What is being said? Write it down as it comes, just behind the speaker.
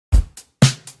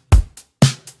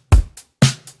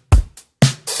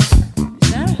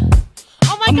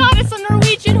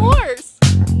Norwegian horse.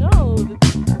 No, the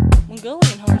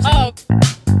Mongolian horse. Oh.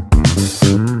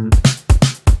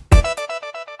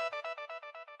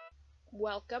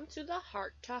 Welcome to the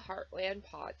Heart to Heartland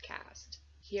podcast.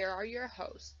 Here are your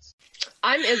hosts.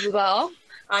 I'm Isabelle.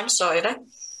 I'm Soile.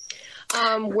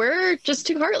 We're just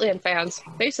two Heartland fans,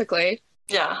 basically.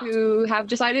 Yeah. Who have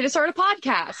decided to start a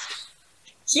podcast.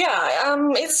 Yeah,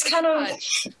 it's kind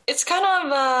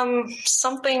of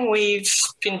something we've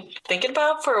been thinking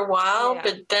about for a while,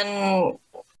 but then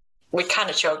we kind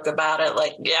of joked about it,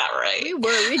 like, yeah, right.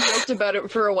 We joked about it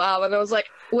for a while, and I was like,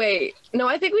 wait, no,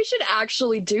 I think we should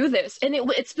actually do this. And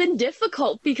it's been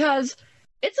difficult because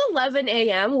it's 11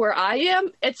 a.m. where I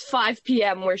am, it's 5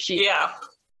 p.m. where she is. Yeah.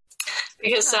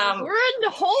 Because we're in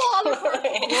a whole other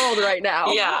world right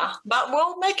now. Yeah, but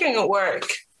we're making it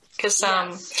work. Because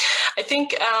I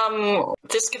think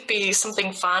this could be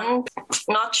something fun,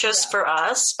 not just for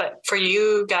us, but for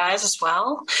you guys as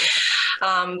well.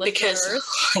 Because,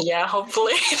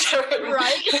 hopefully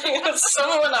there's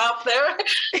someone out there.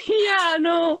 Yeah,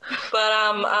 no.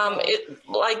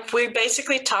 But we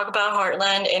basically talk about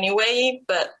Heartland anyway,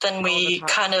 but then we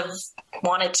kind of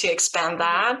wanted to expand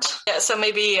that. Yeah, so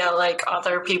maybe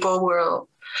other people will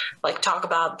talk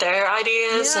about their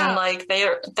ideas and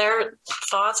their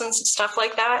thoughts and stuff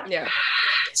like that. Yeah.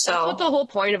 So that's what the whole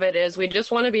point of it is. We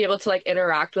just want to be able to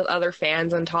interact with other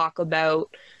fans and talk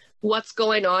about what's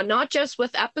going on, not just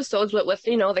with episodes, but with,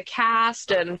 the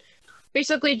cast, and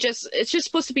basically it's just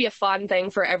supposed to be a fun thing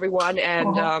for everyone.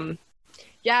 And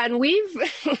and we've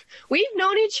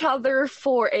known each other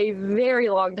for a very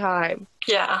long time.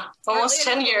 Yeah, almost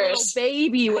 10 years.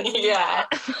 Baby when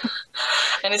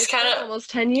and it's kind of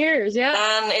almost 10 years, yeah.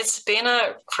 And it's been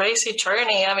a crazy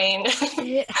journey. I mean,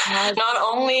 it has not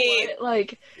only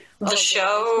the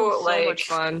show, so much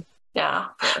fun. Yeah,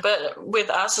 but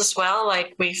with us as well,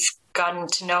 we've gotten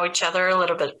to know each other a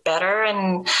little bit better,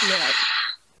 and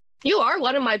you are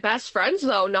one of my best friends,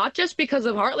 though, not just because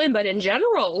of Heartland, but in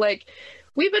general.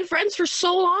 We've been friends for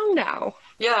so long now.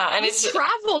 Yeah, and we've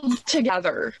traveled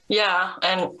together. Yeah,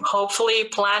 and hopefully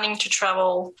planning to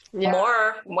travel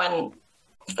more when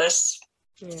this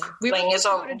thing is over. We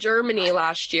went to Germany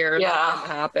last year. Yeah. That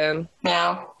didn't happen.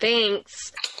 Yeah.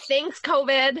 Thanks,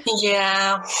 COVID.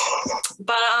 Yeah.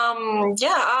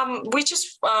 But, we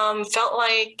just felt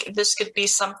like this could be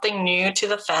something new to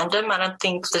the fandom. I don't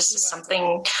think this is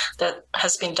something that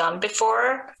has been done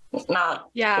before. Not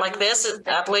like this,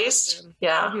 at least.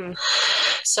 Yeah. Mm-hmm.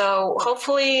 So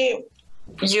hopefully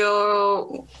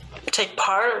you'll take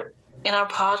part in our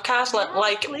podcast.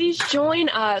 Please join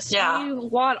us. Yeah. We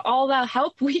want all the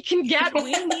help we can get.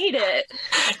 We need it.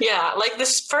 Yeah.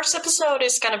 This first episode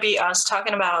is going to be us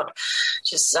talking about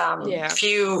just a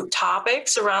few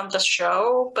topics around the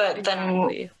show. But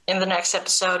then in the next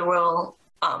episode, we'll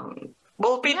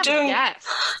be doing...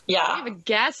 We have a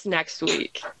guest next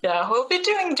week. Yeah, we'll be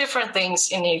doing different things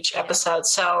in each episode.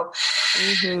 So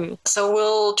so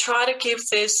we'll try to keep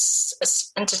this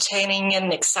as entertaining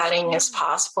and exciting as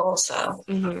possible. So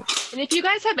And if you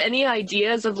guys have any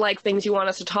ideas of things you want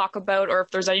us to talk about, or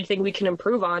if there's anything we can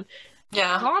improve on,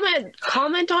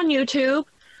 comment on YouTube,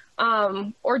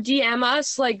 or DM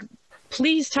us.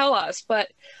 Please tell us.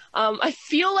 But I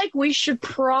feel like we should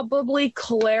probably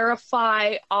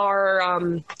clarify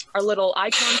our little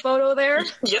icon photo there.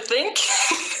 You think?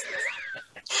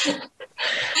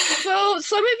 So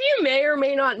some of you may or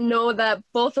may not know that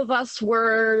both of us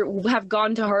have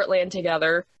gone to Heartland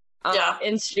together,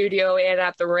 in studio and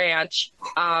at the ranch,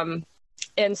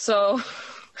 and so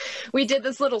we did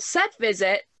this little set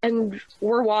visit, and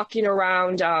we're walking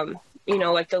around.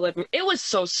 The living. It was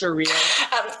so surreal.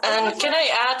 And can I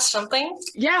add something?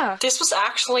 Yeah. This was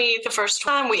actually the first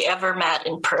time we ever met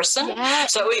in person. Yeah,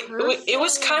 so it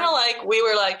was kind of like we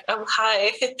were like, oh,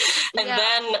 hi. And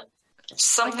then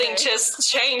something just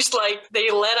changed.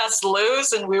 They let us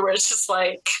loose, and we were just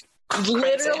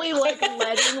literally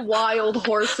letting wild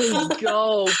horses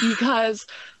go, because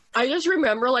I just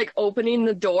remember opening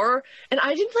the door, and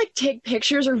I didn't take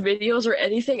pictures or videos or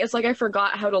anything. It's I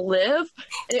forgot how to live,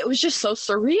 and it was just so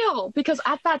surreal, because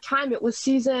at that time it was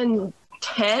season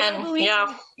 10, I believe.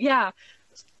 Yeah.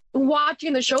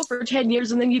 Watching the show for 10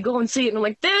 years, and then you go and see it, and I'm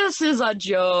like, this is a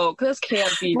joke. This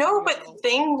can't be real. But the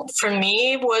thing for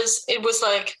me was, it was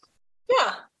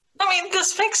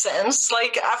this makes sense.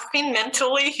 I've been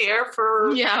mentally here for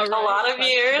a lot of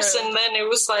years, and then it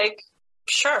was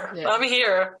sure, I'm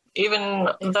here, even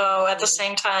though at the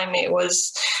same time it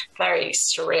was very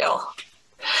surreal.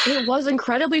 It was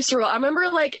incredibly surreal. I remember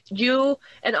you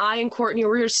and I and Courtney,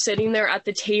 we were sitting there at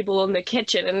the table in the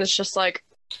kitchen, and it's just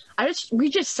we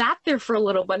just sat there for a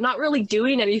little, but not really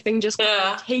doing anything, just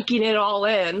kind of taking it all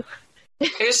in.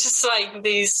 It was just like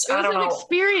these, I don't know.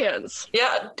 Experience.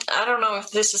 Yeah, I don't know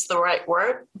if this is the right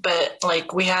word, but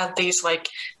like we had these like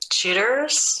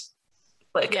jitters.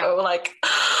 Like,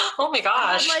 oh my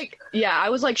gosh. I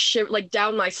was like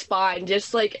down my spine,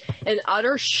 just like in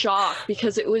utter shock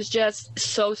because it was just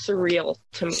so surreal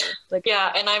to me. Like,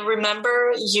 yeah, and I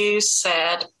remember you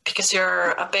said, because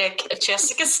you're a big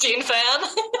Jessica Steen fan.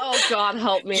 Oh God,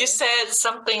 help me. You said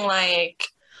something like,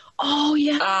 oh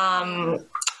yeah.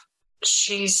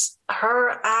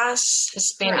 Her ass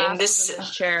has been in this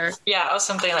chair. Yeah, or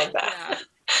something like that. Yeah.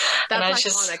 That's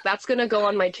iconic. That's gonna go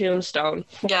on my tombstone.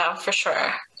 Yeah, for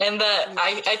sure. And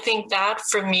I think that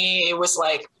for me it was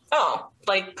like, oh,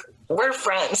 like we're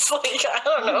friends. Like I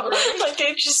don't know. Like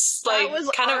it just like that was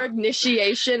kind our of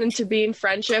initiation into being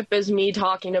friendship is me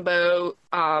talking about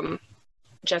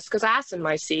Jessica's ass in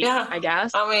my seat. Yeah, I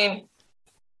guess. I mean,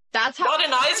 that's how. What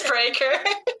an icebreaker.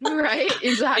 Right.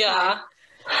 Exactly. Yeah.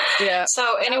 Yeah.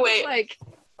 So anyway,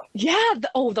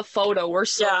 the photo. We're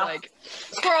so like,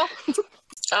 girl.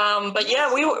 But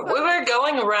yeah, we were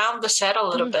going around the set a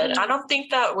little bit. I don't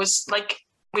think that was like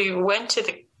we went to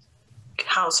the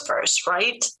house first,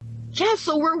 right? Yeah,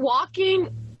 so we're walking.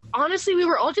 Honestly, we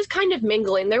were all just kind of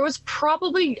mingling. There was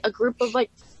probably a group of like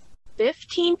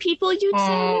 15 people, you'd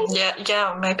say.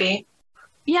 Yeah, maybe.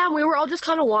 Yeah, we were all just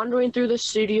kind of wandering through the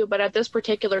studio, but at this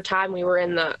particular time, we were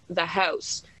in the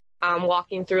house,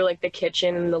 walking through like the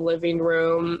kitchen and the living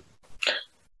room.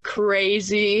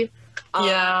 Crazy.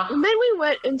 Yeah. And then we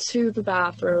went into the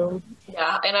bathroom.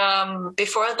 Yeah, and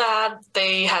before that,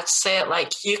 they had said,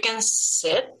 like, you can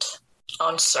sit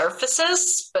on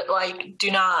surfaces, but, like,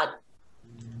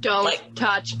 Don't like,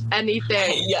 touch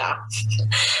anything. Yeah.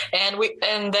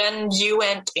 And then you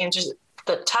went into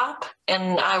the tub,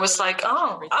 and I was like,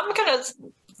 oh, I'm gonna... sit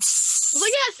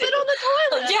on the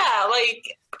toilet. Yeah,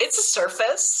 like, it's a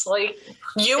surface. Like,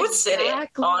 you would sit on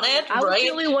it, right? I was the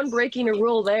only one breaking a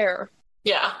rule there.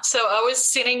 Yeah, so I was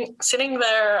sitting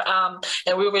there,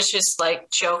 and we were just like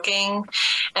joking,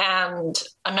 and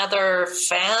another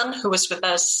fan who was with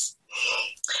us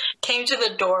came to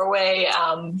the doorway.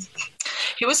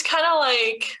 He was kind of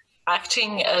like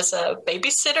acting as a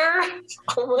babysitter,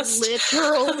 almost.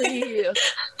 Literally.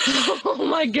 Oh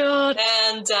my God.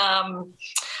 And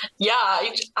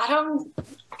I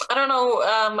don't know.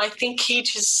 I think he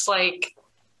just like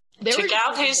took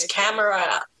out his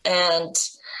camera and.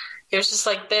 It was just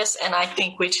like this, and I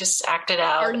think we just acted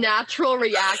out. Our natural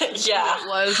reaction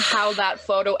was how that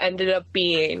photo ended up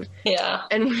being. Yeah.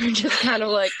 And we were just kind of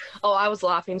like, oh, I was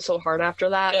laughing so hard after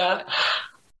that. Yeah.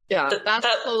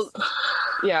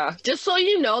 Yeah. Just so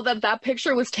you know that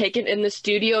picture was taken in the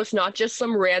studio. It's not just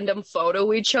some random photo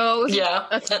we chose. Yeah.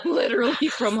 That's literally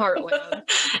from Heartland.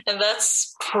 And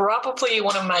that's probably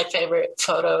one of my favorite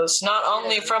photos, not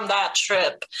only from that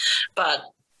trip, but...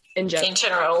 In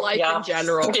general. In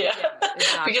general. Yeah.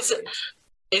 Exactly. Because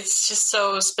it's just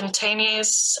so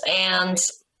spontaneous, and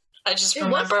I just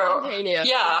remember...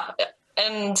 Yeah.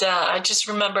 And I just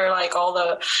remember, like, all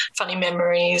the funny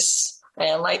memories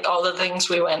and, like, all the things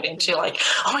we went into, like,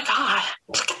 oh, my God,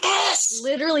 look at this!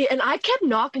 Literally, and I kept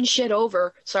knocking shit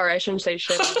over. Sorry, I shouldn't say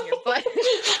shit in here, but...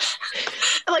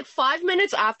 Like 5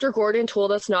 minutes after Gordon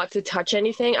told us not to touch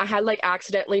anything, I had, like,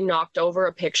 accidentally knocked over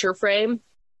a picture frame.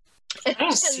 I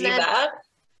didn't see that.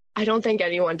 I don't think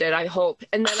anyone did, I hope.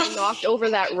 And then I knocked over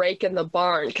that rake in the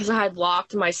barn because I had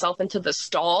locked myself into the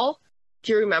stall.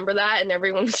 Do you remember that? And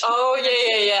everyone was... Oh,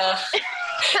 yeah.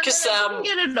 Because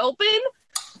get it open?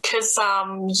 Because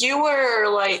you were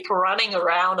like running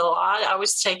around a lot. I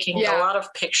was taking a lot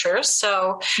of pictures.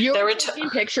 So you were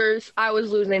taking pictures. I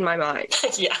was losing my mind.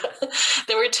 Yeah.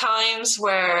 There were times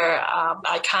where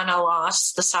I kind of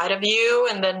lost the sight of you,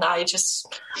 and then I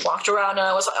just walked around and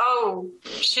I was like, oh,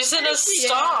 she's in a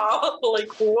stall.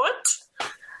 Like, what?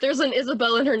 There's an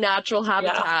Isabelle in her natural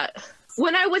habitat. Yeah.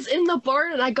 When I was in the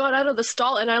barn and I got out of the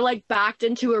stall and I like backed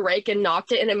into a rake and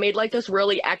knocked it and it made like this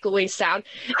really echoey sound.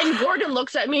 And Gordon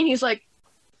looks at me and he's like,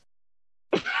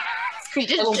 he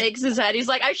just shakes his head. He's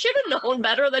like, I should have known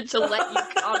better than to let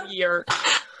you come here.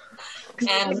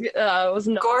 And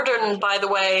Gordon, by the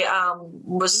way,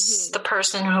 was the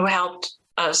person who helped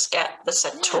us get the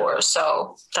set tour.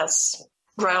 So that's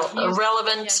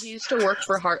relevant. Yeah, he used to work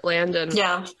for Heartland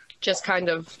and just kind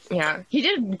of, he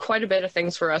did quite a bit of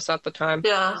things for us at the time.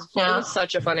 Yeah. It was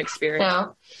such a fun experience. Yeah.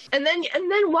 And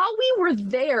then while we were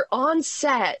there on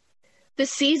set, the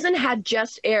season had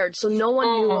just aired, so no one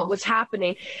knew what was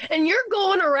happening. And you're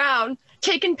going around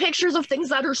taking pictures of things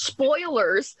that are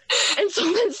spoilers. And so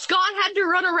then Scott had to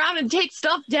run around and take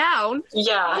stuff down.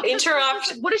 Yeah,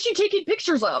 What is she taking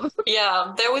pictures of?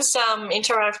 Yeah, there was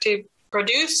interactive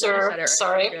producer,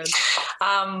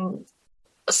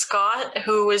 Scott,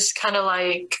 who was kind of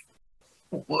like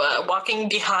walking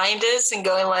behind us and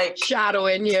going like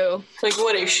shadowing you, like,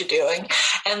 what is she doing?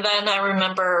 And then I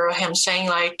remember him saying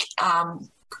like,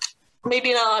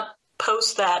 maybe not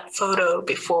post that photo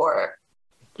before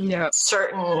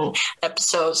certain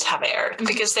episodes have aired,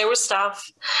 because there was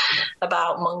stuff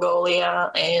about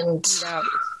Mongolia and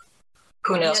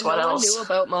who knows what else. No one knew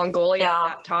about Mongolia at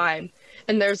that time.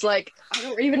 And there's like,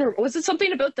 was it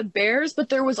something about the bears? But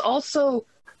there was also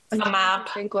a map.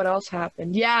 I think what else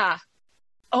happened. Yeah.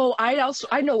 Oh, I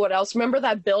know what else. Remember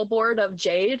that billboard of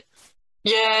Jade?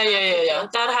 Yeah.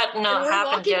 That had not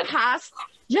happened yet.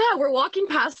 We're walking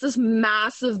past this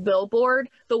massive billboard,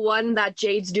 the one that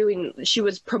Jade's doing. She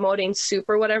was promoting soup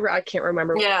or whatever. I can't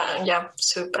remember. Yeah,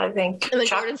 soup, I think. And then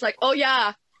Jordan's like, oh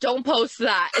yeah, don't post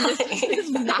that. And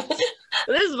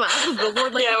this massive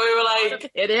billboard, like, yeah, we were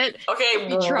like, hit it.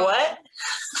 Okay, what?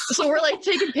 So we're like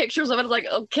taking pictures of it. Like,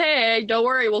 okay, don't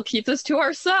worry, we'll keep this to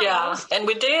ourselves. Yeah, and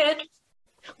we did.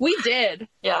 We did.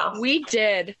 Yeah. We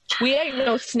did. We ain't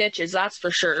no snitches, that's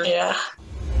for sure. Yeah.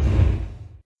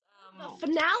 The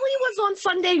finale was on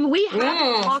Sunday, and we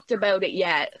haven't talked about it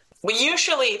yet. We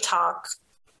usually talk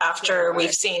after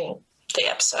we've seen the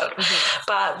episode,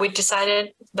 but we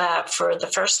decided that for the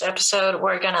first episode,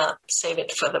 we're gonna save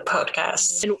it for the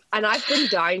podcast. And I've been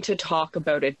dying to talk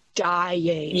about it.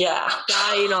 Dying. Yeah.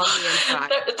 Dying on the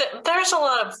inside. There's a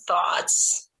lot of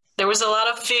thoughts. There was a lot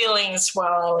of feelings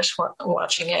while I was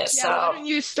watching it. Yeah, so why don't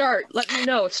you start? Let me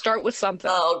know. Start with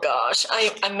something. Oh gosh,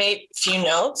 I made a few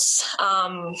notes.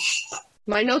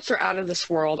 My notes are out of this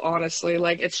world, honestly.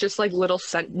 Like, it's just like little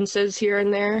sentences here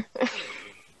and there.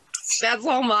 That's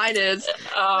all mine is.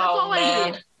 Oh, that's all man. I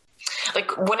need.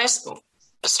 Like, when I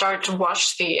started to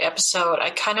watch the episode, I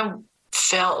kind of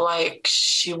felt like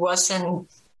she wasn't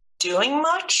doing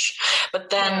much.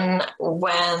 But then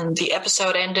when the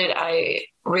episode ended, I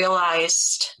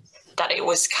realized that it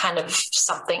was kind of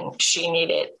something she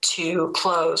needed to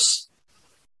close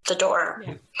the door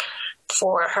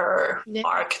for her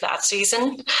arc that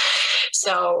season.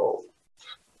 So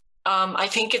I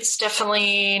think it's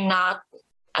definitely not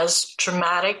as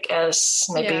dramatic as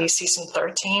maybe season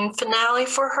 13 finale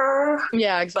for her.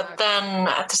 Yeah, exactly. But then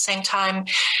at the same time,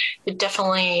 it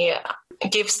definitely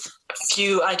gives a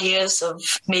few ideas of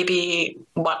maybe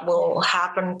what will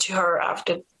happen to her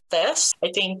after this.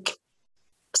 I think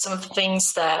some of the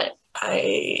things that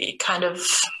I kind of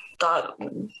thought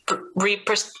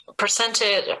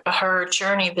represented her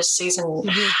journey this season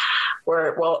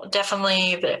were, well,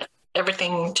 definitely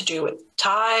everything to do with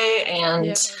Ty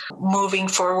and moving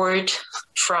forward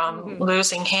from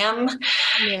losing him.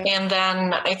 Yeah. And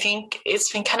then I think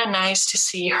it's been kind of nice to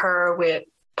see her with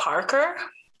Parker.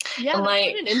 Yeah, and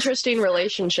like an interesting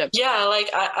relationship. Yeah, like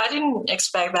I didn't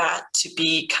expect that to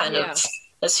be kind of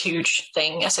as huge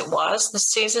thing as it was this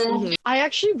season. I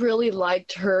actually really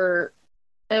liked her,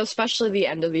 especially the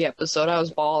end of the episode. I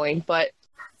was bawling, but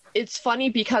it's funny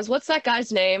because what's that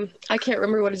guy's name? I can't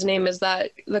remember what his name is.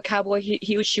 That the cowboy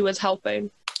she was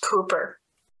helping. Cooper.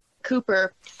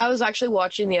 I was actually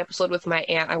watching the episode with my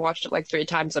aunt. I watched it like 3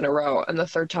 times in a row, and the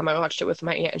third time I watched it with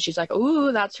my aunt, and she's like,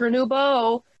 "Ooh, that's her new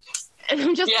beau," and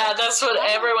I'm just that's what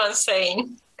everyone's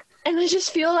saying. And I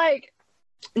just feel like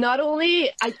not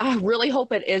only I really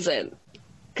hope it isn't.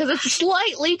 Because it's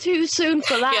slightly too soon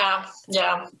for that.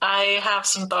 Yeah. I have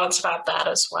some thoughts about that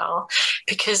as well.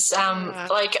 Because,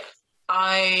 like,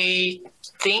 I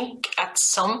think at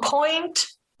some point,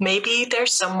 maybe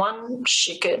there's someone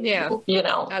she could, you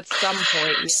know, at some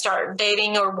point, start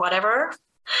dating or whatever.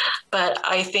 But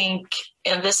I think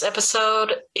in this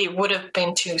episode, it would have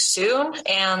been too soon.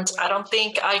 And I don't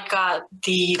think I got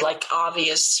the, like,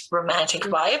 obvious romantic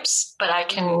vibes. But I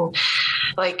can,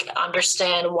 like,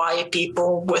 understand why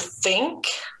people would think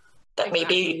that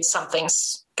maybe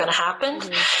something's going to happen.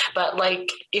 But, like,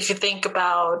 if you think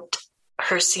about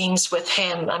her scenes with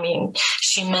him, I mean,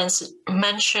 she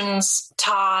mentions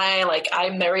Ty, like,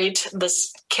 I married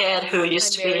this kid who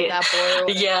used to be that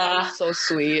boy. So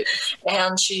sweet.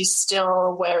 And she's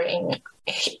still wearing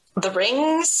the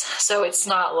rings, so it's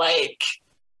not like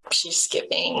she's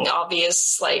giving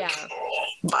obvious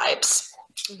vibes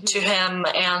to him.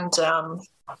 And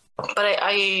but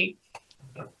I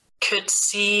could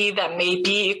see that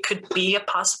maybe it could be a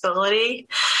possibility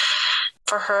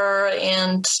for her,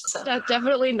 and that's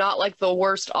definitely not like the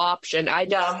worst option. I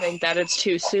just think that it's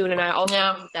too soon, and I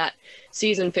also think that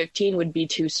season 15 would be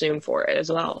too soon for it as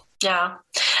well. Yeah,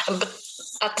 but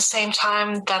at the same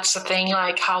time, that's the thing,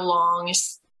 like, how long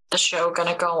is the show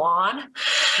gonna go on?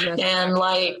 And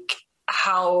like,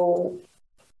 how,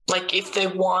 like, if they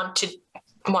want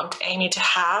Amy to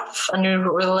have a new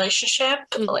relationship,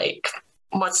 like,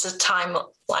 what's the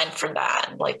timeline for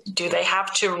that? Like, do they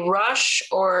have to rush,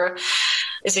 or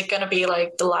is it going to be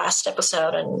like the last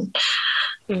episode and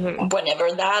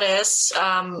whenever that is,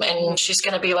 and she's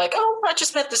going to be like, oh, I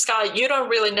just met this guy, you don't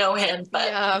really know him,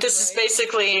 but this is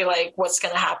basically like what's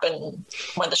going to happen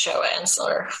when the show ends?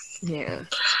 Or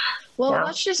well,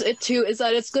 that's just it too, is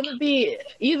that it's going to be,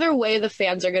 either way, the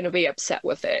fans are going to be upset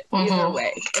with it. Either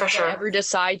way. For if sure. they ever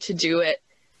decide to do it,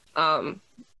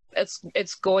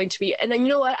 it's going to be. And then, you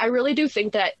know what? I really do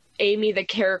think that Amy, the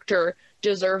character,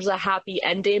 deserves a happy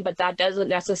ending, but that doesn't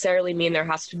necessarily mean there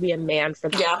has to be a man for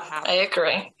that to happen. I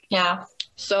agree. Yeah.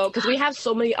 So, because we have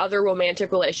so many other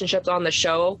romantic relationships on the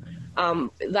show,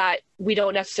 that we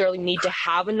don't necessarily need to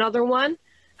have another one.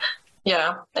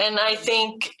 Yeah, and I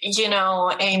think, you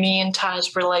know, Amy and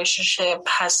Ty's relationship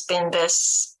has been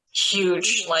this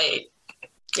huge, like,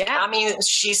 I mean,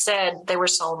 she said they were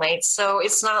soulmates, so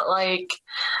it's not like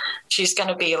she's going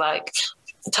to be like,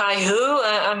 Ty who?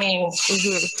 I mean,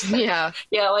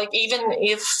 like, even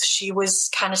if she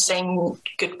was kind of saying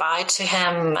goodbye to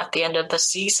him at the end of the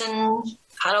season,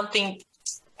 I don't think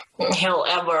he'll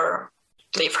ever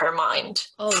leave her mind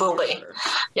fully. Sure.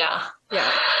 Yeah.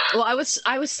 Well,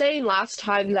 I was saying last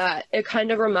time that it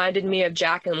kind of reminded me of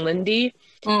Jack and Lindy.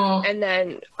 And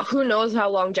then who knows how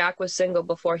long Jack was single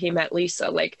before he met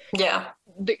Lisa. Like,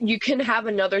 you can have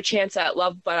another chance at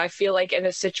love, but I feel like in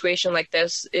a situation like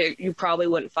this, you probably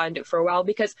wouldn't find it for a while,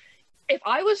 because if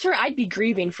I was her, I'd be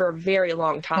grieving for a very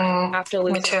long time after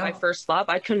losing my first love.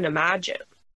 I couldn't imagine.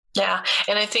 Yeah,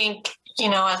 and I think, you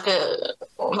know, at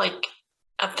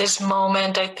this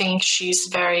moment, I think she's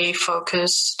very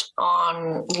focused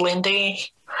on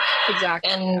Lindy.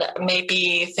 Exactly. And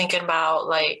maybe thinking about,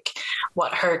 like,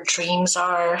 what her dreams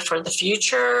are for the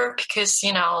future, because,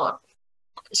 you know,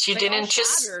 she didn't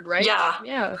just shattered, right?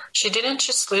 She didn't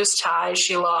just lose Ty,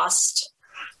 she lost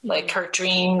like her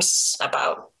dreams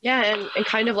about and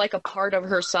kind of like a part of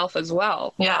herself as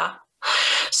well.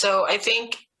 So I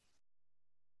think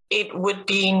it would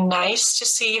be nice to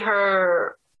see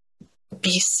her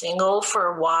be single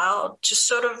for a while, just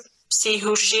sort of see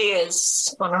who she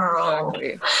is on her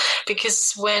own,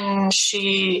 because when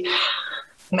she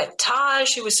met Ty,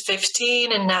 she was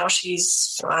 15, and now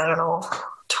she's, I don't know,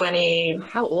 20.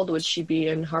 How old would she be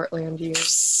in Heartland?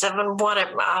 7,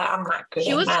 whatever. I'm not good.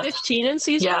 She was 15 in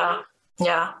season 1?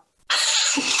 Yeah.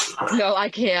 No, I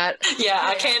can't.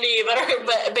 I can't either.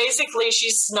 But basically,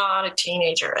 she's not a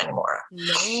teenager anymore.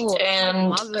 No, and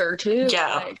mother too.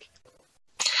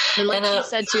 And like she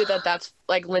said too, that's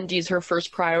like Lindy's her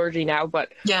first priority now.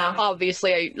 But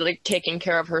obviously, like taking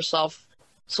care of herself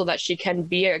so that she can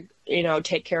be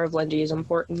take care of Lindy is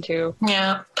important too.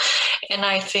 Yeah, and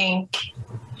I think,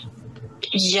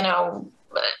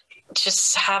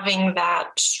 just having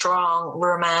that strong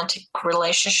romantic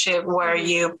relationship where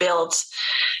you build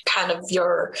kind of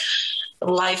your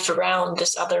life around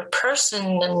this other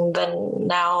person, and then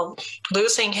now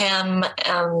losing him,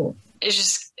 and it's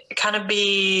just kind of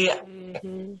be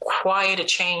quite a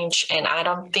change. And I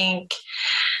don't think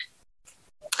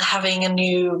having a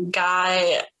new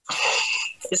guy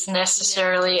is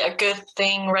necessarily a good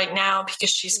thing right now, because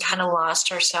she's kind of lost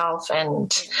herself,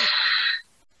 and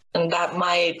that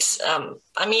might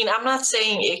I'm not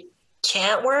saying it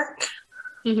can't work,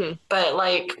 but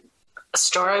like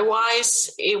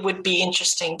story-wise, it would be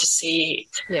interesting to see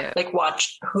like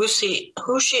watch who she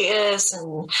is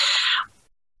and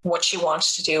what she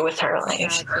wants to do with her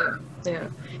life.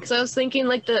 Because I was thinking,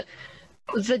 like,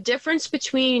 the difference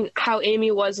between how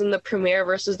Amy was in the premiere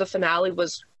versus the finale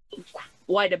was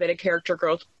quite a bit of character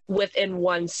growth within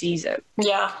one season.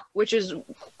 Which is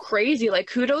crazy. Like,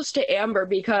 kudos to Amber,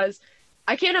 because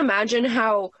I can't imagine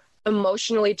how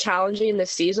emotionally challenging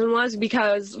this season was,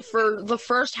 because for the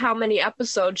first how many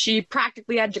episodes she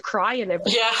practically had to cry in it.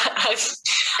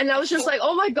 And I was just like,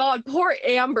 oh my god, poor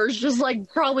Amber's just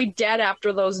like probably dead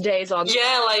after those days on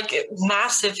like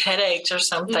massive headaches or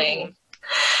something.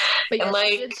 But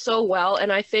she did so well,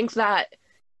 and I think that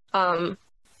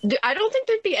I don't think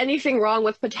there'd be anything wrong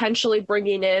with potentially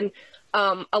bringing in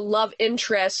a love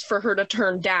interest for her to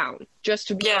turn down, just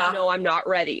to be no, I'm not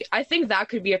ready. I think that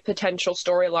could be a potential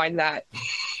storyline that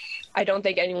I don't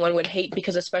think anyone would hate,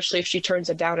 because especially if she turns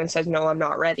it down and says, no, I'm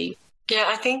not ready.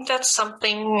 I think that's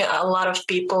something a lot of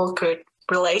people could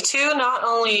relate to, not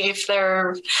only if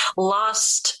they're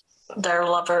lost their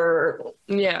lover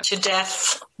to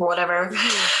death, whatever,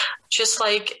 just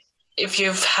like if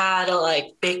you've had a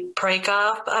like big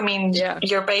breakup. I mean,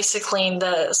 you're basically in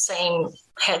the same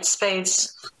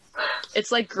headspace.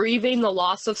 It's like grieving the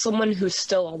loss of someone who's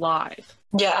still alive.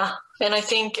 Yeah. And I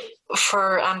think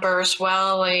for Amber as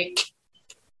well, like,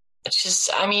 it's just,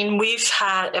 I mean, we've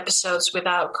had episodes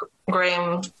without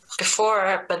Graham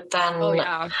before, but then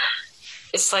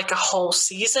it's like a whole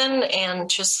season, and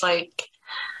just like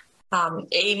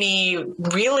Amy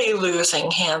really losing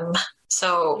him.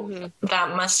 So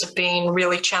that must have been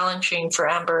really challenging for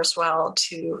Amber as well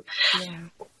to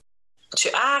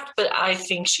act, but I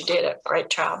think she did a great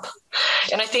job.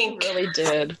 And I think she really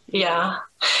did. Yeah.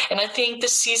 And I think the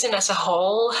season as a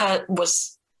whole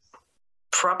was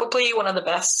probably one of the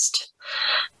best,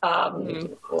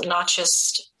 not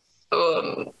just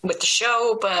with the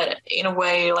show, but in a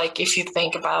way, like if you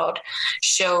think about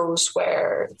shows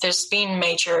where there's been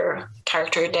major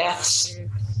character deaths,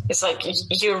 it's like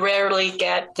you rarely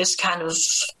get this kind of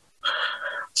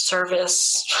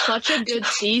service. Such a good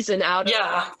season out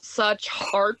of such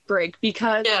heartbreak,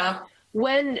 because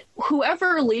when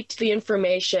whoever leaked the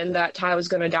information that Ty was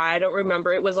going to die, I don't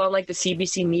remember, it was on like the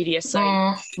CBC media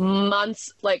site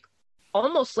months, like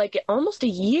almost a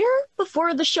year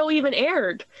before the show even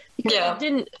aired, because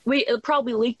it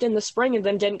probably leaked in the spring and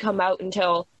then didn't come out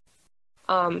until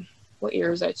what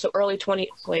year is it? So early 20.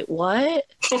 Wait, what?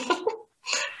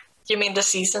 You mean the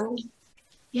season?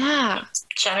 Yeah.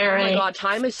 January. Oh my god,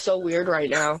 time is so weird right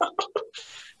now.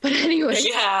 But anyway.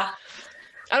 Yeah.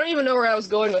 I don't even know where I was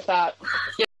going with that.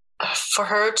 For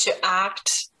her to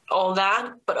act all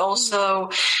that, but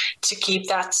also to keep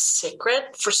that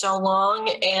secret for so long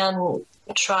and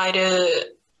try to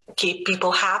keep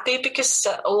people happy, because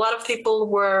a lot of people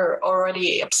were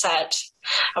already upset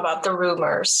about the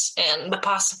rumors and the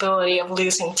possibility of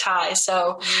losing Ty.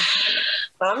 So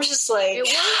I'm just like...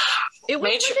 It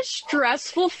was like a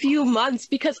stressful few months,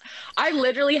 because I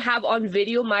literally have on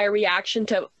video my reaction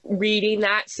to reading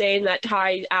that, saying that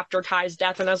after Ty's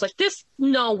death, and I was like,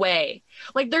 no way.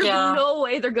 Like, there's no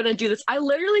way they're going to do this. I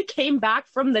literally came back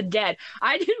from the dead.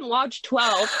 I didn't watch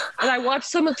 12, and I watched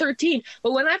some of 13,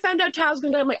 but when I found out Ty was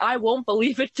going to die, I'm like, I won't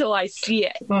believe it till I see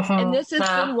it. And this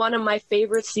has been one of my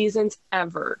favorite seasons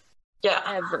ever. Yeah.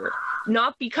 Ever.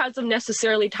 Not because of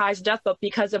necessarily Ty's death, but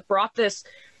because it brought this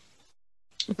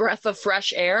breath of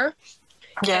fresh air.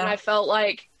 And I felt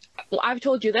like, well, I've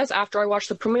told you this after I watched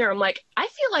the premiere, I'm like, I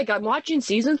feel like I'm watching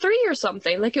season 3 or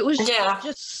something. Like, it was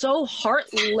just so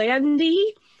Heartlandy.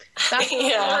 That's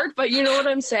the word, but you know what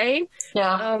I'm saying?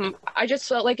 I just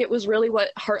felt like it was really what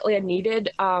Heartland needed.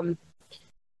 And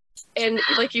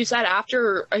like you said,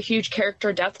 after a huge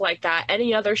character death like that,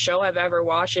 any other show I've ever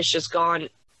watched has just gone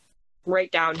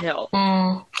right downhill.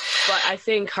 But I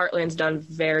think Heartland's done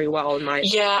very well in my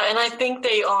opinion. Yeah, and I think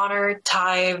they honored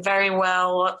Ty very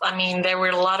well. I mean, there were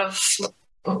a lot of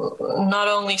not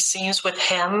only scenes with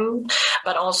him,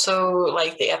 but also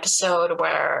like the episode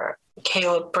where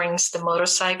Caleb brings the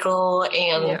motorcycle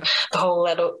and the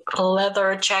whole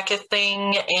leather jacket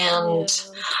thing, and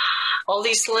all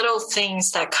these little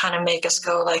things that kind of make us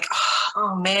go like,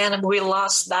 oh man, we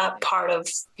lost that part of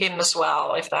him as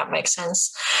well, if that makes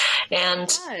sense.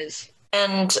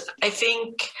 And I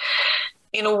think,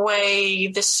 in a way,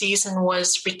 this season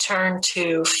was return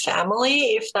to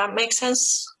family, if that makes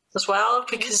sense as well.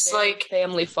 Because, like...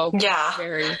 family focused.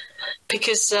 Yeah.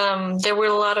 Because there were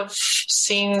a lot of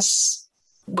scenes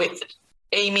with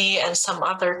Amy and some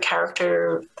other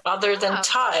character other than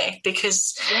Ty.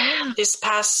 Because this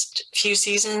past few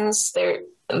seasons,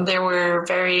 there were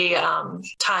very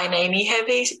Ty and Amy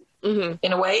heavy,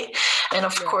 in a way. And,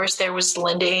 of course, there was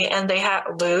Lindy, and they had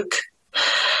Luke.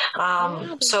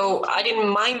 So I didn't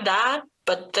mind that,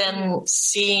 but then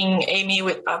seeing Amy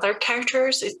with other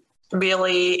characters,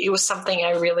 it was something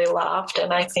I really loved,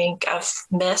 and I think I've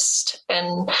missed,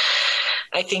 and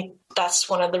I think that's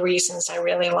one of the reasons I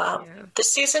really love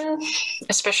this season,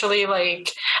 especially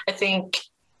like I think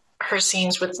her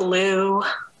scenes with Lou.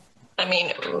 I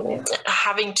mean,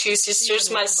 having two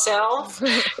sisters myself,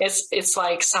 it's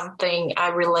like something I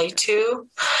relate to.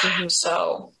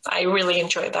 So I really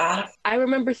enjoy that. I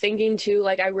remember thinking too,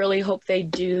 like, I really hope they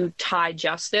do Ty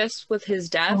justice with his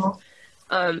death.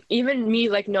 Even me,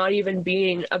 like, not even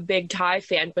being a big Ty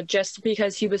fan, but just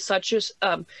because he was such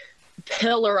a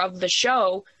pillar of the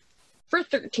show for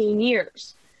 13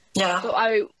 years. Yeah. So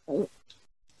I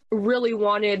really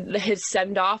wanted his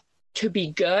send-off to be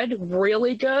good,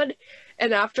 really good.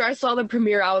 And after I saw the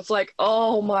premiere, I was like,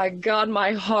 oh my God,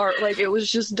 my heart. Like, it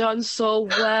was just done so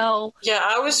well. Yeah,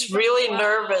 I was really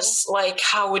nervous. Like,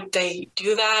 how would they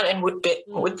do that? And would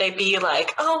they be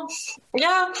like, oh,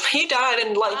 yeah, he died,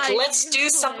 and like, let's do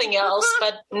something else?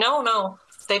 But no,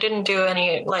 they didn't do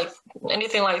anything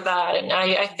like that. And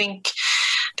I think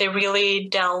they really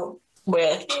dealt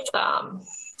with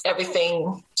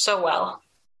everything so well.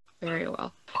 Very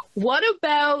well. What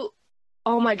about,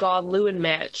 oh my God, Lou and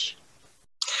Mitch?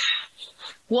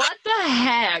 What the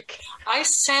heck? I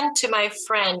sent to my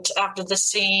friend after the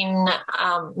scene,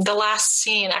 the last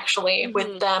scene actually,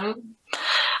 with them.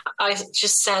 I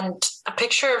just sent a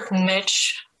picture of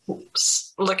Mitch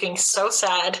looking so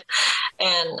sad,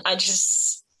 and I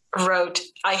just wrote,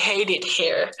 I hate it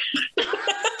here.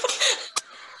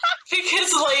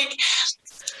 Because, like,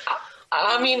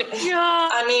 I mean,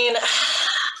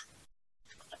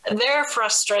 they're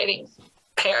frustrating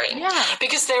pairing. Yeah.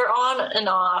 Because they're on and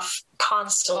off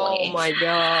constantly. Oh my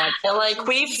God. And like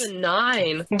Season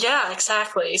 9. Yeah,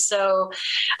 exactly. So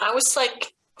I was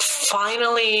like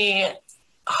finally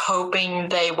hoping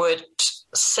they would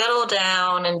settle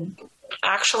down and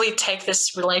actually take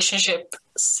this relationship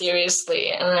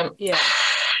seriously. And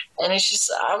and it's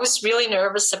just, I was really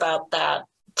nervous about that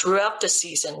throughout the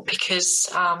season, because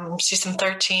season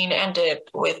 13 ended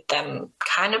with them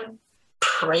kind of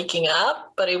breaking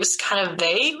up, but it was kind of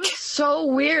vague. So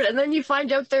weird. And then you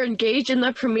find out they're engaged in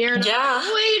the premiere, and I'm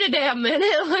like, wait a damn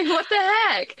minute, like, what the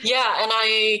heck? Yeah, and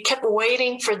I kept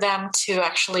waiting for them to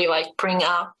actually like bring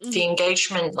up the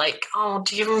engagement, like, oh,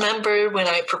 do you remember when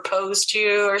I proposed to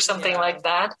you, or something like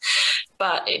that?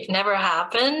 But it never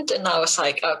happened, and I was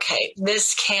like, okay,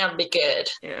 this can't be good.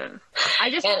 Yeah.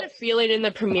 I just had a feeling in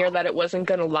the premiere that it wasn't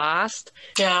going to last.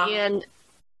 Yeah.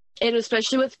 And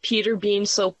especially with Peter being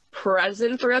so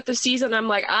present throughout the season, I'm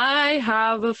like, I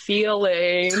have a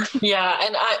feeling. Yeah,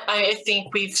 and I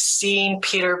think we've seen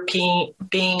Peter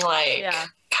being like,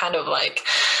 kind of like,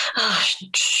 oh,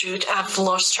 shoot, I've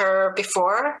lost her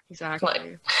before. Exactly.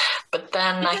 Like, but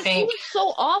then I think he was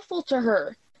so awful to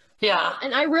her. Yeah.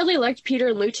 And I really liked Peter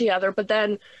and Lou together, but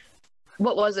then,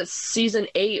 what was it, season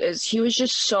 8, he was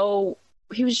just so,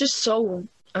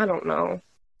 I don't know.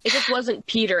 It just wasn't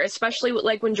Peter, especially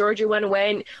like when Georgie went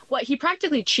away, and he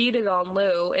practically cheated on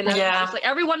Lou, and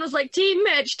everyone was like, Team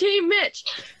Mitch, Team Mitch.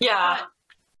 Yeah.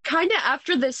 Kind of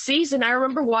after this season, I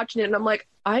remember watching it, and I'm like,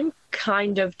 I'm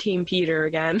kind of Team Peter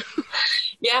again.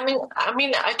 Yeah, I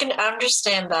mean, I can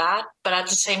understand that, but at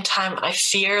the same time, I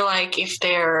fear like if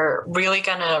they're really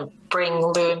gonna bring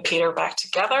Lou and Peter back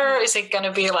together, is it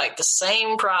gonna be like the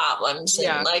same problems?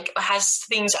 Yeah. And like, has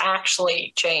things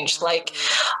actually changed? Like,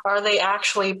 are they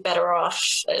actually better off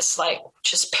as like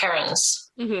just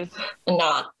parents and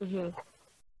not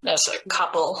as a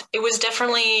couple? It was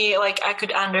definitely like, I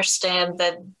could understand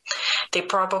that they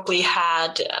probably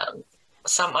had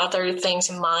some other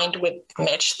things in mind with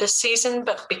Mitch this season,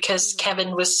 but because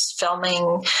Kevin was filming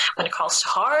When It Calls to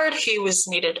Heart, he was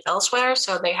needed elsewhere,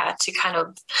 so they had to kind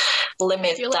of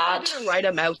limit that. They're gonna write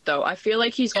him out, though. I feel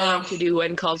like he's going to do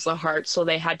When It Calls to Heart, so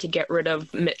they had to get rid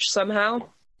of Mitch somehow.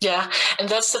 Yeah, and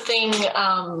that's the thing,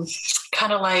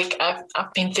 kind of like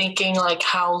I've been thinking, like,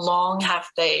 how long have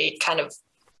they kind of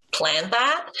planned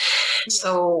that? Yeah.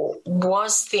 So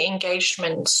was the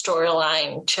engagement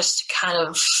storyline just to kind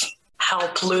of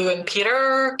help Lou and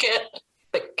Peter get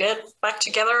back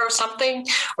together or something,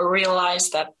 or realize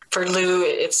that for Lou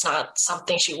it's not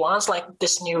something she wants, like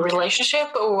this new relationship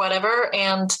or whatever?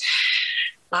 And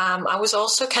I was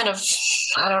also kind of,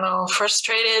 I don't know,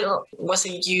 frustrated. Was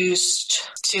it used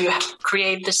to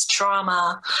create this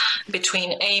drama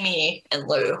between Amy and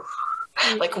Lou?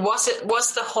 Like, was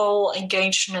the whole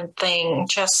engagement thing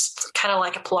just kind of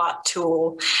like a plot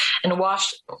tool, and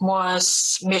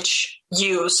was Mitch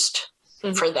used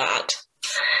for that?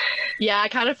 Yeah, I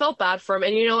kind of felt bad for him.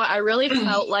 And you know what? I really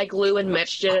felt like Lou and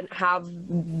Mitch didn't have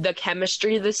the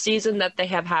chemistry this season that they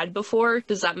have had before.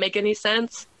 Does that make any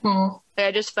sense?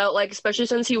 I just felt like, especially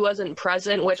since he wasn't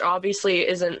present, which obviously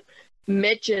isn't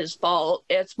Mitch's fault,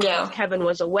 it's because Kevin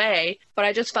was away, but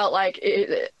I just felt like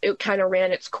it kind of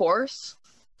ran its course.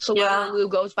 So whether Lou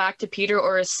goes back to Peter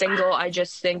or is single, I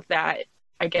just think that,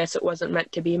 I guess it wasn't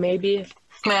meant to be, maybe.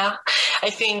 Yeah, I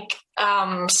think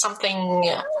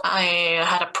something I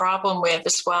had a problem with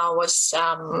as well was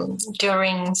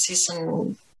during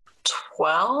season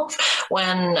 12,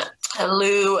 when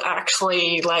Lou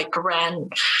actually like ran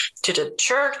to the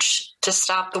church to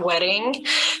stop the wedding.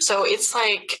 So it's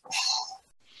like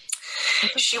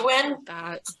she went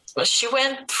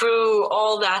through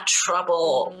all that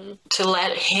trouble to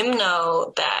let him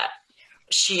know that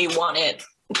she wanted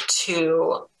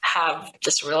to have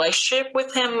this relationship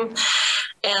with him.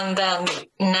 And then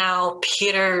now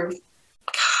Peter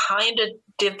kind of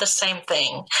did the same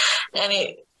thing. And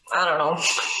I don't know.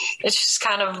 It's just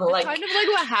kind of like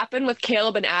what happened with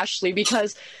Caleb and Ashley,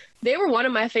 because they were one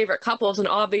of my favorite couples, and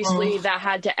obviously that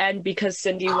had to end because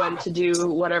Cindy went to do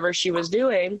whatever she was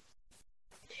doing.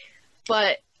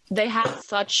 But they had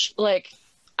such, like,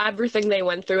 everything they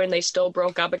went through, and they still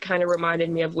broke up. It kind of reminded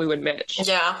me of Lou and Mitch.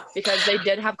 Yeah. Because they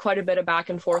did have quite a bit of back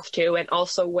and forth, too. And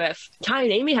also with Ty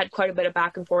and Amy had quite a bit of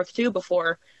back and forth, too,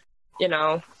 before, you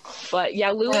know. But,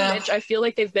 yeah, Lou and Mitch, I feel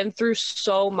like they've been through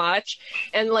so much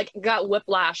and, like, got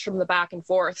whiplash from the back and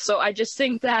forth. So I just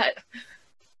think that,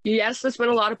 yes, there's been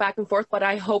a lot of back and forth, but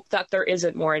I hope that there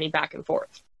isn't more any back and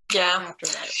forth. Yeah. After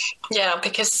that. Yeah,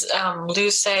 because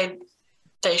Lou said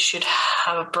they should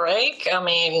have a break. I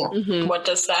mean, what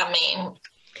does that mean?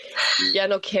 Yeah,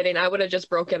 no kidding. I would have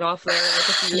just broken off there.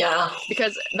 Yeah.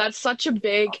 Because that's such a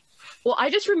big... Well,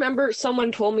 I just remember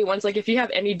someone told me once, like, if you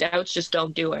have any doubts, just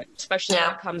don't do it. Especially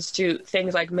when it comes to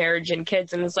things like marriage and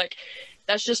kids. And it's like,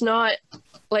 that's just not...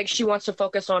 Like, she wants to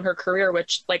focus on her career,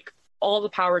 which, like, all the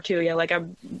power to you. Like,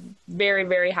 I'm very,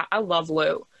 very... I love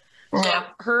Lou. Yeah.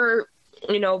 Her,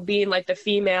 you know, being, like, the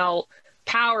female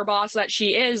power boss that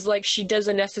she is, like, she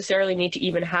doesn't necessarily need to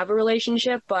even have a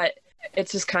relationship, but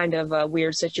it's just kind of a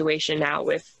weird situation now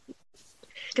with...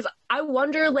 Because I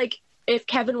wonder, like, if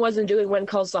Kevin wasn't doing When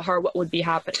Calls the Heart, what would be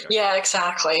happening? Yeah,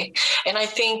 exactly. And I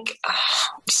think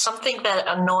something that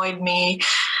annoyed me,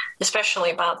 especially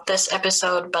about this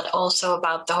episode, but also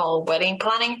about the whole wedding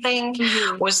planning thing,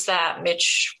 was that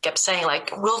Mitch kept saying,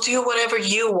 like, we'll do whatever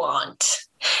you want.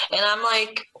 And I'm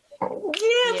like,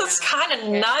 yeah, that's kind of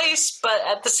nice, but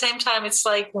at the same time, it's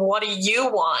like, what do you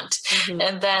want?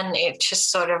 And then it just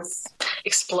sort of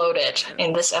exploded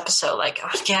in this episode. Like,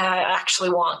 oh, yeah, I actually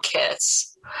want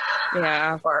kids.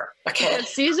 Yeah. Or a kid. Because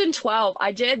season 12,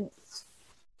 I did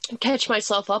catch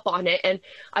myself up on it, and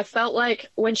I felt like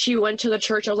when she went to the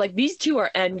church, I was like, these two are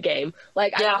endgame.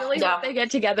 Like, I really hope they get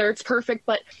together. It's perfect,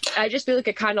 but I just feel like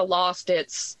it kind of lost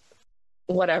its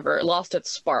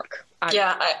spark.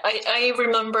 I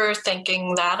remember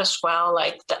thinking that as well,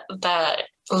 like that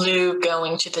Lou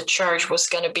going to the church was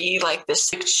going to be like this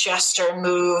gesture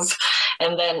move,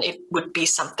 and then it would be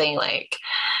something like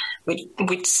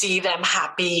we'd see them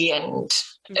happy and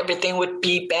everything would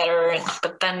be better,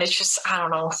 but then it's just, I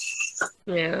don't know.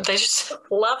 Yeah. They just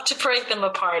love to break them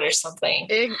apart or something.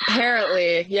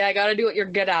 Apparently. Yeah, I gotta do what you're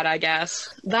good at, I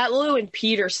guess. That Lou and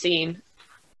Peter scene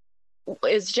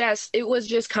was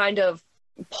just kind of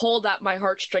pulled at my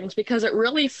heartstrings, because it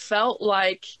really felt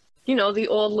like, you know, the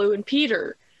old Lou and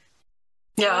Peter.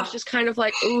 Yeah. It's just kind of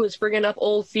like, ooh, it's bringing up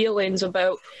old feelings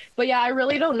about... But yeah, I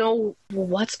really don't know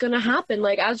what's going to happen.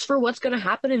 Like, as for what's going to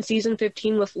happen in season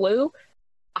 15 with Lou,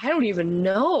 I don't even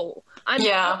know. I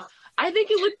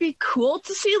think it would be cool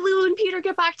to see Lou and Peter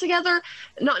get back together.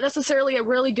 Not necessarily a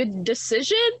really good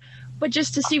decision, but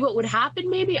just to see what would happen,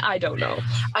 maybe? I don't know.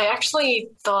 I actually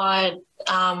thought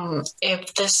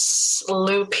if this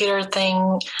Lou Peter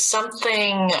thing,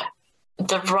 something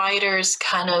the writers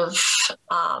kind of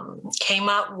came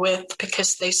up with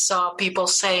because they saw people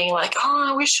saying, like, oh,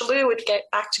 I wish Lou would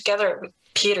get back together with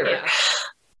Peter. Yeah.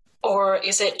 Or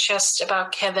is it just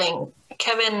about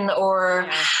Kevin, or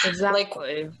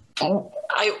exactly. Like,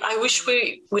 I wish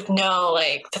we would know,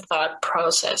 like, the thought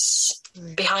process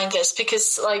behind this,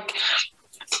 because, like,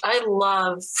 I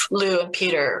love Lou and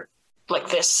Peter like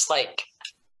this, like,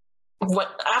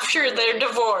 after their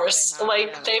divorce,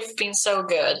 they've been so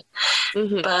good.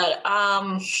 But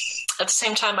at the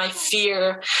same time, I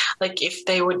fear, like, if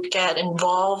they would get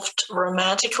involved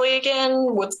romantically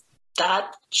again, would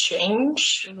that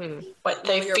change what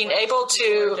they've been able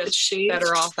to achieve?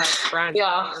 Better off as friends,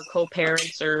 or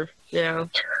co-parents, or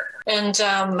And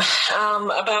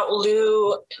about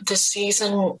Lou this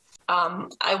season,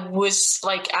 I was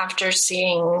like, after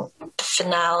seeing the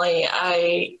finale,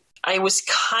 I was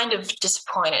kind of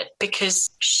disappointed because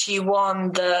she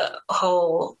won the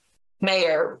whole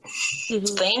mayor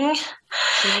thing.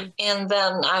 And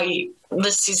then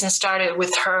this season started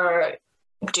with her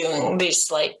doing these,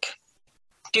 like,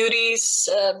 duties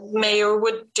mayor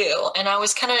would do. And I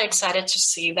was kind of excited to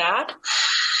see that,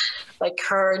 like,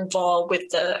 her involved with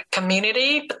the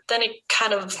community, but then it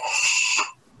kind of,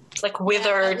 like,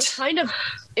 withered.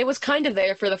 It was kind of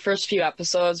there for the first few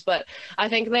episodes, but I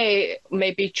think they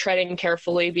may be treading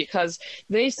carefully, because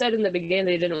they said in the beginning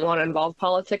they didn't want to involve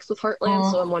politics with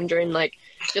Heartland. So I'm wondering, like,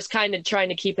 just kind of trying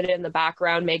to keep it in the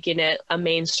background, making it a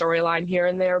main storyline here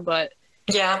and there. But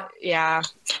yeah.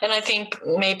 And I think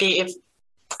maybe if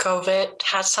COVID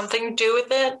had something to do with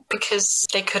it because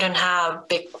they couldn't have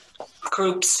big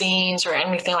group scenes or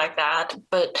anything like that.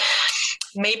 But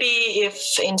maybe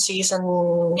if in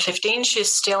season 15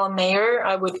 she's still a mayor,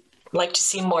 I would like to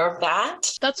see more of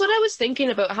that. That's what I was thinking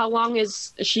about. How long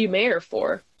is she mayor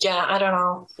for? Yeah, I don't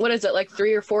know. What is it, like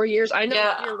 3 or 4 years? I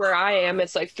know here where I am,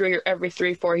 it's like every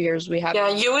 3-4 years we have. Yeah,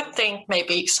 you would think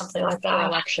maybe something like that.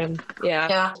 Election.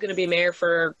 Yeah. She's going to be mayor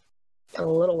for a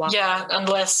little while. Yeah,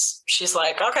 unless she's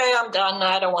like, okay, I'm done.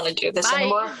 I don't want to do this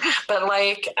anymore. But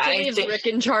like, I think Rick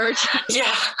in charge.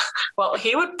 Yeah. Well,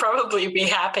 he would probably be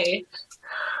happy.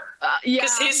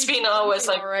 Because he's been always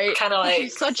like kind of like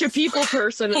he's such a people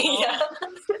person. Yeah.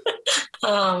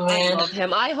 Oh man, I love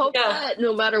him. I hope that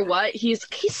no matter what, he's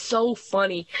so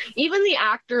funny. Even the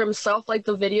actor himself, like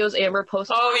the videos Amber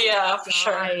posted. Oh yeah, for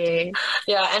sure.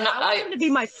 Yeah, and I want him to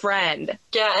be my friend.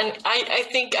 Yeah, and I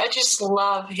think I just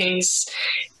love his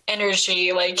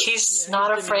energy. Like he's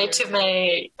not afraid to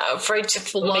make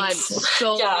blunt.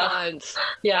 Blunt.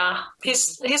 Yeah,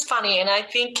 he's funny, and I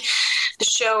think the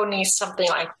show needs something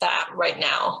like that right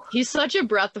now. He's such a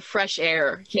breath of fresh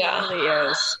air. He really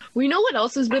is. We know what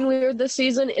else has been weird this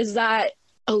season is that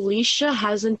Alicia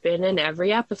hasn't been in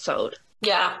every episode.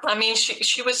 Yeah, I mean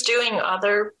she was doing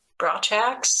other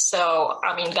projects, so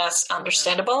I mean that's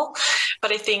understandable.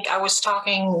 But I think I was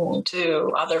talking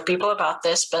to other people about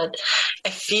this, but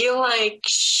I feel like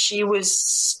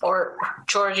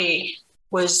Georgie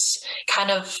was kind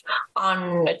of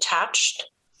unattached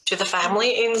to the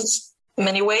family in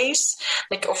many ways.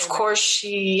 Like, of course,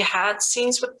 she had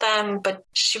scenes with them, but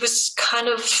she was kind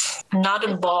of not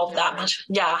involved that much.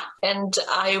 Yeah. And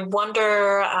I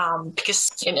wonder, because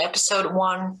in episode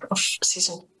 1 of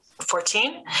season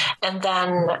 14, and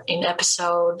then in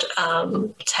episode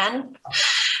 10,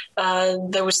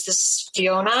 there was this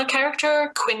Fiona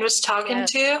character Quinn was talking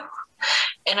to.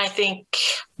 And I think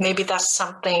maybe that's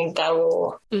something that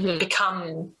will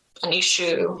become an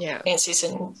issue in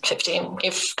season 15,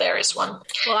 if there is one.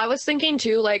 Well, I was thinking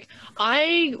too, like,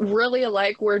 I really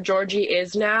like where Georgie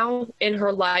is now in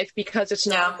her life, because it's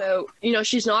not about,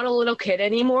 she's not a little kid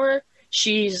anymore.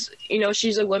 She's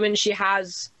a woman. She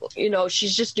has,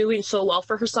 she's just doing so well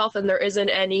for herself, and there isn't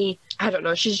any, I don't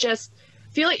know, she's just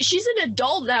feel like she's an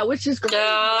adult now, which is great.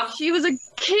 Yeah. She was a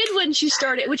kid when she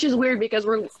started, which is weird because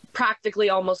we're practically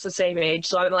almost the same age.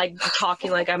 So I'm like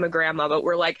talking like I'm a grandma, but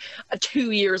we're like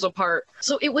 2 years apart.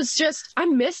 So it was just, I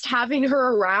missed having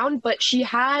her around, but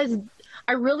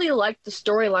I really liked the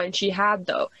storyline she had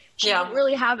though. She didn't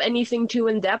really have anything too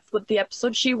in depth with the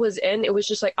episode she was in. It was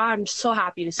just like, I'm so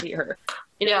happy to see her.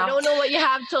 You don't know what you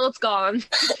have till it's gone.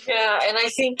 Yeah, and I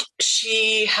think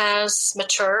she has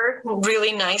matured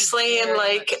really nicely, and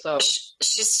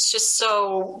she's just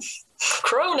so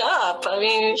grown up. I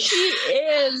mean, she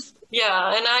is.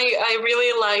 Yeah, and I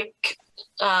really like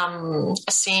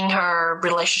seeing her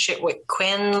relationship with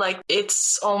Quinn. Like,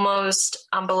 it's almost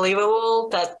unbelievable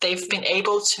that they've been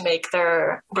able to make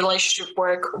their relationship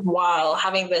work while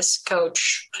having this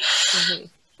coach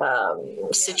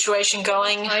situation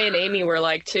going. Ty and Amy were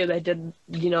like too. They did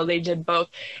both.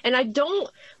 And I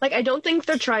don't think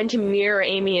they're trying to mirror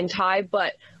Amy and Ty,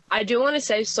 but I do want to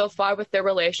say so far with their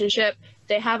relationship,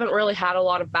 they haven't really had a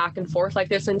lot of back and forth. Like,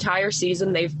 this entire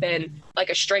season, they've been like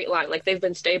a straight line. Like, they've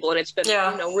been stable, and it's been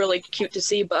really cute to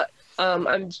see. But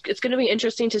it's going to be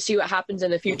interesting to see what happens in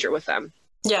the future with them.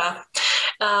 Yeah.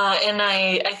 And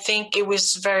I think it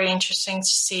was very interesting to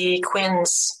see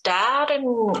Quinn's dad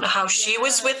and how she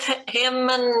was with him,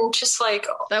 and just like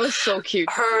that was so cute.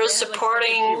 Her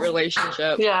supporting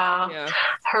relationship. Yeah,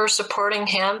 her supporting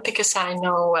him, because I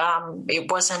know it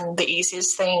wasn't the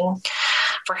easiest thing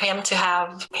for him to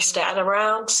have his dad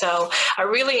around. So I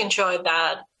really enjoyed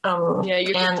that.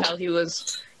 You can tell he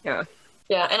was. Yeah,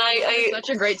 and I was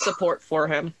such a great support for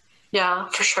him. Yeah,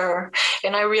 for sure.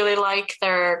 And I really like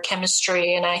their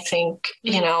chemistry, and I think,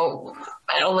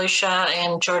 Alicia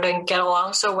and Jordan get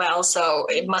along so well, so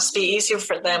it must be easier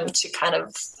for them to kind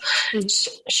of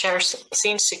share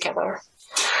scenes together.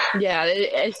 Yeah,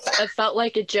 it felt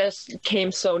like it just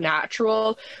came so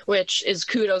natural, which is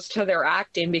kudos to their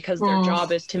acting, because their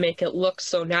job is to make it look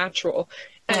so natural,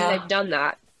 and they've done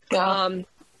that. Yeah.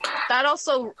 That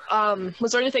also,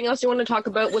 was there anything else you want to talk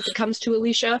about when it comes to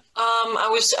Alicia? I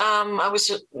was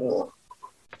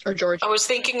or George. I was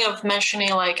thinking of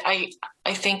mentioning, like, I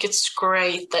think it's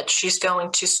great that she's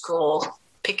going to school,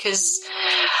 because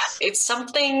it's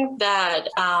something that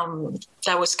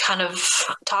that was kind of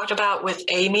talked about with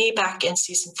Amy back in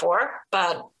season 4,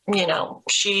 but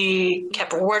she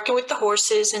kept working with the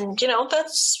horses, and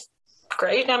that's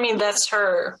great. I mean, that's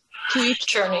her to each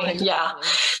journey. Yeah.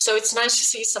 So it's nice to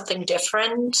see something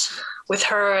different with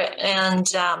her. And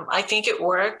I think it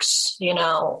works, you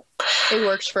know. It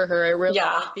works for her. It really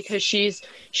does, because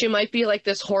she might be like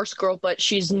this horse girl, but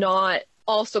she's not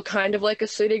also kind of like a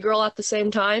city girl at the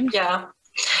same time. Yeah.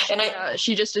 And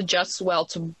she just adjusts well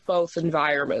to both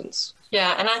environments.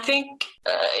 Yeah. And I think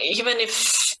even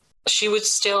if she would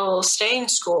still stay in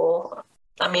school,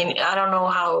 I mean, I don't know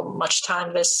how much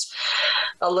time this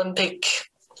Olympic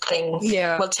thing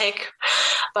will take,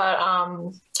 but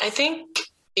I think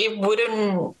it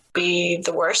wouldn't be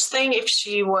the worst thing if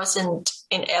she wasn't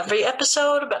in every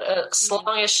episode, but as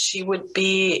long as she would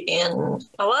be in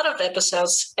a lot of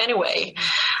episodes anyway,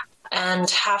 and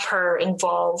have her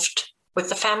involved with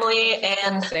the family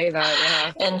and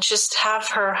and just have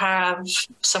her have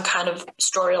some kind of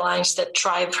storylines that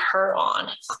drive her on.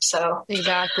 So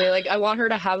exactly, like I want her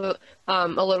to have a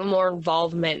little more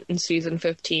involvement in season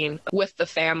 15 with the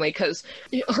family, because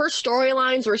her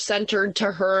storylines were centered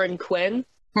to her and Quinn.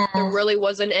 There really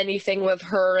wasn't anything with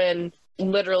her and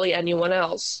literally anyone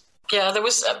else. Yeah, there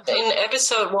was in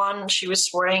episode 1 she was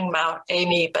worrying about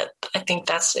Amy, but I think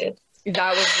that's it.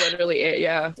 That was literally it,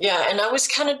 yeah. Yeah, and I was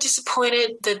kind of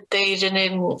disappointed that they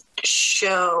didn't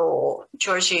show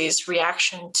Georgie's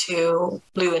reaction to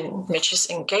Lou and Mitch's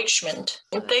engagement.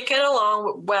 They get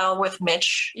along well with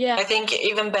Mitch. Yeah. I think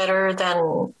even better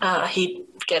than he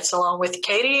gets along with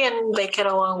Katie, and they get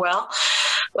along well.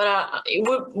 But it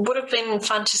would have been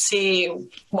fun to see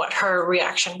what her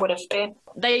reaction would have been.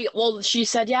 She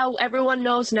said, yeah, everyone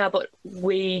knows now, but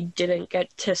we didn't get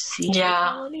to see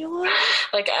anyone.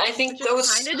 Like, I think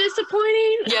those kind of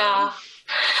disappointing. Yeah.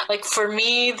 Like, for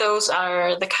me, those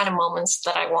are the kind of moments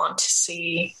that I want to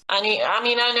see. I mean,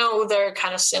 I know they're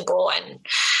kind of simple and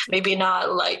maybe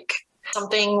not like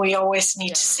something we always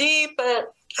need to see,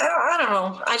 but I don't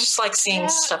know. I just like seeing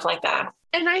stuff like that.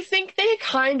 And I think they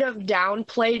kind of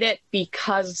downplayed it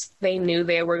because they knew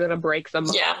they were going to break them.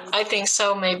 Yeah, I think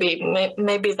so. Maybe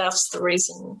that's the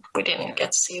reason we didn't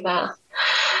get to see that.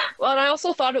 Well, and I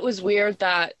also thought it was weird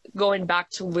that, going back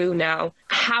to Lou now,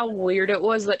 how weird it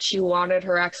was that she wanted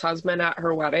her ex-husband at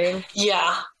her wedding.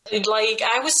 Yeah, like,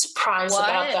 I was surprised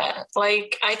about that.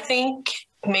 Like, I think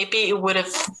maybe it would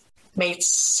have made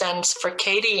sense for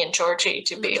Katie and Georgie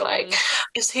to be like,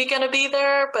 is he gonna be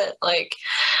there? But like,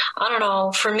 I don't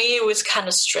know, for me it was kind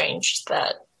of strange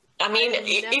that, I mean,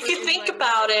 if you think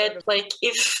about it, like,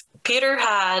 if Peter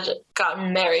had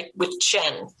gotten married with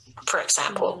Jen, for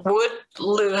example, would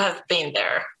Lou have been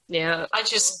there? Yeah. I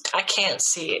can't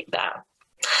see that.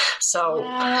 So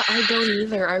yeah, I don't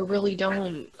either. I really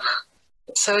don't.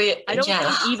 So I don't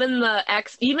think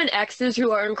even exes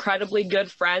who are incredibly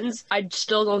good friends, I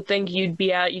still don't think you'd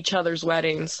be at each other's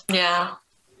weddings. Yeah.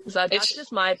 That's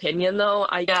just my opinion, though.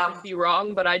 I could be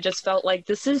wrong, but I just felt like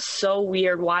this is so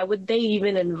weird. Why would they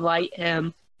even invite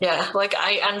him? Yeah, like,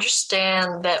 I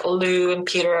understand that Lou and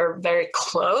Peter are very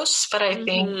close, but I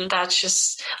think that's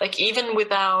just, like, even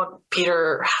without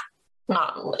Peter,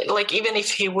 not, like, even if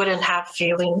he wouldn't have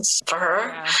feelings for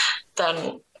her,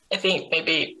 then I think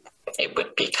maybe it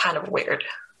would be kind of weird.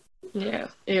 Yeah,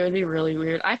 it would be really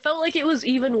weird. I felt like it was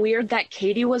even weird that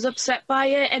Katie was upset by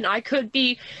it, and I could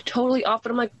be totally off,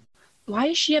 but I'm like, why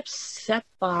is she upset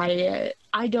by it?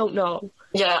 I don't know.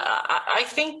 Yeah, I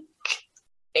think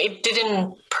it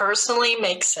didn't personally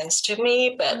make sense to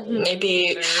me, but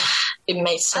maybe it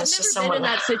made sense to someone. I've never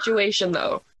been in that situation,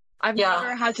 though. I've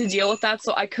never had to deal with that,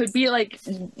 so I could be like,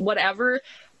 whatever,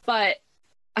 but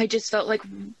I just felt like,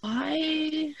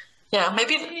 why? Yeah,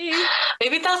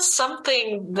 maybe that's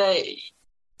something that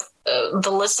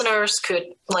the listeners could,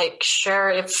 like, share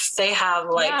if they have,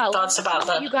 like, thoughts about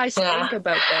that. What you guys think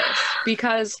about this?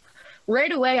 Because right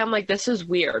away I'm like, this is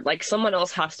weird. Like, someone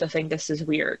else has to think this is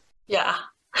weird. Yeah.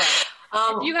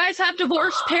 If you guys have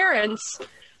divorced parents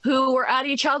who were at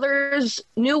each other's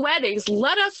new weddings,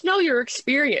 let us know your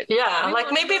experience. Yeah, like,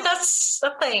 maybe that's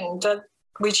a thing that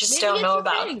we just don't know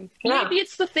about. Yeah. Maybe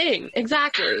it's the thing.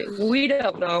 Exactly. We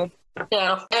don't know.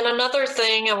 Yeah. And another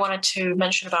thing I wanted to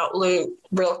mention about Lou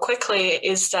real quickly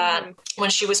is that when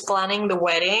she was planning the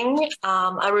wedding,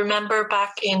 I remember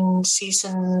back in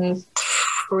season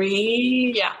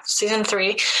 3,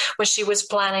 when she was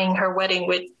planning her wedding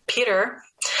with Peter,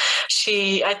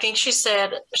 I think she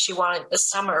said she wanted a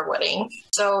summer wedding.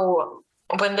 So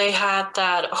when they had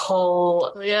that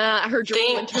whole her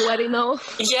dream winter wedding, though.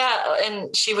 Yeah,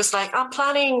 and she was like, I'm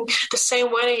planning the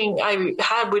same wedding I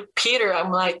had with Peter.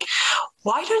 I'm like,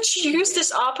 why don't you use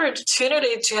this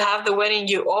opportunity to have the wedding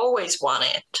you always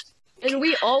wanted? And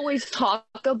we always talk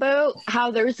about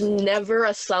how there's never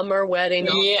a summer wedding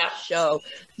on the show.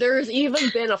 There's even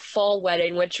been a fall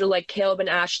wedding, which were like Caleb and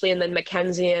Ashley, and then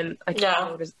Mackenzie and I can't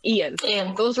remember what it was,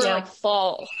 Ian. Those were like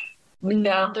fall.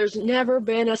 Yeah. There's never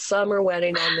been a summer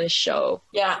wedding on this show.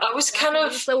 Yeah, I was kind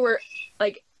of... So we're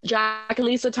like Jack and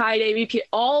Lisa, Ty, Davey, Pete,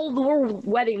 all the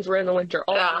weddings were in the winter.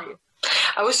 All three.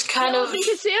 I was kind of...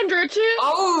 Cassandra, too.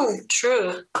 Oh,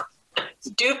 true.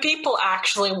 Do people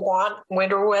actually want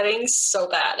winter weddings so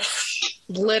bad?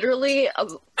 Literally,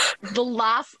 the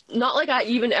last, not like I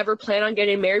even ever plan on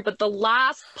getting married, but the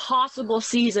last possible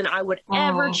season I would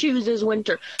ever choose is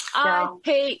winter. I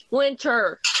hate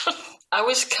winter. I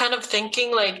was kind of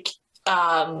thinking, like,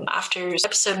 after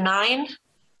episode 9,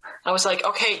 I was like,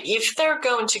 okay, if they're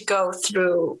going to go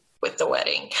through with the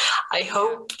wedding, I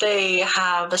hope they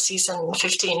have a season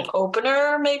 15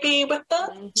 opener maybe with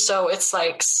them. So it's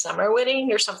like summer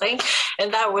wedding or something.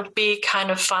 And that would be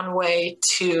kind of fun way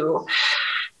to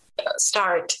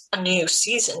start a new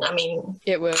season. I mean,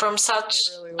 from such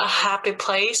a happy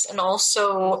place. And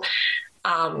also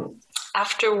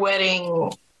after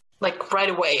wedding, like right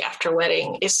away after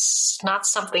wedding, is not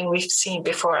something we've seen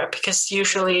before, because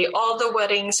usually all the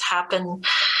weddings happen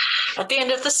at the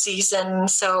end of the season,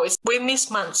 so we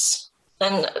miss months,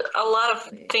 and a lot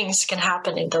of things can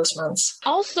happen in those months.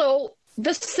 Also,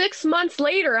 the 6 months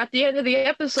later at the end of the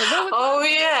episode,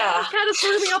 that kind of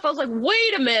threw me off. I was like,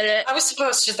 wait a minute. I was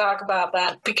supposed to talk about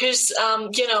that because,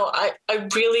 I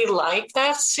really like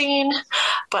that scene,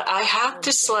 but I had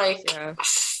this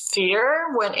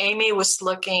fear when Amy was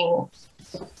looking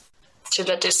to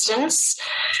the distance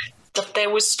that there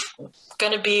was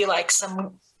going to be like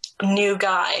some new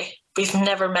guy we've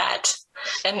never met,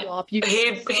 and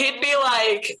he'd be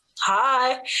like,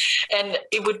 hi, and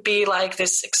it would be like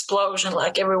this explosion,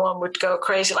 like everyone would go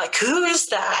crazy, like, who is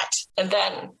that? And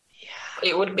then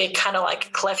it would be kind of like a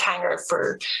cliffhanger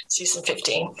for season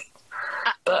 15.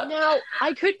 But now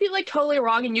I could be like totally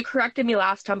wrong, and you corrected me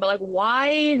last time, but like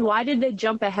why did they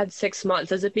jump ahead 6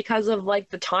 months? Is it because of like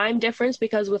the time difference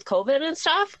because with COVID and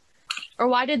stuff? Or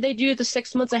why did they do the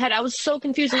 6 months ahead? I was so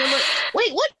confused. And I'm like,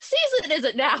 wait, what season is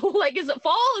it now? Like, is it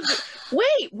fall?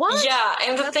 Wait, what? Yeah,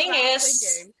 and the thing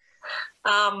is,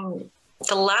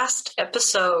 the last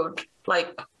episode,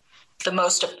 like the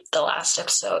last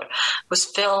episode was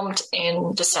filmed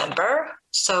in December.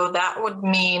 So that would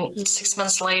mean 6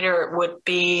 months later would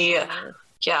be,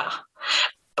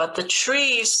 But the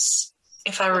trees,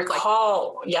 if I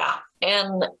recall,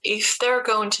 and if they're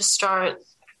going to start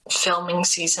filming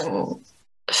season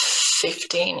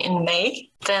 15 in May,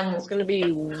 then it's going to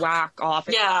be whack off.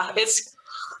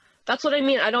 That's what I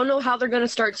mean. I don't know how they're going to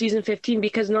start season 15,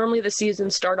 because normally the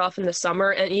seasons start off in the summer,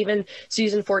 and even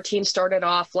season 14 started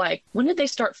off like, when did they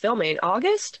start filming?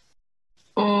 August?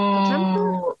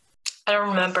 September? I don't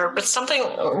remember, but something,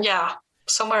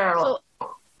 somewhere. So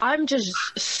I'm just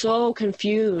so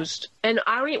confused. And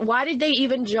why did they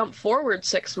even jump forward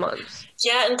 6 months?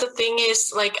 Yeah, and the thing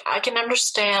is, like, I can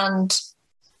understand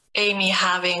Amy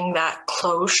having that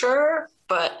closure,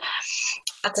 but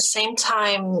at the same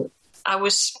time, I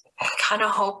was kind of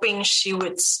hoping she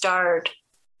would start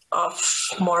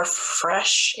off more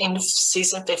fresh in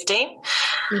season 15.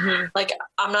 Like,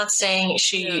 I'm not saying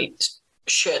she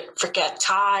should forget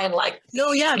Ty and like,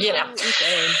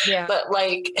 but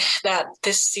like that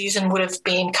this season would have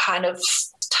been kind of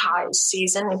Ty's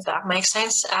season, if that makes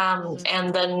sense.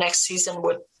 And then next season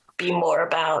would be more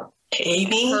about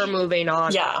Amy. Her moving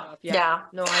on. Yeah.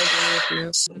 No, I agree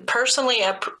with you. Personally,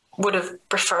 I would have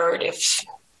preferred if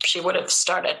she would have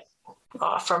started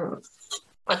off from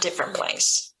a different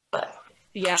place. But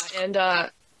and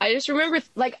I just remember,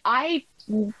 like, I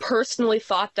personally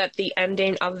thought that the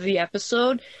ending of the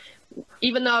episode,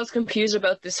 even though I was confused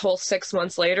about this whole 6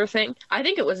 months later thing, I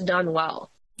think it was done well.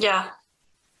 Yeah.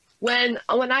 When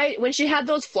she had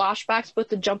those flashbacks with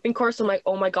the jumping course, I'm like,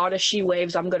 oh my god, if she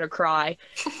waves, I'm gonna cry.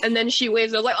 And then she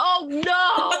waves, I was like, oh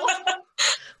no!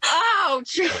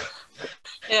 Ouch!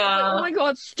 Yeah. Like, oh my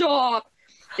god, stop!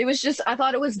 It was just, I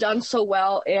thought it was done so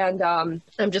well, and I'm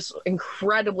just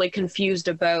incredibly confused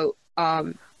about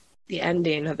the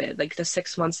ending of it, like the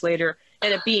 6 months later,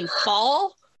 and it being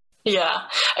fall. Yeah,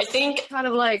 I think kind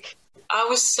of like I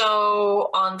was so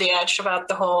on the edge about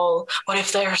the whole what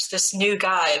if there's this new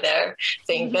guy there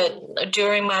thing. But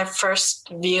during my first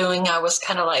viewing, I was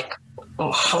kind of like,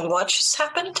 what just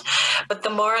happened? But the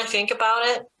more I think about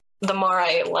it, the more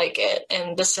I like it,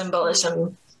 and the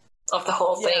symbolism of the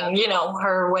whole thing. You know,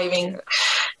 her waving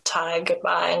Ty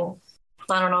goodbye, and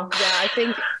I don't know. Yeah, I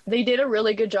think they did a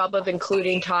really good job of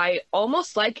including Ty,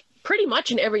 almost like pretty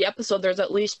much in every episode there's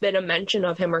at least been a mention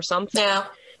of him or something. Yeah.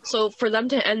 So for them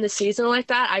to end the season like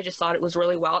that, I just thought it was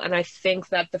really well. And I think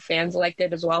that the fans liked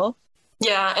it as well.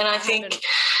 Yeah, and I think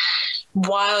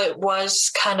while it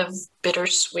was kind of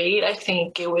bittersweet, I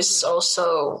think it was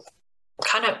also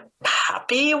kind of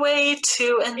happy way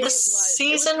to end the season.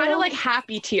 It was kind of like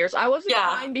happy tears. I wasn't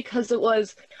crying because it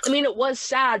was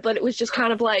sad, but it was just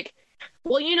kind of like,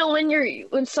 well, you know,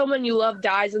 when someone you love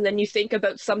dies and then you think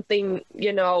about something,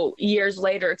 you know, years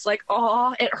later, it's like,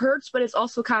 oh, it hurts, but it's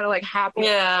also kind of like happy.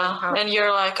 Yeah, and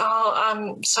you're like, oh,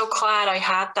 I'm so glad I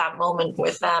had that moment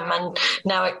with them, and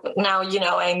now you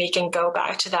know, Amy can go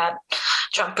back to that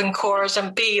jumping course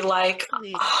and be like,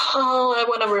 oh, I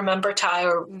want to remember Ty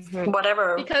or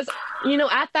whatever. Because, you know,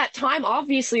 at that time,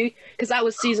 obviously, because that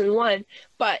was season 1,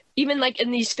 but even like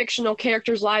in these fictional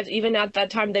characters' lives, even at that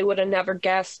time, they would have never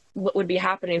guessed what would be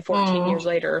happening 14 years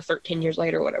later or 13 years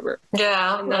later, whatever.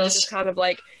 Yeah. And that's just kind of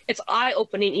like, it's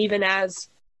eye-opening even as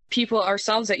people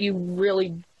ourselves that you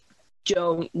really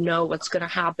don't know what's going to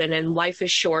happen. And life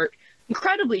is short,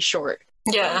 incredibly short.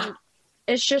 Yeah. And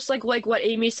it's just like what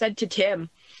Amy said to Tim.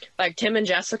 Like Tim and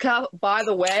Jessica, by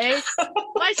the way,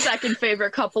 my second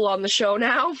favorite couple on the show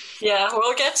now. Yeah,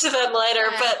 we'll get to them later,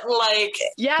 but like...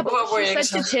 Yeah, but what she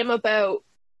said to Tim about,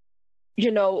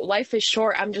 you know, life is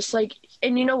short, I'm just like,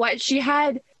 and you know what?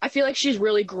 I feel like she's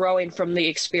really growing from the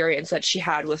experience that she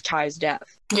had with Ty's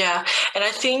death. Yeah, and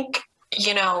I think,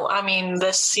 you know, I mean,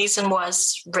 this season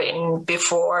was written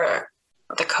before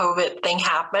the COVID thing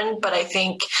happened, but I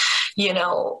think... You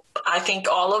know, I think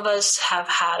all of us have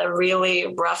had a really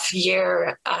rough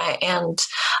year, and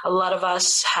a lot of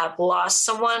us have lost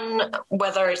someone,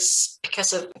 whether it's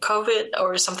because of COVID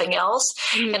or something else.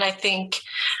 Mm-hmm. And I think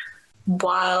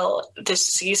while this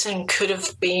season could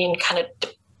have been kind of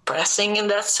depressing in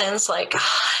that sense, like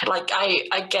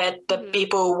I get that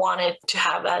people wanted to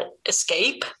have that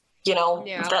escape, you know,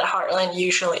 that Heartland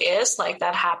usually is, like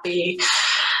that happy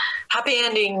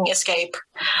ending escape.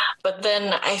 But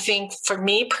then I think for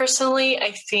me personally,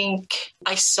 I think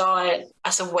I saw it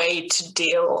as a way to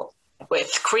deal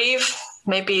with grief,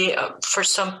 maybe for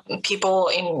some people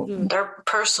in their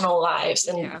personal lives,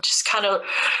 and just kind of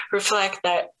reflect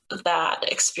that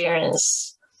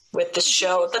experience with the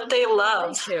show that they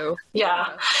love.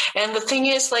 Yeah. And the thing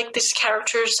is, like, these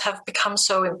characters have become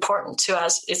so important to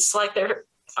us. It's like they're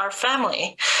our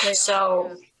family.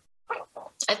 So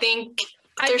I think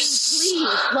please.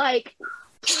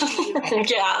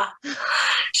 Yeah,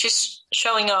 she's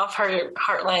showing off her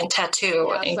Heartland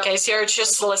tattoo in case you're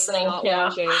just listening. Yeah.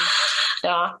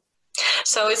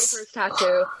 So it's first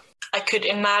tattoo. I could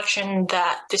imagine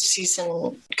that this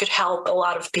season could help a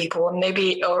lot of people, and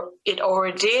maybe it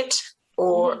already did,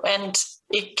 and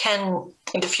it can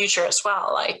in the future as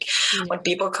well. Like when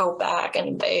people go back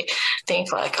and they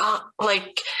think like, oh,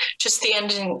 like just the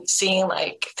ending scene,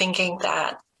 like thinking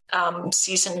that.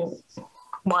 Season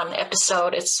 1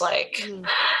 episode, it's like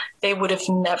they would have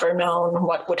never known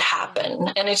what would happen,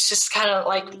 and it's just kind of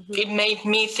like it made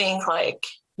me think like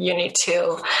you need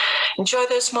to enjoy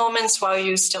those moments while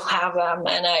you still have them,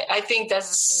 and I think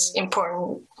that's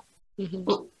important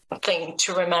thing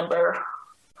to remember.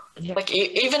 Like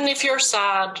even if you're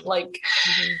sad, like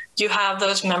you have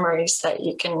those memories that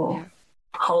you can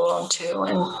hold on to,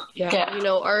 and you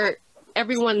know,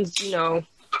 everyone's, you know,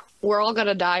 we're all going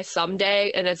to die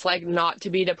someday, and it's like not to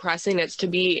be depressing, it's to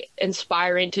be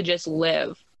inspiring to just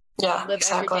live. Yeah, live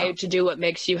exactly. Every day to do what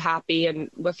makes you happy and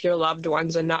with your loved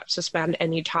ones, and not to spend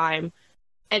any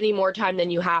more time than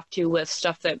you have to with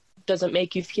stuff that doesn't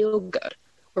make you feel good,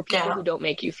 or people who don't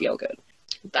make you feel good.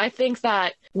 I think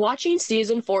that watching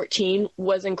season 14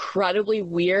 was incredibly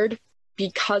weird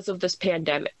because of this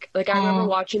pandemic. Like I remember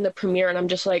watching the premiere, and I'm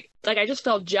just like I just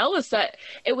felt jealous that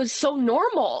it was so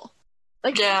normal.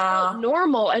 Like, it felt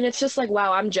normal, and it's just like,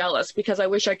 wow, I'm jealous because I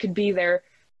wish I could be there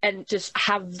and just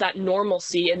have that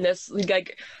normalcy in this,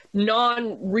 like,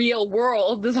 non-real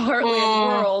world, this Heartland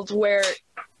world where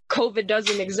COVID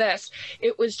doesn't exist.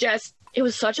 It was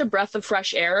such a breath of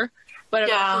fresh air, but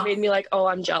it also made me like, oh,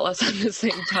 I'm jealous at the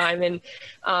same time. And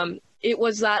it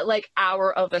was that, like,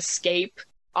 hour of escape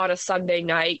on a Sunday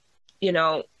night, you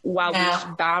know, while we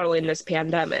were battling this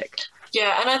pandemic.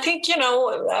 Yeah, and I think, you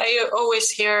know, I always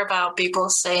hear about people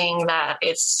saying that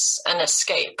it's an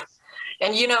escape.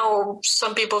 And, you know,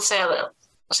 some people say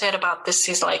it about this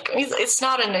is like, it's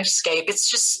not an escape.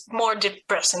 It's just more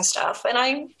depressing stuff. And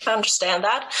I understand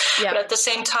that. Yeah. But at the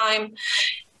same time,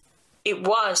 it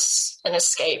was an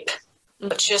escape,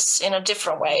 but just in a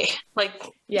different way. Like,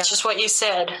 it's just what you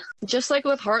said. Just like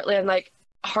with Heartland, like,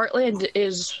 Heartland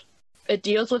it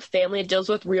deals with family, it deals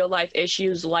with real life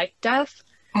issues like death.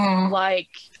 Like,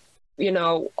 you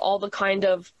know, all the kind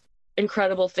of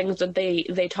incredible things that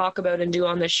they talk about and do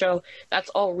on the show, that's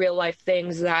all real life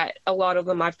things that a lot of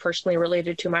them I've personally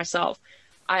related to myself.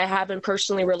 I haven't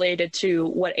personally related to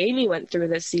what Amy went through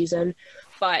this season,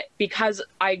 but because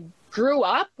I grew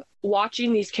up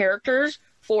watching these characters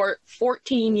for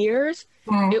 14 years,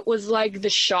 it was like the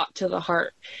shot to the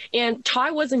heart. And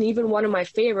Ty wasn't even one of my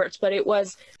favorites, but it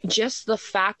was just the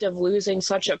fact of losing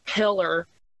such a pillar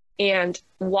and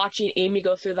watching Amy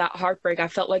go through that heartbreak. I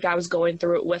felt like I was going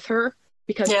through it with her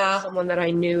because it was someone that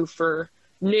I knew quote,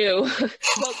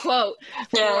 quote,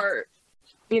 for,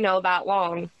 that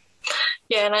long.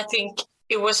 Yeah, and I think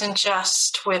it wasn't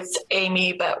just with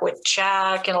Amy, but with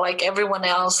Jack and like everyone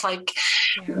else, like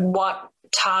what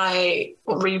Ty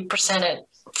represented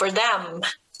for them.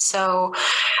 So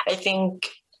I think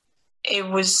it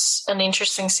was an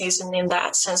interesting season in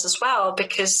that sense as well,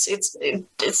 because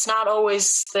it's not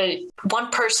always the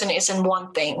one person isn't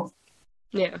one thing.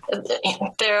 Yeah,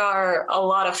 there are a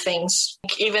lot of things.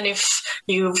 Even if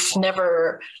you've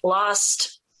never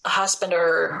lost a husband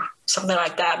or something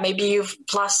like that, maybe you've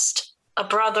lost a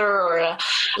brother or a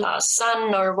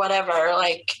son or whatever,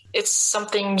 like it's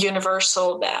something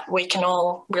universal that we can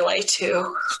all relate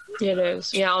to. It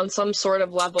is, on some sort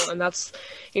of level. And that's,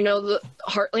 the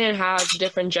Heartland has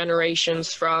different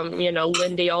generations from,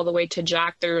 Lindy all the way to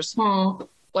Jack. There's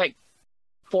like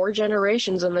 4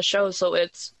 generations in the show, so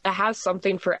it has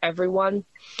something for everyone.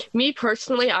 Me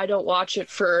personally, I don't watch it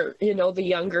for, the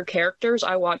younger characters.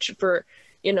 I watch it for,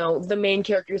 the main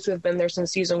characters who have been there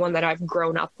since season 1 that I've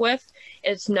grown up with.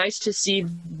 It's nice to see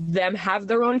them have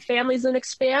their own families and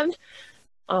expand.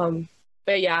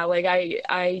 But yeah, like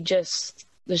I just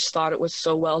thought it was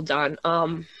so well done.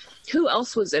 Who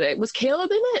else was in it? Was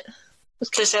Caleb in it?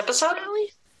 This episode?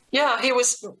 Yeah, he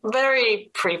was very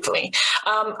briefly.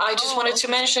 I just wanted to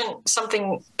mention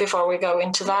something before we go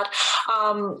into that.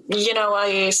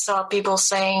 I saw people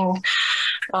saying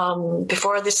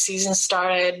before this season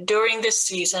started, during this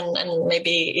season, and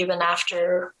maybe even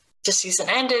after the season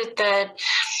ended, that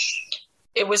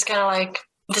it was kind of like,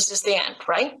 this is the end,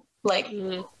 right? Like,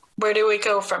 where do we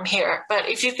go from here? But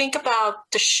if you think about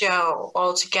the show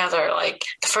altogether, like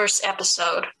the first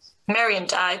episode, Marion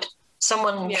died.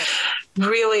 Someone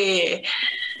really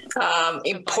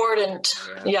important.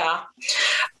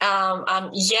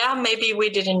 Maybe we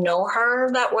didn't know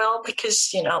her that well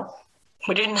because,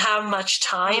 we didn't have much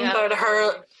time,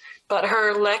 but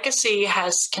her legacy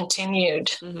has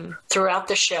continued throughout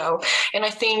the show. And I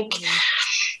think,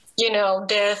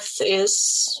 death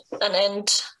is an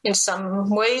end in some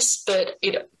ways, but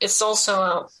it's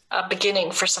also a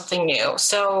beginning for something new.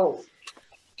 So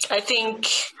I think,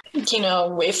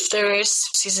 if there is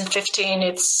season 15,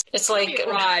 it's like,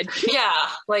 I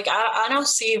don't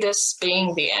see this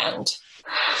being the end.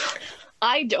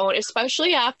 I don't,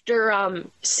 especially after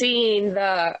seeing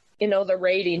the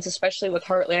ratings, especially with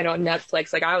Heartland on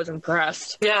Netflix. Like, I was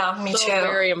impressed. Yeah, me too.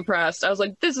 Very impressed. I was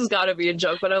like, this has got to be a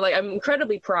joke, but I'm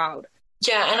incredibly proud.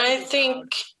 Yeah, and I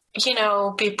think,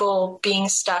 people being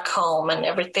stuck home and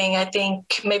everything, I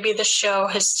think maybe the show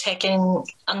has taken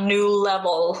a new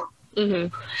level.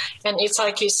 And it's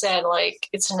like you said, like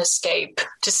it's an escape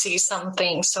to see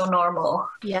something so normal.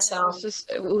 Yeah, so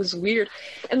it was weird.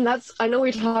 And I know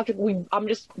we talked, I'm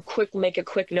just make a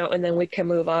quick note and then we can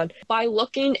move on. By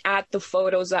looking at the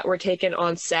photos that were taken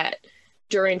on set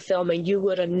during filming, you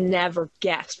would have never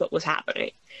guessed what was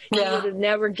happening. You would have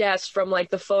never guessed from like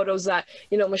the photos that,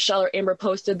 Michelle or Amber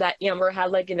posted, that Amber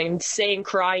had like an insane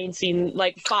crying scene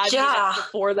like 5 minutes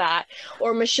before that.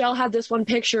 Or Michelle had this one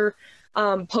picture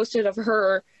posted of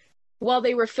her while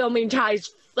they were filming Ty's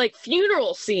like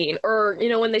funeral scene, or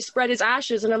when they spread his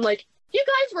ashes, and I'm like, you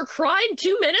guys were crying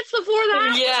 2 minutes before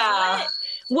that?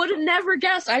 Would have never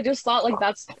guessed. I just thought like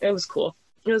it was cool.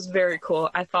 It was very cool.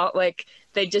 I thought like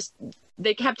they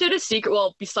kept it a secret.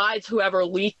 Well, besides whoever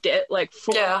leaked it like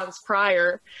 4 months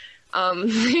prior,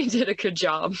 they did a good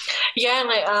job. Yeah,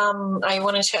 and I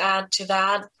wanted to add to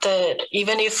that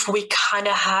even if we kind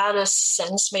of had a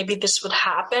sense maybe this would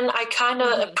happen, I kind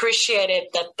of appreciated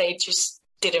that they just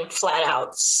didn't flat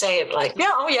out say it like,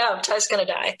 Ty's gonna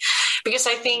die, because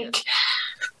I think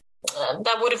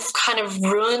that would have kind of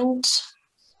ruined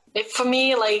it for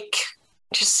me, like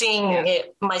just seeing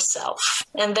it myself,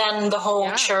 and then the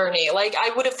whole journey. Like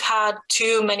I would have had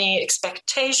too many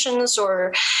expectations,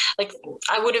 or like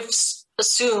I would have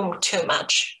assumed too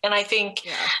much. And I think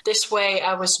this way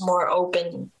I was more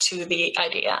open to the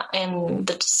idea and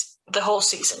the whole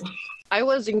season. I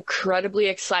was incredibly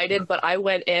excited, but I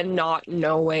went in not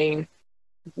knowing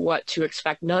what to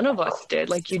expect. None of us did,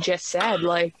 like you just said.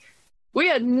 Like we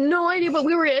had no idea what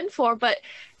we were in for, but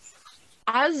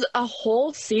as a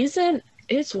whole season,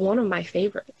 it's one of my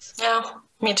favorites. Yeah,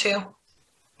 me too.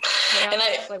 Yeah, and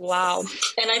I was like, wow.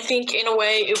 And I think in a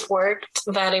way it worked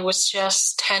that it was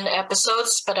just 10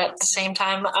 episodes, but at the same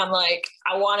time, I'm like,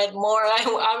 I wanted more.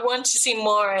 I want to see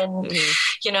more. And,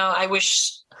 you know, I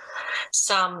wish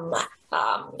some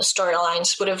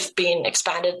storylines would have been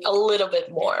expanded a little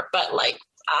bit more, but like,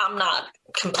 I'm not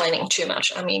complaining too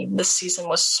much. I mean, this season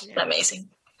was amazing.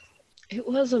 It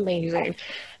was amazing.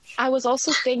 I was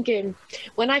also thinking,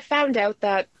 when I found out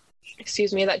that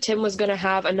Tim was going to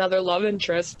have another love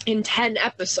interest in 10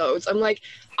 episodes, I'm like,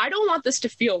 I don't want this to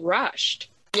feel rushed.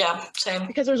 Yeah, same.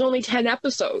 Because there's only 10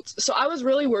 episodes. So I was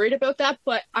really worried about that,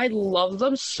 but I love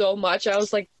them so much. I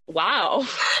was like, wow.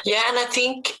 Yeah, and I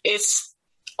think it's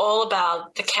all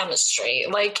about the chemistry.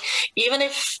 Like, even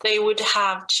if they would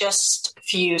have just a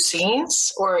few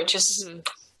scenes or just a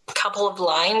couple of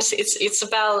lines, it's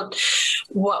about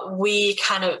what we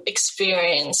kind of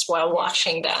experience while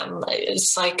watching them.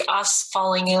 It's like us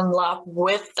falling in love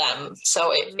with them.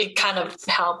 So it kind of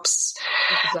helps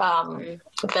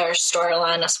their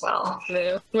storyline as well.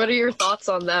 Yeah. What are your thoughts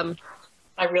on them?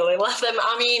 I really love them.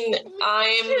 I mean,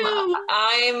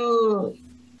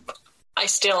 I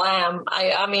still am.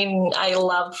 I mean, I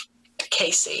love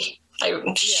Casey.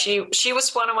 She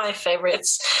was one of my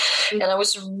favorites, and I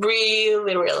was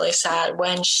really, really sad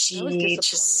when she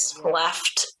just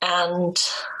left, and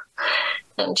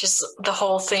just the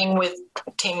whole thing with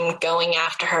Tim going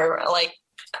after her. Like,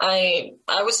 I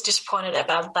was disappointed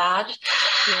about that.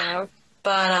 Yeah,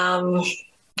 but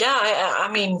yeah, I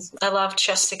mean, I love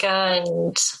Jessica,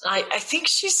 and I think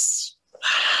she's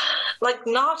like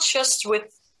not just with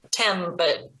Tim,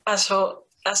 but as a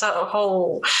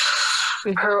whole.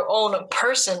 Her own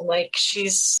person, like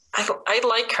I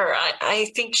like her.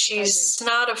 I think she's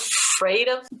not afraid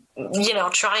of, you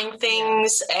know, trying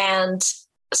things and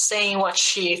saying what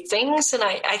she thinks, and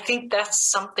I think that's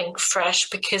something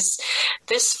fresh, because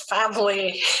this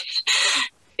family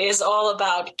is all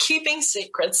about keeping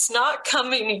secrets, not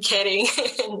communicating.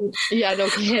 Yeah, no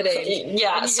kidding.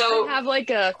 Yeah, so have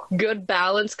like a good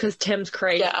balance, because Tim's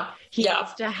crazy. Yeah. He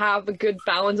needs to have a good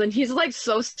balance, and he's like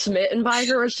so smitten by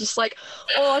her. It's just like,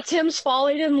 oh, Tim's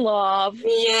falling in love.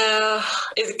 Yeah,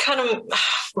 it kind of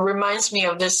reminds me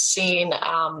of this scene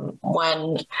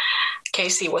when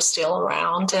Casey was still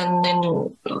around, and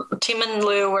then Tim and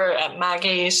Lou were at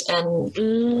Maggie's, and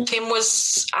Tim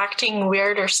was acting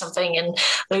weird or something, and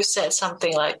Lou said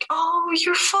something like, "Oh,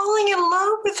 you're falling in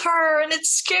love with her, and it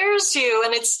scares you,"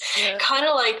 and it's kind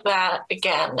of like that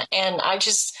again. And I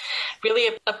just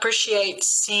really appreciate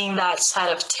seeing that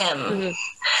side of Tim.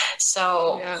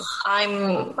 So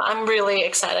I'm really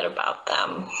excited about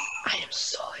them. I am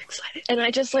so excited, and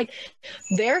I just like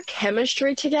their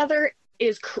chemistry together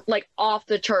is like off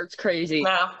the charts crazy.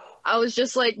 Yeah. I was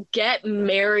just like, get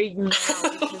married now,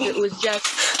 because it was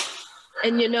just,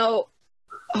 and you know,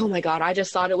 oh my god, I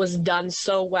just thought it was done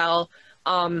so well.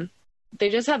 They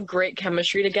just have great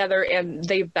chemistry together, and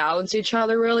they balance each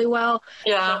other really well.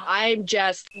 Yeah.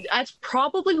 So that's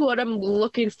probably what I'm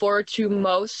looking forward to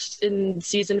most in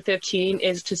season 15,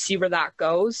 is to see where that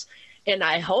goes. And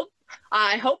I hope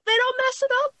they don't mess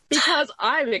it up, because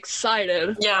I'm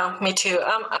excited. Yeah, me too.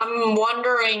 I'm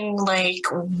wondering like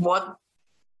what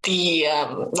the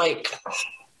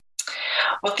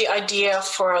what the idea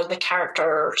for the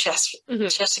character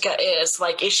Jessica is.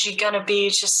 Like, is she gonna be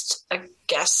just a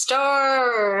guest star,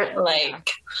 or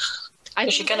like I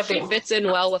think she fits in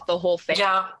well with the whole thing.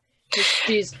 Yeah.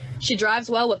 She drives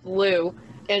well with Lou,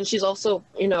 and she's also,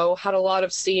 you know, had a lot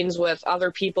of scenes with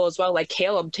other people as well, like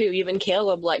Caleb too. Even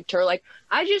Caleb liked her. Like,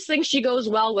 I just think she goes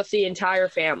well with the entire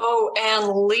family. Oh,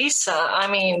 and Lisa,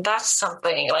 I mean, that's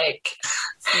something. Like,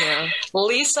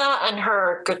 Lisa and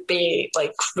her could be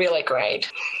like really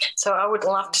great. So I would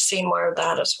love to see more of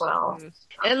that as well.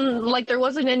 And like, there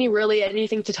wasn't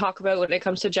anything to talk about when it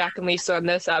comes to Jack and Lisa in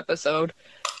this episode.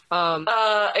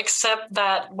 Except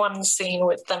that one scene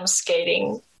with them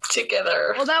skating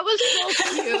together. Well, that was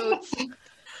so cute.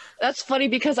 That's funny,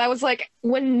 because I was like,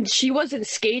 when she wasn't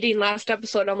skating last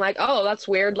episode, I'm like, oh, that's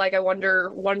weird. Like, I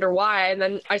wonder why. And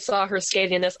then I saw her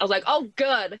skating in this. I was like, oh,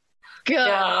 good.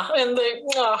 Yeah, and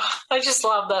I just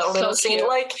love that little scene. Cute.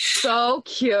 Like, so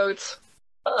cute.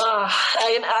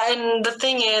 And the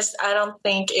thing is, I don't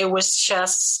think it was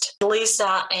just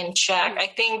Lisa and Jack. I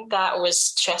think that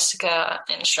was Jessica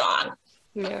and Sean.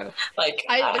 Yeah. Like,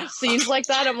 there's scenes like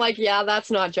that. I'm like, yeah, that's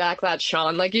not Jack, that's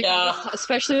Sean. Like, you can just,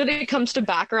 especially when it comes to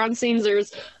background scenes.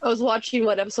 I was watching,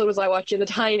 what episode was I watching? The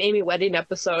Ty and Amy wedding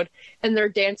episode, and they're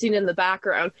dancing in the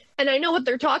background, and I know what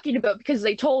they're talking about because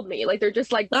they told me. Like, they're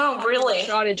just like, oh, really?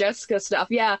 Sean and Jessica stuff.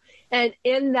 Yeah. And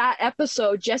in that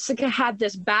episode, Jessica had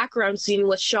this background scene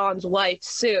with Sean's wife,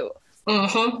 Sue.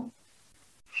 Mm-hmm.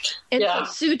 And so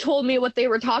Sue told me what they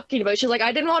were talking about. She's like,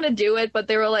 I didn't want to do it, but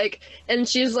they were like, and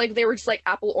she's like, they were just like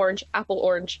apple, orange, apple,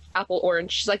 orange, apple,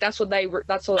 orange. She's like, that's what they were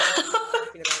talking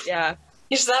about. Yeah.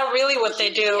 Is that really what they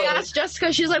do? Yeah, asked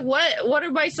Jessica. She's like, what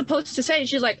am I supposed to say? And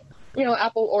she's like,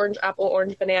 apple, orange,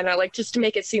 banana, like just to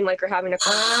make it seem like we're having a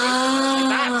conversation. Like,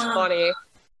 that's funny.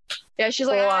 Yeah, she's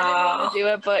like, I didn't want to do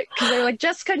it, but because they're like,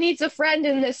 Jessica needs a friend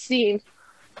in this scene.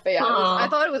 But yeah, I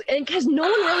thought it was, and because no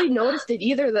one really noticed it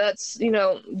either.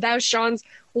 That was Sean's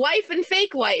wife and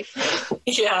fake wife.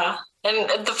 Yeah,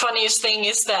 and the funniest thing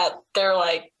is that they're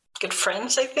like good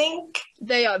friends. I think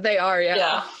they are. Yeah.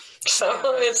 Yeah. So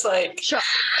it's like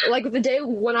the day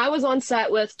when I was on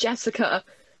set with Jessica,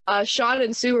 Sean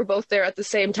and Sue were both there at the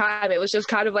same time. It was just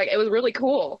kind of like, it was really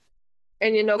cool,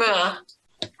 and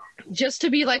just to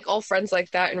be like all friends like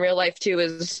that in real life too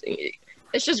is.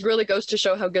 It just really goes to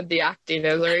show how good the acting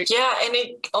is, right? Yeah, and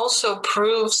it also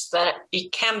proves that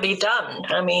it can be done.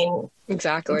 I mean,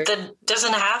 exactly. That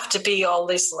doesn't have to be all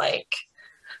this like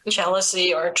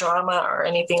jealousy or drama or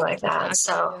anything like that.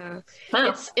 Exactly,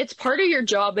 so it's part of your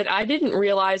job, and I didn't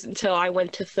realize until I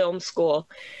went to film school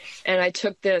and I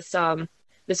took this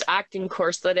this acting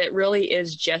course that it really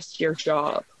is just your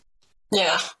job.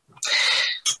 Yeah.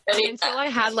 Until I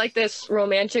had like this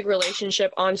romantic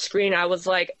relationship on screen, I was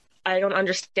like, I don't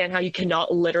understand how you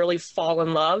cannot literally fall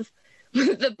in love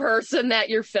with the person that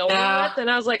you're filming with. And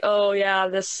I was like, oh yeah,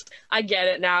 I get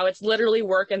it now. It's literally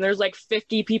work, and there's like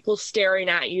 50 people staring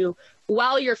at you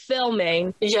while you're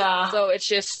filming. Yeah. So it's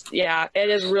just, it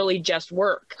is really just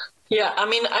work. Yeah, I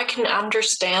mean, I can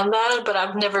understand that, but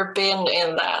I've never been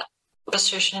in that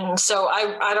position, so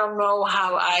I don't know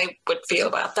how I would feel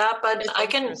about that, but I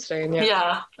can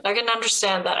I can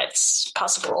understand that it's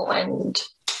possible, and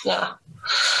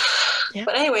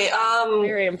but anyway,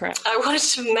 very impressed. I wanted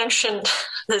to mention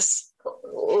this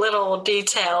little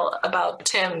detail about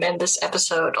Tim in this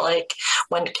episode, like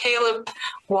when Caleb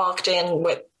walked in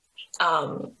with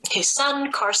his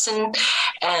son Carson,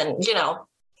 and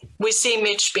we see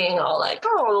Mitch being all like,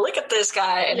 oh, look at this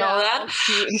guy and all that.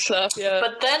 Cute and stuff, yeah.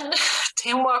 But then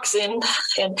Tim walks in,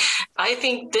 and I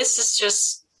think this is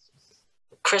just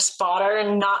Chris Potter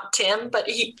and not Tim, but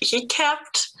he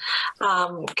kept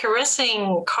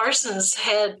caressing Carson's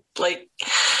head. Like,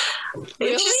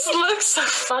 it just looks so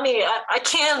funny. I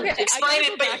can't explain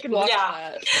it, but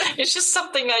it's just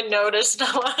something I noticed.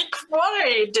 I'm like, what are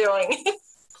you doing?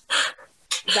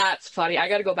 That's funny. I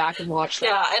got to go back and watch that.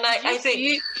 Yeah, and I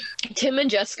think Tim and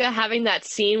Jessica having that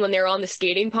scene when they were on the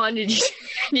skating pond.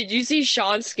 Did you see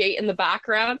Sean skate in the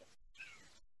background?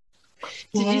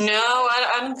 No,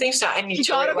 I don't think so. I need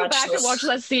to go back and watch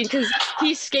that scene because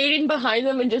he's skating behind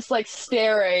them and just like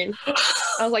staring.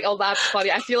 I was like, oh, that's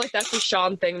funny. I feel like that's a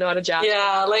Sean thing, not a Jack.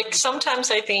 Yeah, like sometimes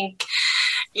I think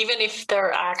even if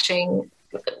they're acting,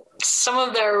 some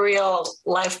of their real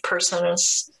life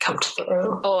personas come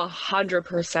through. Oh,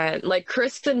 100%. Like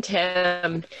Chris and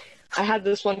Tim. I had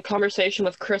this one conversation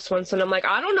with Chris once, and I'm like,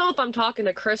 I don't know if I'm talking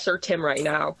to Chris or Tim right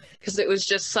now, because it was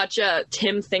just such a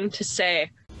Tim thing to say.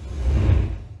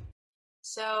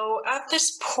 So at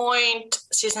this point,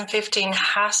 season 15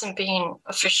 hasn't been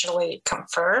officially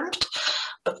confirmed,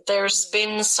 but there's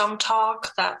been some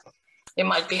talk that it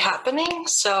might be happening.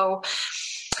 So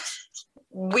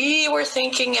we were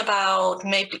thinking about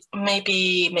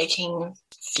maybe making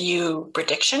few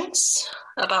predictions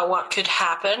about what could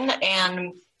happen,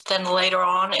 and then later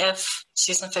on, if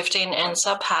season 15 ends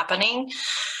up happening,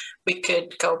 we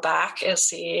could go back and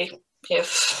see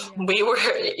if we were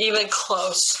even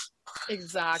close.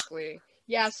 Exactly.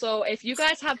 Yeah, so if you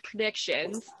guys have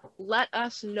predictions, let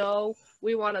us know.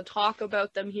 We want to talk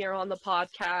about them here on the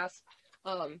podcast.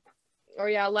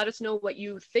 Let us know what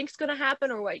you think's going to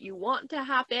happen or what you want to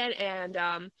happen, and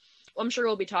I'm sure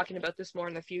we'll be talking about this more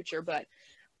in the future, but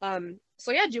do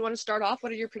you want to start off?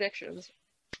 What are your predictions?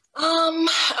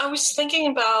 I was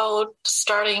thinking about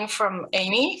starting from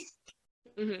Amy.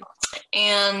 Mm-hmm.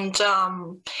 And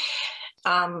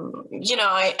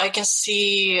I can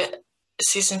see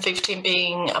season 15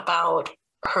 being about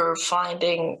her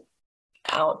finding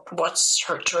out what's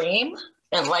her dream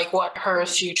and like what her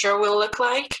future will look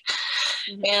like.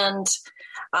 Mm-hmm. And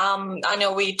I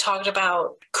know we talked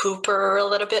about Cooper a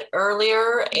little bit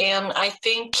earlier, and I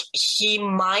think he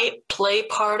might play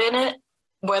part in it.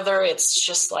 whether it's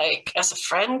just like as a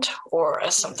friend or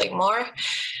as something more.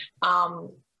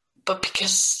 But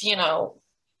because, you know,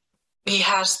 he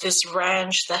has this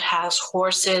ranch that has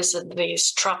horses and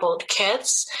these troubled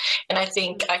kids. And I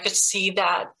think I could see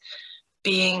that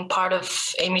being part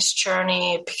of Amy's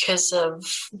journey because of,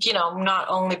 you know, not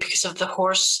only because of the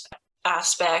horse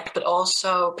aspect, but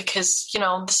also because, you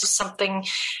know, this is something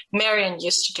Marion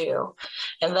used to do.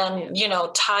 And then, you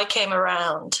know, Ty came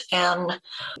around, and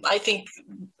I think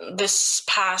this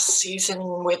past season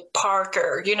with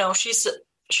Parker, you know, she's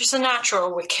a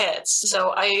natural with kids.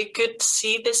 So I could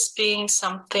see this being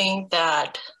something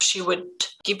that she would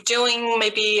keep doing,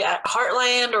 maybe at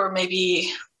Heartland or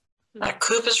maybe at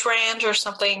Cooper's Ranch or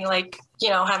something, like, you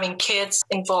know, having kids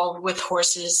involved with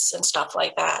horses and stuff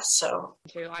like that. So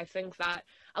I think that,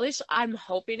 at least I'm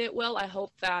hoping it will. I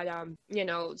hope that, you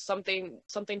know, something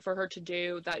for her to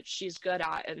do that she's good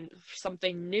at and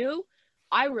something new.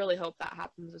 I really hope that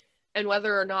happens. And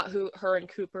whether or not her and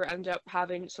Cooper end up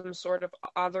having some sort of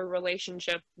other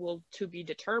relationship will to be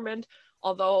determined.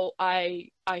 Although I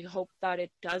hope that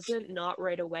it doesn't, not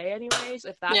right away anyways.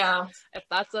 If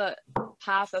that's a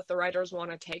path that the writers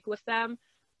want to take with them,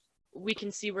 we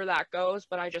can see where that goes,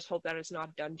 but I just hope that it's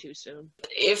not done too soon.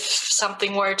 If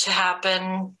something were to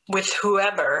happen with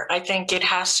whoever, I think it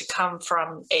has to come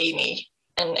from Amy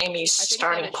and Amy's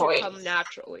starting point. Should come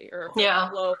naturally, or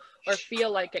flow, or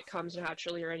feel like it comes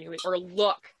naturally, or anyway, or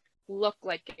look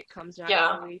like it comes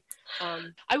naturally.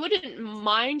 I wouldn't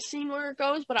mind seeing where it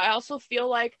goes, but I also feel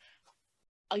like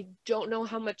I don't know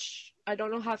how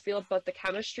I feel about the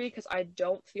chemistry, because I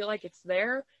don't feel like it's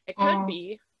there. It could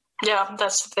be. Yeah,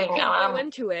 that's the thing. Go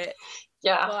into it.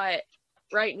 Yeah. But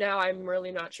right now, I'm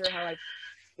really not sure how I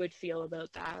would feel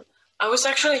about that. I was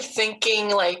actually thinking,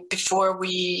 like, before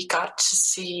we got to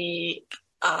see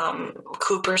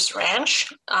Cooper's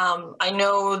Ranch, I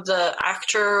know the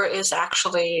actor is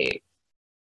actually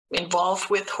involved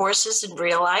with horses in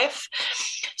real life.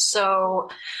 So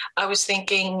I was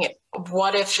thinking,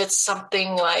 what if it's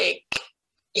something like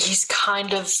he's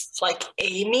kind of like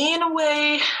Amy in a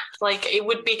way? Like, it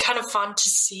would be kind of fun to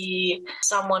see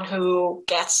someone who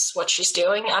gets what she's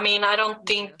doing. I mean, I don't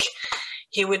think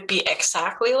he would be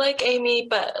exactly like Amy,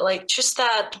 but like just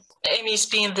that Amy's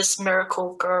being this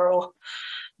miracle girl,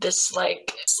 this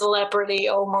like celebrity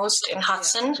almost in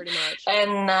Hudson. Yeah, pretty much.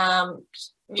 And,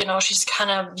 you know, she's kind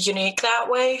of unique that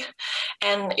way.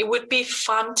 And it would be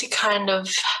fun to kind of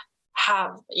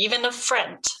have even a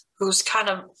friend who's kind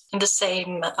of in the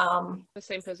same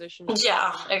position.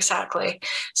 Yeah, exactly.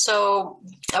 So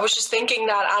I was just thinking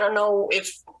that, I don't know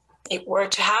if it were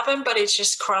to happen, but it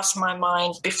just crossed my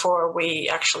mind before we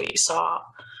actually saw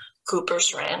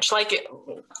Cooper's Ranch. Like,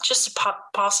 just a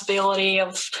possibility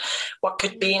of what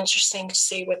could be interesting to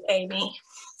see with Amy.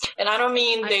 And I don't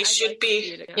mean they should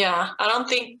be. I don't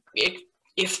think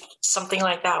if something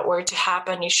like that were to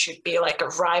happen, it should be like a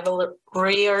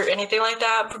rivalry or anything like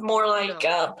that, but more like,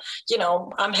 you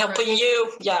know, I'm helping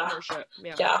you. Yeah.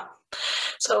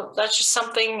 So that's just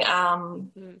something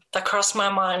that crossed my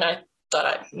mind. I thought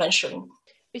I'd mention.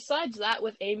 Besides that,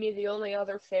 with Amy, the only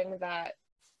other thing that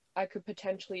I could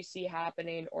potentially see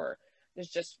happening, or is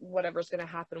just whatever's going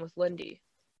to happen with Lindy.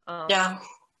 I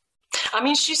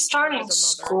mean, she's starting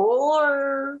school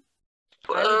or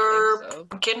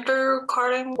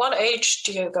kindergarten. What age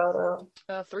do you go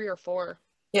to? 3 or 4.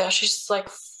 Yeah, she's like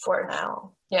 4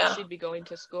 now. Yeah, she'd be going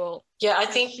to school. Yeah, I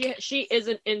think she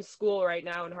isn't in school right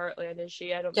now in Heartland, is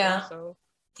she? I don't think so.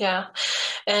 Yeah,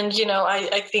 and you know,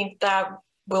 I think that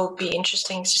will be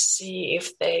interesting to see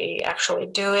if they actually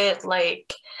do it.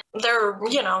 Like, they're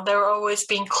always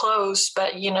being close,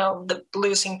 but you know, the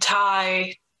losing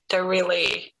Ty, they're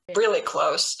really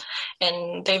close,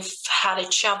 and they've had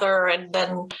each other. And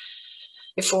then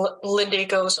if Lindy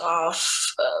goes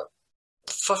off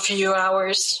for a few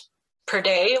hours per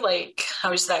day, like,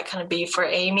 how is that going to be for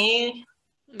Amy?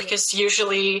 Because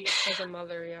usually as a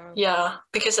mother,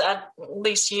 because at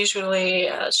least usually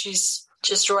she's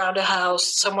just around the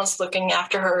house, someone's looking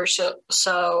after her,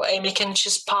 so Amy can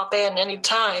just pop in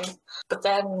anytime. But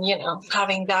then, you know,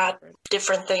 having that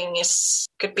different thing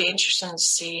could be interesting to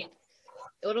see.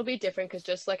 It'll be different, because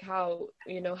just like how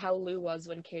Lou was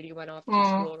when Katie went off to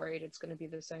school, right? It's going to be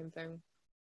the same thing.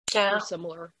 Yeah. Or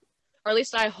similar. Or at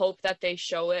least I hope that they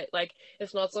show it. Like,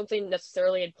 it's not something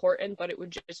necessarily important, but it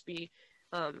would just be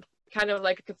kind of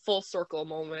like a full circle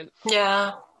moment.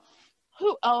 Yeah.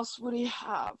 Who else would he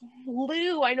have?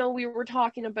 Lou, I know we were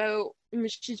talking about,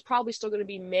 she's probably still going to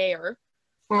be mayor.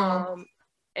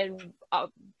 And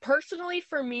personally,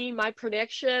 for me, my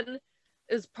prediction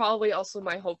is probably also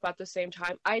my hope at the same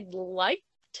time. I'd like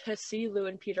to see Lou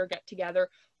and Peter get together.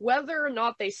 Whether or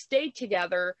not they stay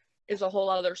together is a whole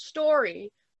other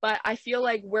story, but I feel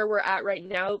like where we're at right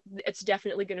now, it's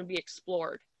definitely going to be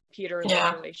explored, Peter and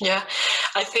their relationship. Yeah,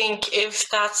 I think if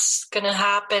that's going to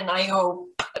happen, I hope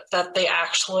that they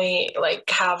actually like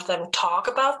have them talk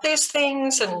about these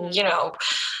things and, you know,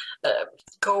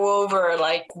 go over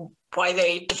like why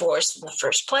they divorced in the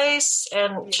first place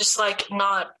and just like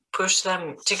not push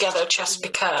them together just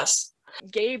because.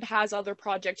 Gabe has other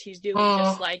projects he's doing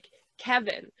just like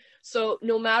Kevin. So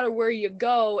no matter where you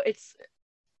go, it's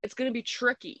going to be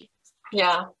tricky.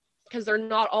 Yeah. Because they're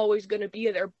not always going to be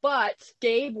there. But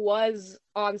Gabe was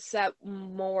on set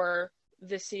more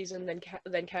this season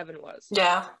than Kevin was.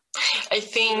 Yeah. I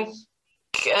think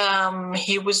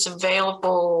he was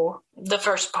available the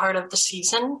first part of the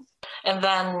season, and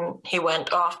then he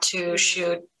went off to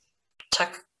shoot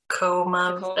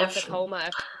Tacoma, whatever.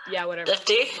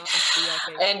 FD.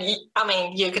 And I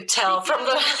mean, you could tell from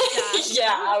the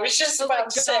I was just about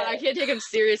to say, I can't take him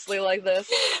seriously like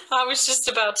this. I was just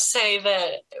about to say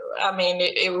that. I mean,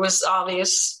 it was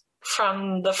obvious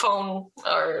from the phone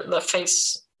or the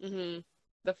face. The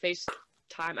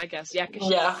FaceTime, I guess. Yeah.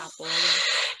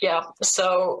 Yeah.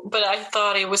 So, but I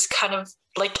thought it was kind of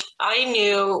like, I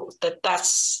knew that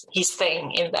that's his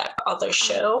thing in that other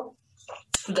show,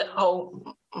 the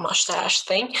whole mustache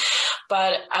thing.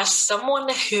 But as someone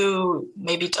who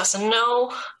maybe doesn't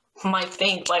know, might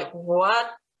think like, what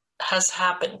has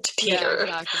happened to Peter?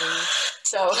 Yeah, exactly.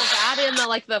 So that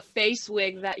and the face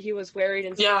wig that he was wearing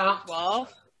in season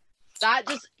 12, that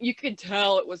just, you could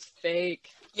tell it was fake.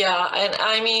 Yeah, and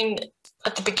I mean,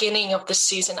 at the beginning of the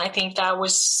season, I think that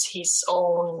was his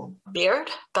own beard,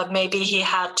 but maybe he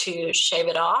had to shave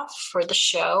it off for the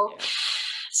show. Yeah.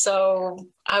 So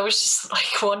I was just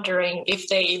like wondering if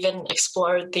they even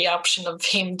explored the option of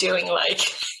him doing like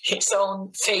his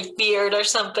own fake beard or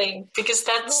something, because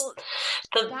that's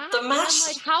the mess.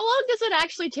 Like, how long does it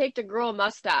actually take to grow a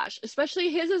mustache? Especially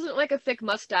his isn't like a thick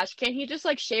mustache. Can't he just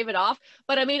like shave it off?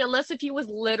 But I mean, unless if he was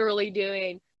literally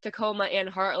doing Tacoma and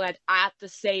Heartland at the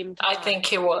same time. I think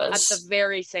he was. At the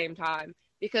very same time.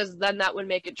 Because then that would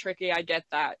make it tricky, I get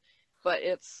that. But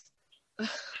it's...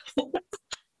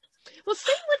 Well,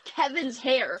 same with Kevin's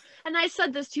hair. And I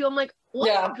said this to you, I'm like,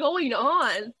 what's going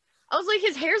on? I was like,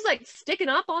 his hair's like sticking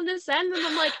up on this end, and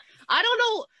I'm like, I don't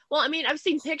know. Well, I mean, I've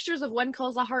seen pictures of When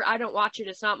Calls the Heart. I don't watch it.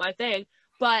 It's not my thing.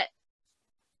 But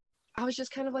I was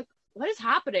just kind of like, what is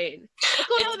happening? What's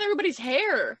going on with everybody's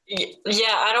hair? Yeah,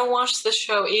 I don't watch the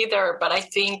show either, but I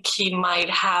think he might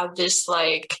have this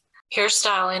like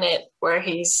hairstyle in it where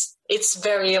it's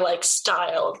very like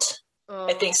styled.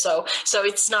 I think so. So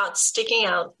it's not sticking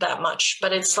out that much,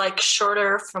 but it's like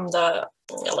shorter from the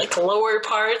like lower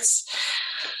parts,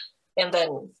 and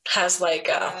then has like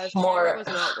more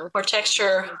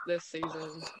texture. This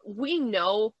season, we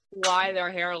know why their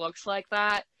hair looks like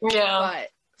that. Yeah, but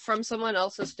from someone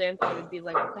else's standpoint, it'd be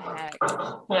like, what the heck?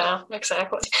 Yeah,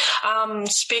 exactly.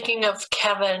 Speaking of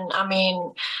Kevin, I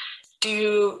mean, do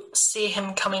you see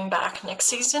him coming back next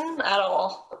season at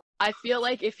all? I feel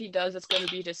like if he does, it's going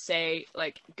to be to say,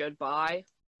 like, goodbye.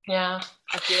 Yeah.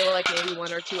 I feel like maybe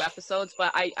 1 or 2 episodes,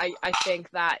 but I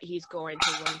think that he's going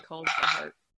to When Calls the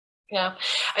Heart. Yeah.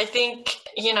 I think,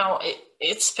 you know,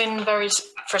 it's been very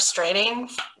frustrating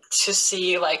to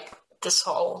see, like, this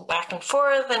whole back and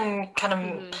forth and kind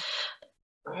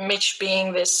of Mitch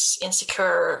being this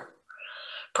insecure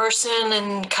person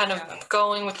and kind of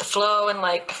going with the flow and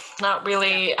like not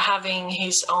really having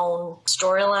his own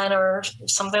storyline or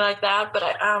something like that. But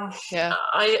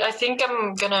I think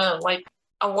I'm gonna like,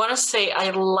 I want to say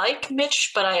I like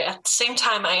Mitch, but at the same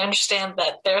time I understand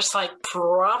that there's like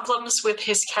problems with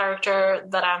his character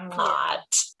that I'm not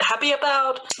happy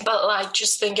about. But like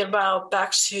just thinking about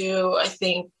back to I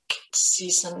think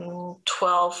season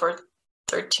 12 or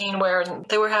 13 where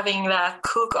they were having that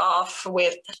cook-off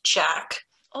with Jack.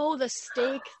 Oh, the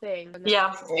steak thing.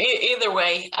 Yeah, either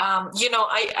way. You know,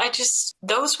 I just,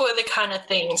 those were the kind of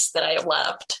things that I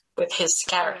loved with his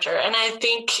character. And I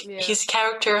think his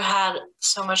character had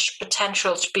so much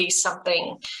potential to be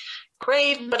something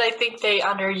great, but I think they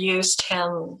underused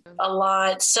him a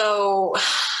lot. So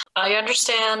I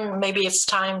understand maybe it's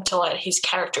time to let his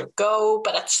character go,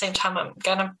 but at the same time, I'm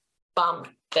kind of bummed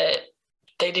that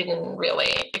they didn't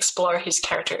really explore his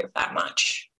character that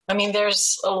much. I mean,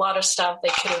 there's a lot of stuff they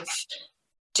could have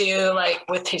do, like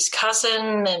with his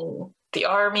cousin and the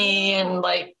army, and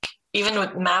like even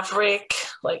with Maverick.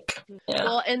 Like,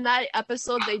 well, in that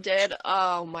episode they did,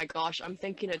 oh my gosh, I'm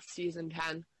thinking it's season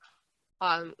 10.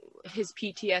 His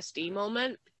PTSD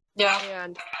moment,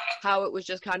 and how it was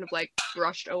just kind of like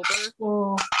brushed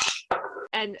over.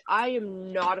 And I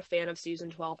am not a fan of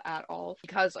season 12 at all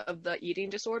because of the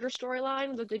eating disorder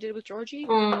storyline that they did with Georgie.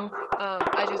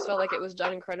 I just felt like it was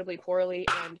done incredibly poorly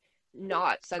and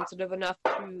not sensitive enough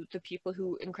to the people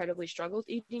who incredibly struggle with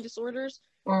eating disorders.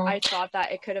 I thought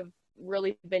that it could have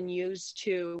really been used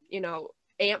to,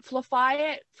 amplify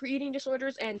it for eating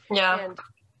disorders and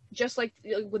just like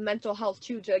with mental health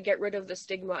too, to get rid of the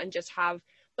stigma and just have,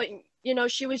 but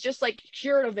she was just like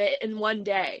cured of it in one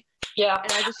day. Yeah.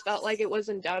 And I just felt like it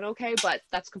wasn't done okay, but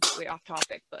that's completely off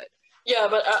topic. But yeah,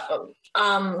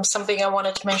 but something I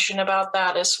wanted to mention about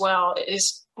that as well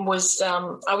was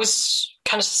I was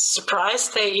kind of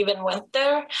surprised they even went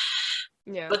there.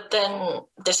 Yeah. But then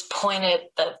disappointed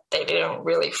that they didn't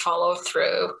really follow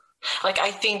through. Like,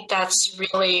 I think that's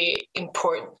really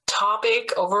important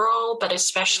topic overall, but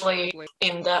especially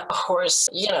in the horse,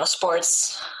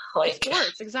 sports. Like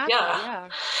sports, exactly. Yeah.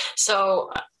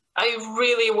 So I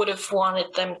really would have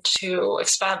wanted them to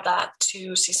expand that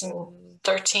to season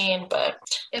 13, but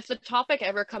if the topic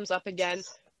ever comes up again,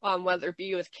 whether it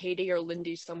be with Katie or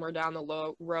Lindy somewhere down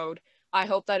the road, I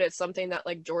hope that it's something that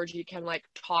like Georgie can like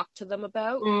talk to them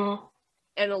about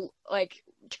and like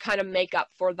kind of make up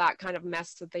for that kind of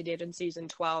mess that they did in season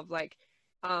 12. Like,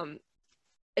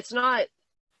 it's not,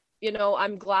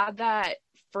 I'm glad that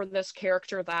for this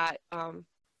character that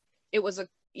it was a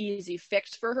easy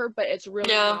fix for her, but it's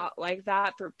really not like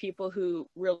that for people who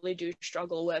really do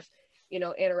struggle with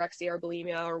anorexia or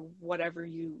bulimia or whatever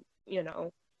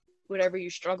whatever you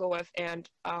struggle with. And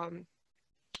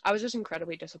I was just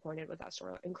incredibly disappointed with that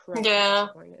story.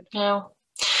 Disappointed.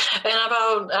 And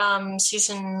about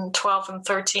season 12 and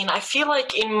 13, I feel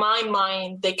like in my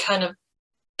mind they kind of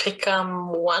become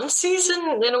one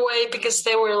season in a way, because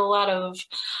there were a lot of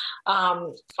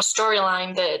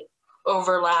storyline that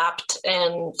overlapped,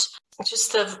 and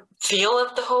just the feel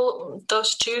of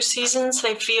those two seasons,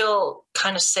 they feel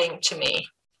kind of same to me.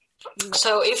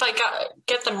 So if I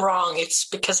get them wrong, it's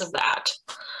because of that.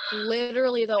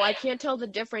 Literally, though, I can't tell the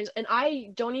difference, and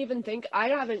I don't even think I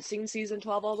haven't seen season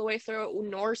 12 all the way through,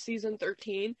 nor season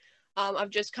 13. I've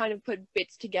just kind of put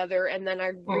bits together, and then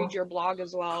I read your blog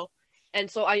as well, and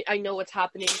so I know what's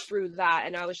happening through that,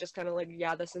 and I was just kind of like,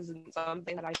 yeah, this isn't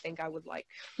something that I think I would like.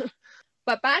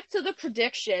 But back to the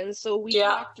predictions. So we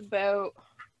talked about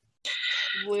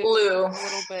Lou a little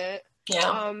bit.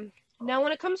 Yeah. Now,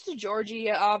 when it comes to Georgie,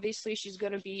 obviously she's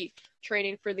going to be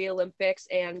training for the Olympics,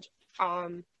 and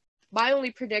my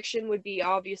only prediction would be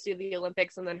obviously the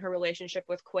Olympics and then her relationship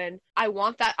with Quinn. I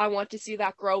want to see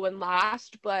that grow and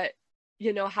last, but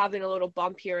having a little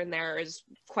bump here and there is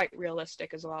quite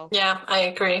realistic as well. Yeah, I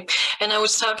agree. And I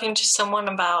was talking to someone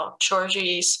about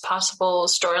Georgie's possible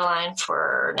storyline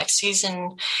for next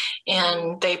season,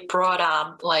 and they brought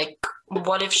up, like,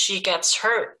 what if she gets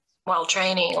hurt while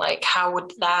training? Like, how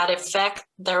would that affect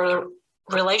their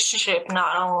relationship,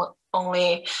 not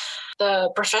only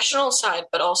the professional side,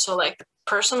 but also, like, the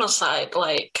personal side?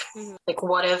 Like,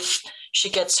 what if she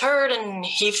gets hurt and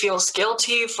he feels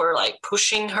guilty for like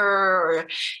pushing her,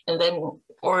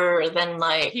 or then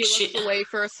like he looks away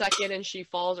for a second and she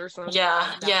falls or something.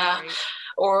 Right?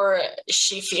 Or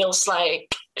she feels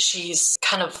like she's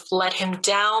kind of let him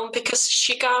down because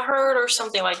she got hurt or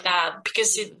something like that,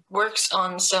 because it but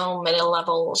on so many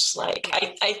levels. Like,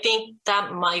 I think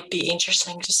that might be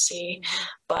interesting to see,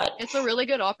 but it's a really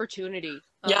good opportunity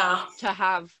to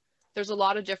have. There's a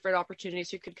lot of different opportunities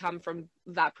who could come from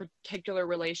that particular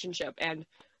relationship, and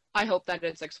I hope that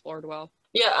it's explored well.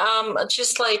 Yeah,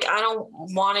 just like, I don't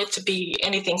want it to be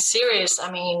anything serious.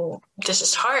 I mean, this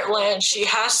is Heartland. She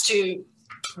has to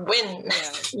win,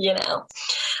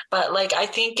 But like, I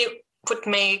think it would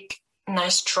make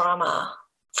nice drama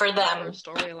for them.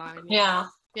 Storyline. Yeah.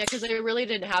 Yeah, because they really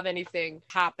didn't have anything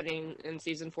happening in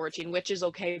season 14, which is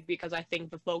okay because I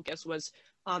think the focus was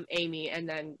Amy and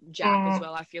then Jack as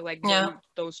well. I feel like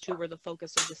those two were the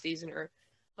focus of the season, or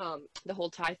the whole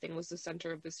Ty thing was the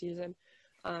center of the season.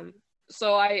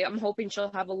 So I am hoping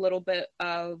she'll have a little bit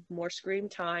of more screen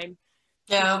time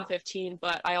season 15,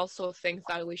 but I also think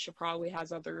that Alicia probably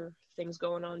has other things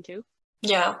going on too.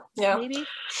 Yeah. Maybe.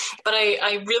 But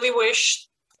I really wish,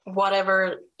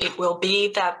 whatever it will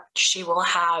be, that she will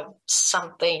have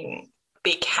something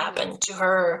big happen to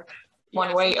her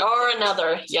one way or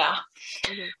another.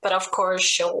 But of course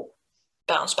she'll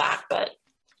bounce back. But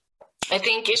I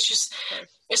think it's just,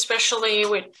 especially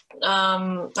with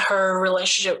her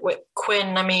relationship with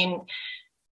Quinn, I mean,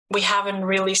 we haven't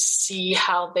really see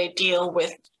how they deal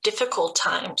with difficult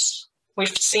times. We've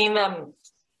seen them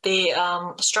be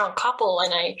a strong couple,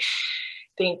 and I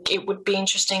think it would be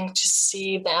interesting to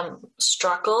see them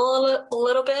struggle a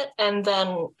little bit and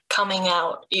then coming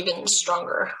out even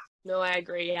stronger. No, I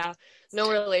agree. Yeah.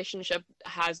 No relationship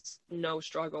has no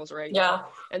struggles, right? Yeah.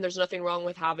 And there's nothing wrong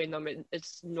with having them.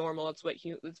 It's normal. It's what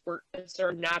it's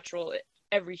sort of natural.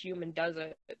 Every human does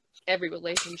it. Every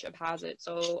relationship has it.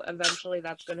 So eventually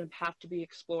that's going to have to be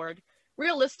explored.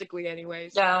 Realistically,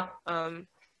 anyways. Yeah.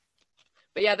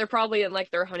 But yeah, they're probably in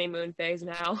like their honeymoon phase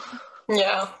now.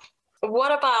 Yeah.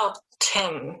 What about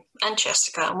Tim and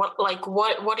Jessica?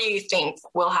 What do you think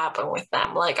will happen with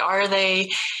them? Like, are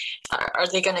they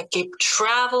gonna keep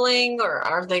traveling, or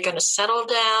are they gonna settle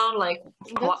down? Like,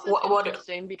 what?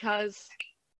 Interesting, because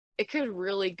it could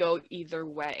really go either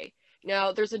way.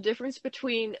 Now, there's a difference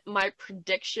between my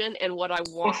prediction and what I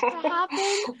want to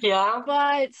happen. Yeah.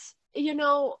 But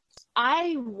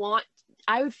I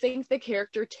would think the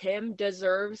character Tim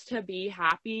deserves to be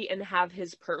happy and have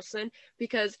his person,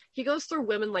 because he goes through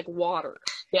women like water.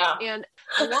 Yeah. And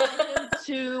I want him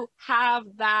to have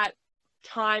that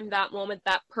time, that moment,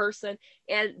 that person,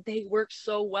 and they work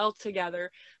so well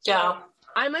together. So yeah.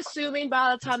 I'm assuming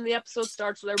by the time the episode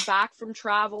starts, they're back from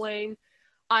traveling.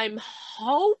 I'm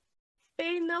hoping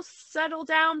they'll settle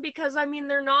down, because I mean,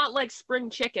 they're not like spring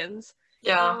chickens.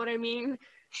 Yeah. You know what I mean?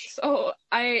 So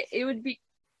it would be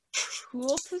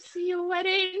cool to see a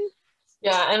wedding.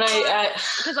 Yeah, and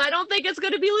because I don't think it's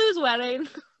going to be Lou's wedding.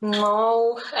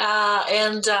 No,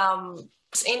 and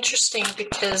it's interesting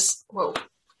because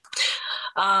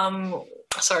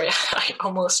sorry, I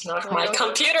almost knocked my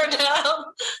computer down.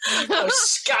 I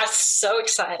got so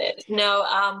excited.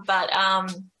 No, but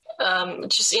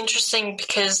just interesting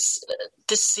because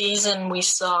this season we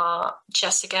saw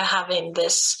Jessica having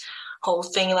this whole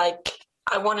thing like,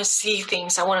 I want to see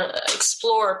things, I want to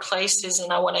explore places,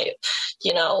 and I want to,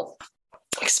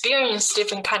 experience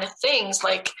different kind of things.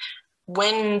 Like,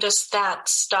 when does that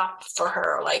stop for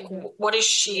her? Like, what is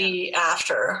she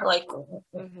after? Like,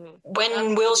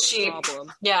 when will she?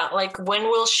 Yeah, like, when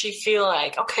will she feel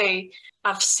like, okay,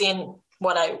 I've seen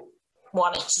what I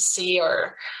wanted to see,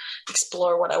 or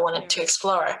explore what I wanted to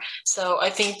explore? So I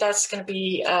think that's going to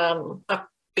be a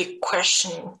big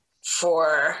question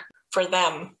for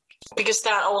them, because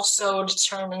that also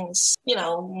determines,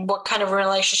 what kind of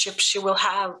relationship she will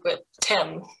have with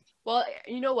Tim. Well,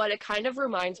 you know what? It kind of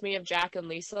reminds me of Jack and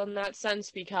Lisa in that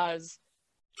sense, because,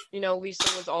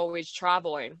 Lisa was always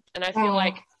traveling. And I feel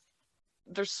like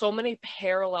there's so many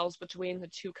parallels between the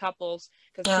two couples,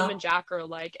 because Tim and Jack are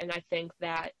alike. And I think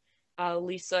that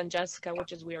Lisa and Jessica,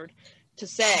 which is weird to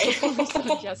say, Lisa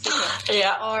and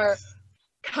Jessica are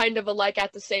kind of alike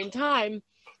at the same time.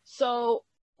 So,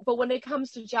 but when it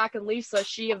comes to Jack and Lisa,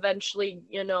 she eventually,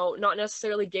 not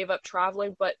necessarily gave up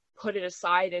traveling, but put it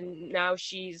aside, and now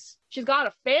she's got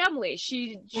a family.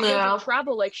 She doesn't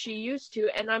travel like she used to,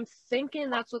 and I'm thinking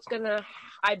that's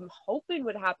I'm hoping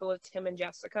would happen with Tim and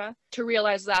Jessica, to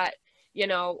realize that,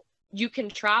 you can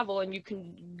travel and you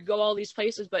can go all these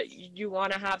places, but you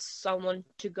want to have someone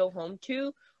to go home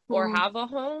to, or have a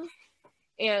home.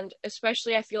 And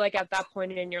especially, I feel like at that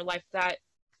point in your life, that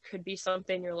could be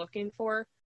something you're looking for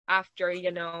after,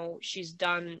 she's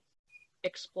done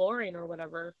exploring or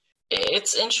whatever.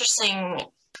 It's interesting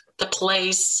the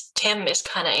place Tim is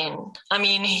kind of in. I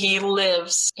mean, he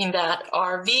lives in that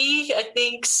RV, I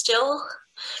think, still.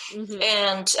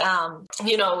 And,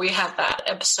 we have that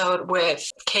episode with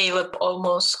Caleb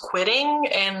almost quitting,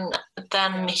 and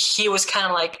then he was kind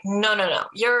of like, no,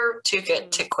 you're too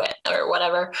good to quit, or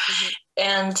whatever.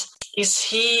 And is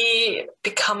he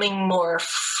becoming more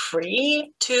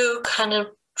free to kind of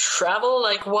travel?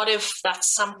 Like, what if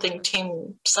that's something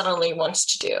Tim suddenly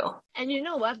wants to do? And you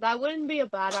know what? That wouldn't be a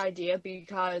bad idea,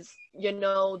 because,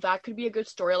 that could be a good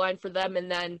storyline for them, and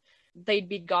then they'd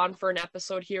be gone for an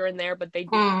episode here and there, but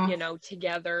they'd be,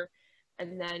 together.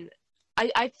 And then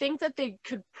I think that they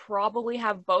could probably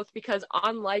have both, because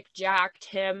unlike Jack,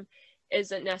 Tim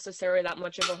isn't necessarily that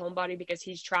much of a homebody, because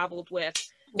he's traveled with,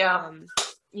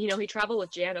 he traveled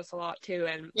with Janice a lot too.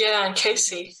 And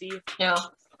Casey. Yeah.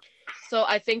 So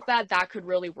I think that could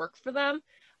really work for them.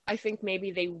 I think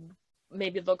maybe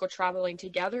they'll go traveling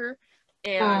together.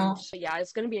 And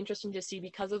it's going to be interesting to see,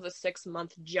 because of the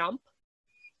 6-month jump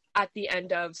at the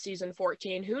end of season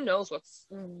 14. Who knows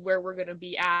where we're going to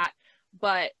be at.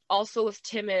 But also with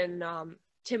Tim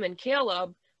and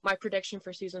Caleb, my prediction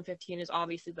for season 15 is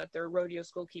obviously that their rodeo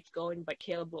school keeps going, but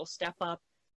Caleb will step up,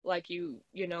 like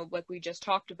like we just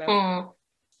talked about.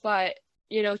 But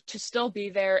to still be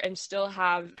there and still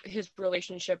have his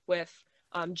relationship with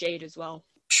Jade as well.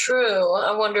 True.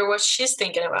 I wonder what she's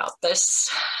thinking about this,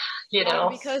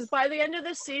 because by the end of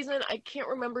this season, I can't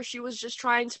remember, she was just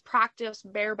trying to practice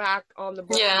bareback on the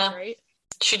board, right?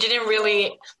 She didn't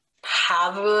really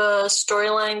have a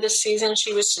storyline this season.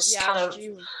 She was just kind of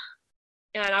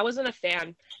And I wasn't a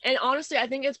fan. And honestly, I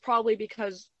think it's probably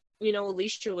because,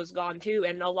 Alicia was gone too.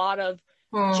 And a lot of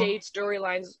Jade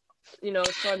storylines,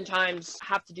 sometimes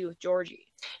have to do with Georgie.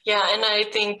 Yeah, and I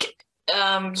think,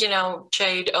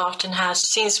 Jade often has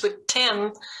scenes with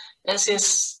Tim. And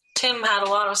since Tim had a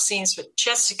lot of scenes with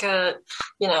Jessica,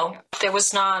 there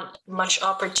was not much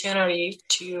opportunity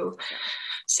to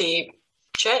see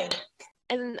Jade.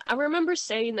 And I remember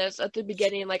saying this at the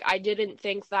beginning, like, I didn't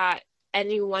think that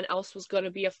anyone else was going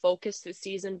to be a focus this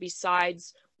season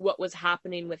besides what was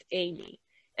happening with Amy.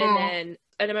 And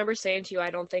I remember saying to you, I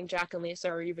don't think Jack and Lisa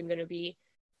are even going to be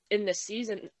in this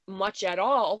season much at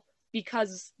all,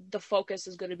 because the focus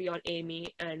is going to be on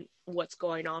Amy and what's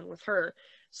going on with her.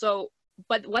 So,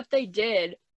 but what they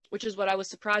did, which is what I was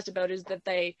surprised about, is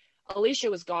that Alicia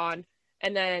was gone,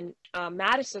 and then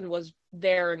Madison was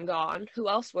there and gone. Who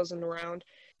else wasn't around?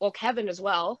 Well, Kevin as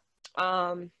well.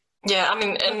 Yeah, I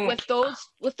mean, and with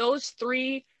those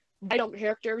three vital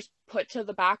characters put to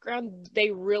the background,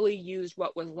 they really used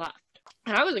what was left,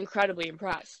 and I was incredibly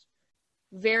impressed.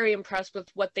 Very impressed with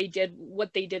what they did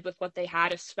with what they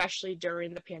had, especially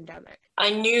during the pandemic.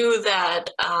 I knew that,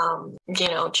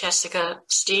 Jessica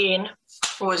Steen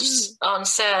was on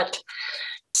set.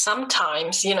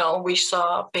 Sometimes, we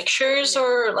saw pictures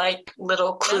or like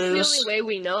little clues. That's the only way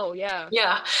we know, yeah.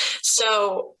 Yeah.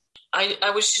 So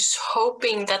I was just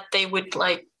hoping that they would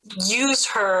like use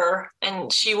her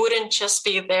and she wouldn't just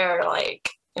be there like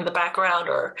in the background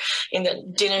or in the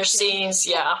dinner scenes.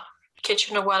 Yeah.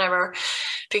 Kitchen or whatever,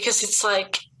 because it's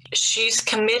like she's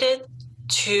committed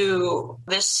to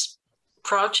this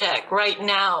project right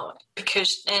now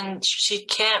and she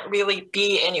can't really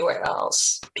be anywhere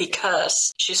else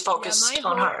because she's focused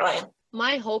on Heartland.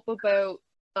 My hope about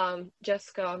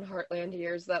Jessica on Heartland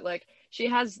here is that like she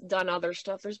has done other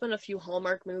stuff. There's been a few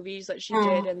Hallmark movies that she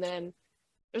did, and then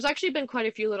there's actually been quite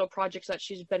a few little projects that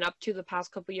she's been up to the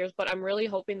past couple of years, but I'm really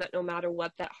hoping that no matter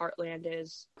what, that Heartland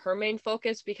is her main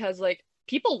focus, because like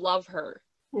people love her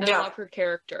and love her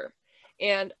character.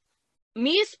 And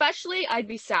me especially, I'd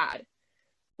be sad.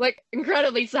 Like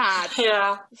incredibly sad.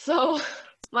 Yeah. So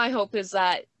my hope is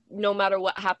that no matter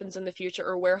what happens in the future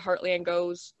or where Heartland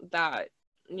goes, that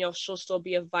she'll still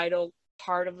be a vital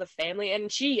part of the family,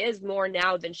 and she is more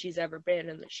now than she's ever been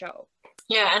in the show.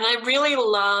 Yeah, and I really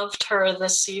loved her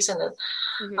this season.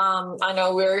 I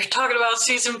know we were talking about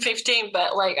season 15,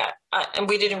 but like, and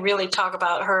we didn't really talk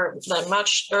about her that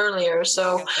much earlier.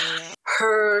 So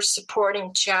her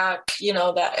supporting Jack,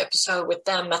 that episode with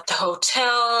them at the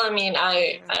hotel. I mean,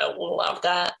 I love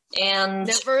that. And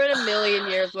never in a million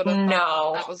years would have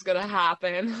thought that was going to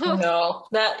happen. No,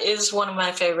 that is one of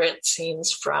my favorite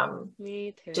scenes from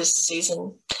this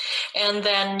season. And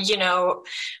then,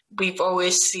 we've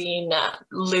always seen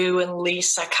Lou and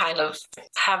Lisa kind of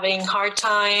having a hard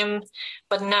time,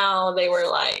 but now they were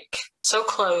like so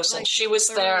close, and she was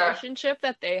there. The relationship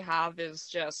that they have is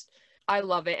just, I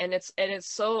love it. And it's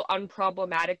so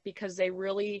unproblematic because they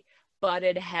really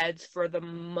butted heads for the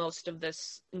most of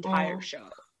this entire show.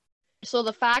 So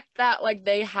the fact that like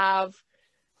they have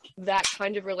that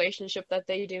kind of relationship that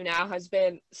they do now has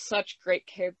been such great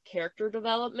character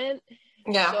development.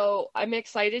 Yeah. So I'm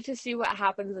excited to see what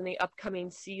happens in the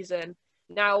upcoming season.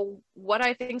 Now, what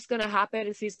I think is going to happen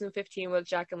in season 15 with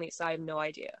Jack and Lisa, I have no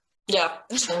idea. Yeah.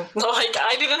 Like,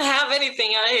 I didn't have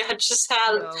anything. I had just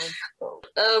had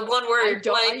one word.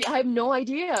 I have no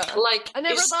idea. Like, I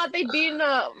never thought they'd be in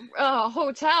a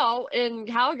hotel in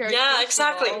Calgary. Yeah,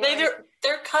 exactly.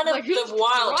 They're kind of like, the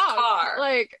wild card.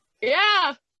 Like,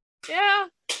 yeah.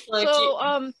 Like,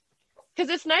 so, because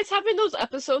it's nice having those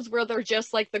episodes where they're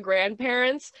just like the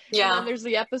grandparents. Yeah. And then there's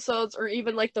the episodes or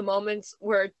even like the moments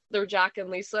where they're Jack and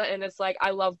Lisa, and it's like,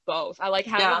 I love both. I like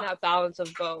having that balance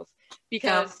of both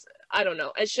because I don't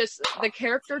know. It's just the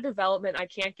character development I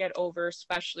can't get over,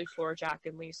 especially for Jack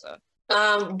and Lisa.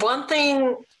 One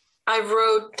thing I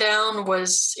wrote down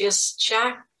was, is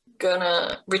Jack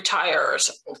gonna retire or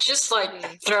something? Just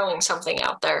like throwing something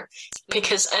out there.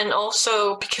 Because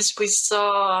we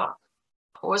saw,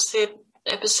 was it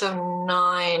episode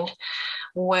 9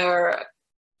 where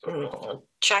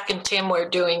Jack and Tim were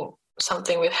doing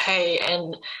something with Hay,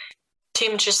 and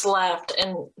Tim just left,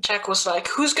 and Jack was like,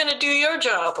 who's gonna do your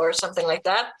job or something like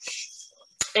that.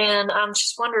 And I'm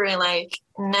just wondering, like,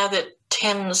 now that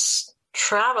Tim's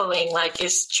traveling, like,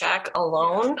 is Jack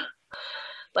alone?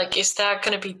 Like, is that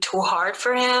gonna be too hard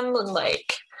for him? And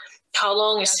like, how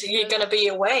long is he gonna be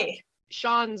away?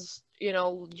 Sean's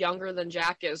younger than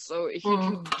Jack is, so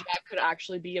Jack could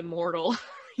actually be immortal,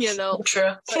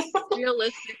 True. But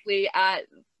realistically, at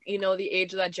the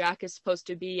age that Jack is supposed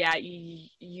to be at,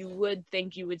 you would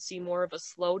think you would see more of a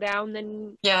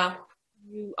slowdown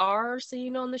you are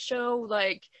seeing on the show,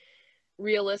 like,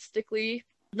 realistically,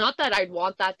 not that I'd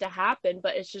want that to happen,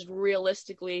 but it's just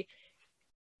realistically,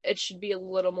 it should be a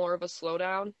little more of a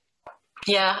slowdown.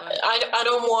 Yeah, I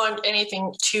don't want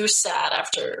anything too sad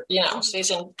after,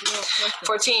 season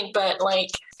 14, but, like,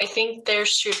 I think there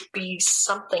should be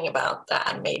something about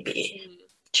that, maybe.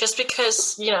 Just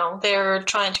because, they're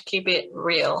trying to keep it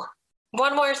real.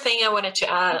 One more thing I wanted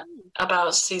to add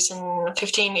about season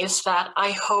 15 is that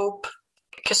I hope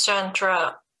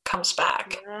Cassandra comes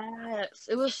back. Yes,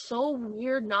 it was so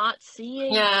weird not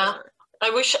seeing her. I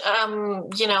wish,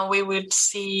 we would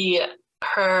see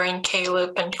her and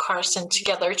Caleb and Carson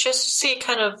together, just to see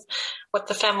kind of what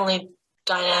the family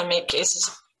dynamic is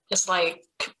like,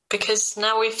 because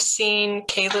now we've seen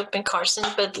Caleb and Carson,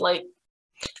 but, like,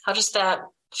 how does that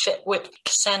fit with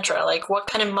Cassandra? Like, what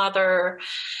kind of mother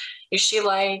is she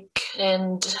like?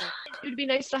 And it would be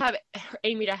nice to have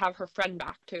Amy to have her friend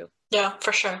back too. Yeah,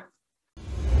 for sure.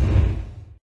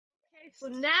 Okay, so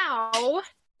now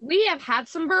we have had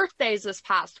some birthdays this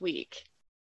past week.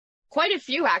 Quite a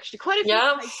few, actually. Quite a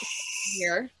few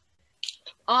here.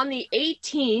 On the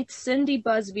 18th, Cindy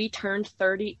Busby turned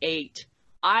 38.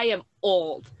 I am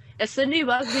old. As Cindy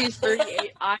Busby is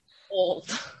 38, I'm old.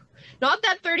 Not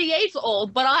that 38's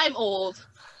old, but I'm old.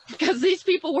 Because these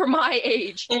people were my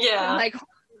age. Yeah. Like,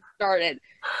 started.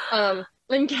 And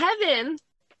Kevin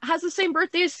has the same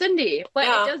birthday as Cindy, but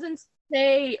it doesn't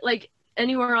say, like,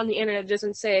 anywhere on the internet, it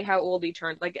doesn't say how old he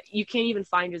turned. Like, you can't even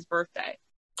find his birthday.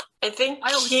 I think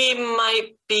he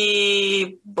might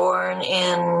be born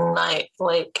in, like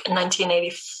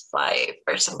 1985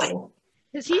 or something.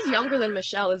 Because he's younger than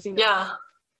Michelle, is he not? Yeah.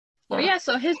 But yeah,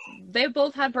 so they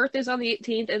both had birthdays on the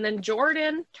 18th, and then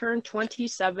Jordan turned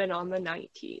 27 on the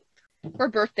 19th. We're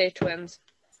birthday twins.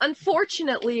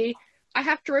 Unfortunately, I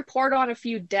have to report on a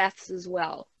few deaths as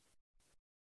well.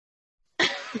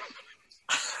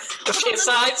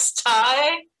 Besides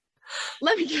Ty?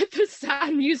 Let me get this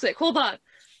sad music. Hold on.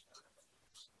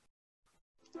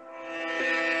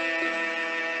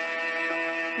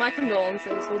 My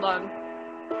condolences. Hold on.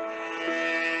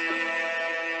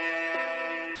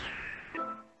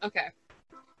 Okay.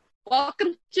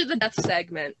 Welcome to the death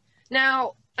segment.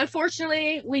 Now,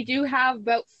 unfortunately, we do have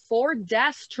about 4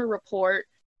 deaths to report.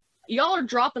 Y'all are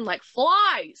dropping like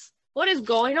flies. What is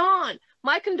going on?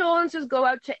 My condolences go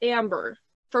out to Amber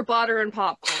for butter and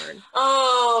popcorn.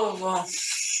 Oh,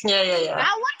 yeah.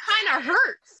 That one kind of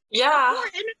hurts. Yeah.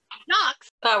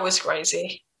 Ducks. That was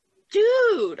crazy.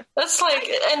 Dude. That's like,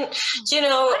 and,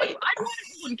 I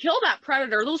wouldn't kill that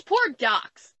predator. Those poor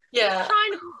ducks. Yeah. They're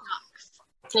trying to be ducks.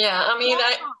 Yeah, I mean,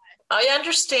 I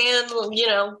understand,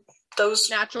 those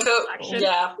natural selection.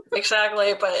 Yeah,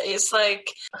 exactly. But it's like,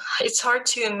 it's hard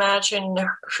to imagine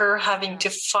her having to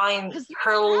find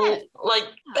her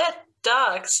pet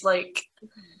ducks, like,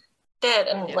 dead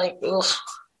and like, ugh.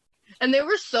 And they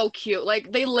were so cute.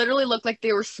 Like, they literally looked like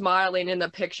they were smiling in the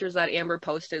pictures that Amber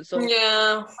posted. So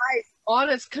yeah, my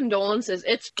honest condolences.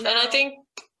 And I think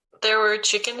there were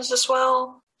chickens as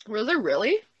well. Were there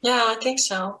really? Yeah, I think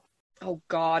so. Oh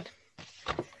God.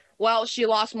 Well, she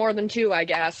lost more than 2, I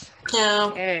guess.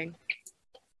 Yeah. Dang.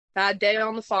 Bad day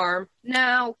on the farm.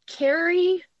 Now,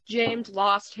 Carrie James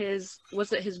lost his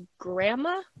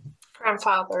grandfather,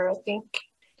 I think.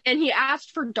 And he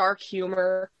asked for dark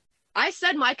humor. I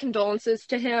said my condolences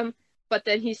to him, but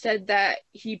then he said that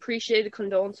he appreciated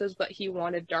condolences, but he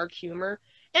wanted dark humor.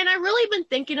 And I really been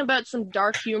thinking about some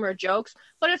dark humor jokes,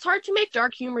 but it's hard to make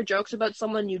dark humor jokes about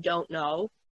someone you don't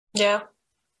know. Yeah.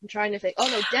 I'm trying to think. Oh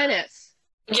no, Dennis.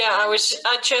 Yeah,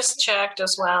 I just checked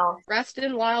as well. Rest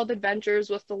in wild adventures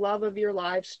with the love of your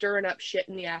life, stirring up shit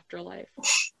in the afterlife.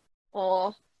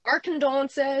 Aw. Our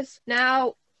condolences.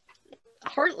 Now,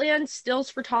 Heartland stills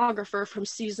photographer from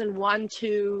season 1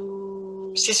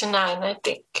 to... Season 9, I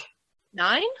think.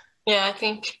 9? Yeah, I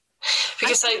think.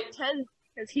 Because 10,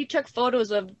 because he took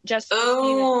photos of Jessica.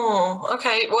 Oh,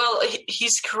 okay. Well,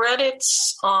 his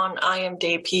credits on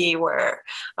IMDb were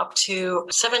up to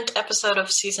 7th episode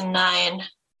of season 9,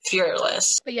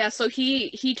 Fearless. But yeah, so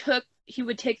he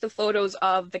would take the photos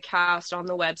of the cast on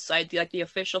the website, the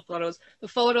official photos, the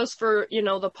photos for,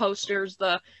 the posters,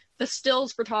 the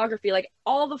stills photography, like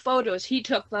all the photos, he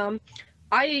took them.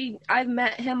 I've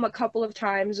met him a couple of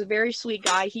times, a very sweet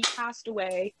guy. He passed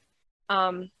away.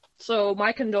 So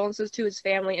my condolences to his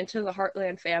family and to the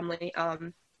Heartland family.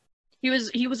 He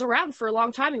was around for a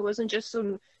long time. He wasn't just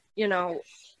some, he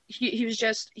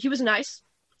was nice.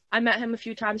 I met him a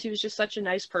few times. He was just such a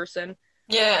nice person.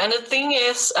 Yeah, and the thing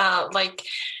is, like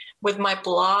with my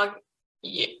blog,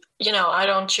 I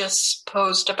don't just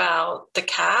post about the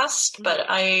cast, but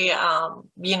I,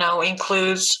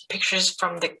 include pictures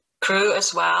from the crew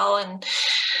as well and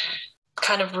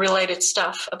kind of related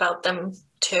stuff about them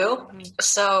too.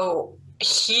 So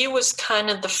he was kind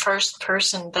of the first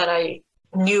person that I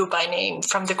knew by name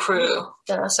from the crew.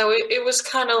 Yeah, so it was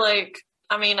kind of like,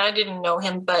 I mean, I didn't know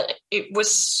him, but it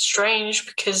was strange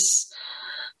because,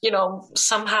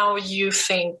 somehow you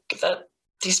think that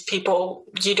these people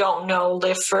you don't know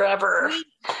live forever.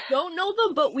 We don't know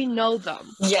them, but we know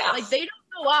them. Yeah. Like, they don't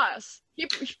know us. He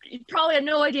probably had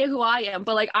no idea who I am,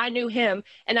 but, like, I knew him,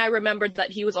 and I remembered that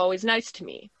he was always nice to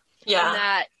me. Yeah. And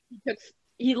that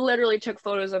he literally took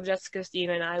photos of Jessica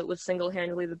Steen, and I was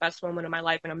single-handedly the best moment of my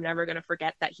life, and I'm never going to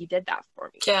forget that he did that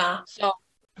for me. Yeah. So,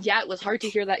 yeah, it was hard to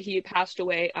hear that he passed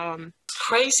away.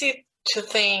 Crazy to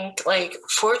think, like,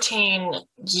 14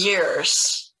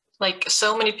 years. Like,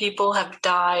 so many people have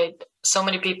died. So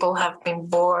many people have been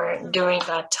born during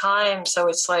that time. So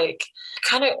it's, like,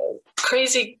 kind of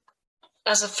crazy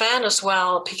as a fan as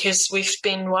well, because we've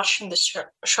been watching the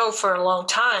show for a long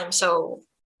time. So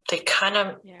they kind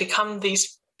of become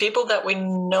these people that we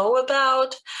know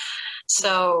about.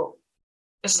 So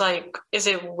it's like, is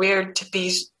it weird to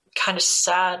be kind of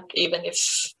sad, even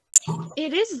if...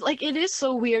 It is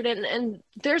so weird, and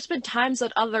there's been times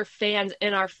that other fans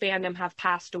in our fandom have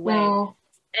passed away,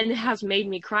 and it has made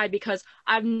me cry because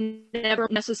I've never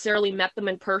necessarily met them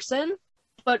in person,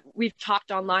 but we've talked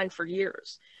online for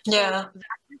years. Yeah. So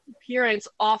that disappearance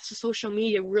off social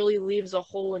media really leaves a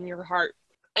hole in your heart.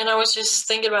 And I was just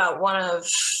thinking about one of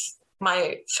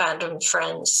my fandom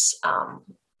friends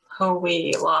who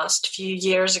we lost a few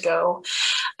years ago,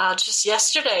 just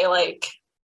yesterday, like,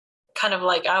 kind of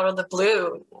like out of the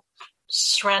blue,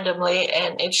 just randomly.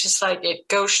 And it's just like, it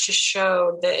goes to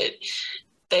show that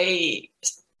they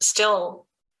still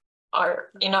are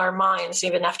in our minds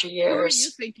even after years. Who are you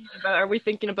thinking about? Are we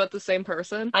thinking about the same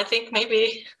person? I think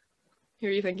maybe. Who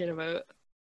are you thinking about?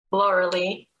 Laura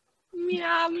Lee.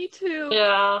 Yeah, me too.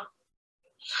 Yeah.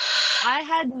 I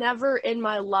had never in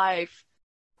my life,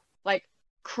 like,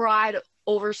 cried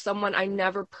over someone I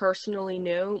never personally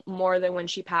knew more than when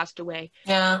she passed away.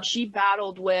 Yeah. She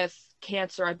battled with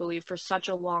cancer, I believe, for such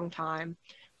a long time,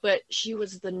 but she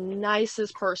was the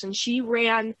nicest person. She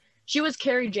was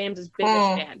Carrie James's biggest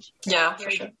fan. Yeah, for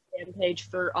sure. Fan page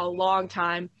for a long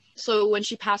time. So when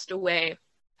she passed away,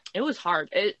 it was hard.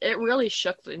 It really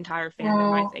shook the entire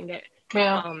fandom, I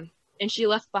think. And she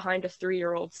left behind a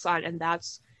 3-year-old son, and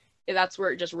that's where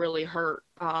it just really hurt.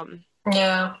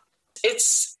 Yeah.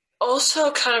 It's also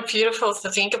kind of beautiful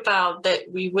to think about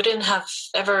that we wouldn't have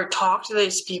ever talked to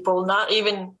these people, not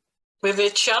even with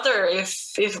each other,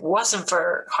 if it wasn't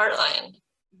for Heartland.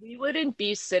 We wouldn't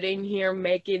be sitting here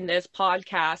making this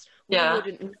podcast. We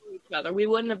wouldn't know each other. We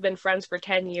wouldn't have been friends for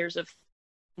 10 years if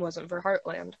it wasn't for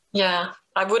Heartland. Yeah.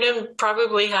 I wouldn't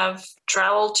probably have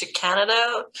traveled to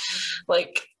Canada.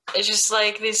 Like, it's just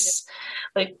like this,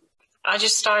 like, I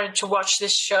just started to watch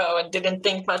this show and didn't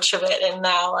think much of it. And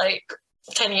now, like,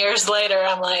 10 years later,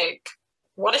 I'm like,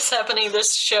 what is happening?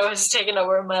 This show has taken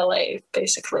over my life,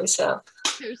 basically. So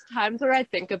there's times where I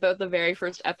think about the very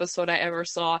first episode I ever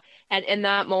saw, and in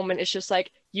that moment, it's just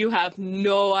like, you have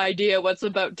no idea what's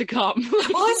about to come.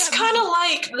 Well, it's kind of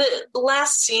like the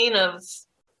last scene of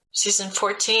season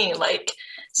 14, like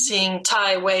seeing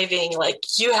Ty waving, like,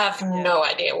 you have no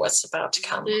idea what's about to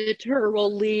come.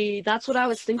 Literally. That's what I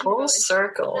was thinking. Full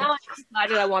circle. Now I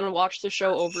decided I want to watch the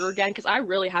show over again, because I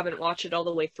really haven't watched it all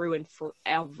the way through in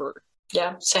forever.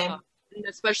 Yeah, same. And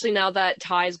especially now that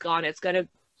Ty's gone,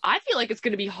 I feel like it's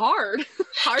gonna be hard.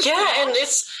 Yeah, and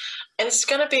it's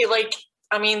gonna be like,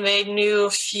 I mean, they knew a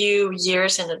few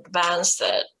years in advance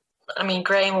that, I mean,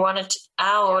 Graham wanted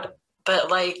out, but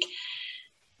like,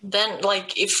 then,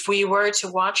 like, if we were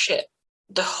to watch it,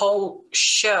 the whole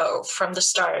show from the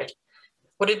start,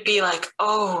 would it be like,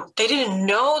 oh, they didn't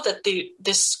know that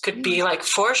this could be like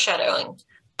foreshadowing,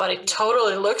 but it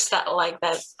totally looks like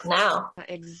that now.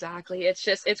 Exactly.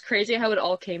 It's crazy how it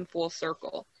all came full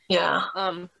circle. Yeah.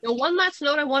 One last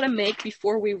note I want to make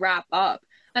before we wrap up,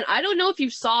 and I don't know if you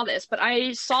saw this, but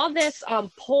I saw this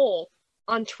poll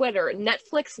on Twitter.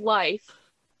 Netflix Life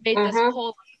made this poll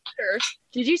on Twitter.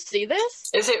 Did you see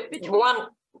this? Is it one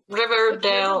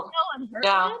Riverdale?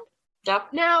 Yeah. Yep.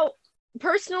 Now,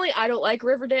 personally, I don't like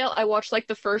Riverdale. I watched like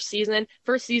the first season.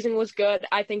 First season was good.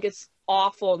 I think it's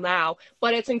awful now,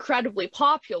 but it's incredibly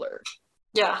popular.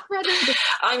 Yeah.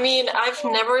 I mean, I've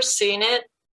never seen it,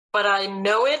 but I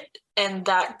know it, and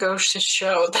that goes to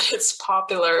show that it's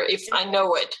popular if I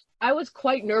know it. I was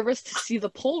quite nervous to see the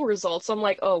poll results. I'm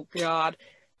like, oh god.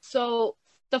 So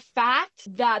the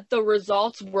fact that the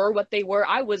results were what they were,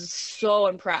 I was so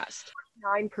impressed.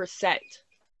 9%.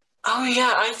 Oh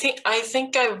yeah, I think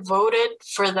I voted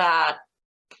for that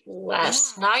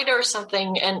last night or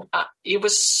something, and it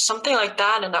was something like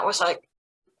that, and that was like,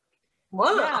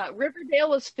 what? Yeah, Riverdale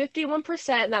was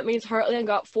 51%, and that means Heartland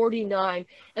got 49.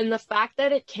 And the fact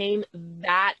that it came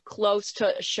that close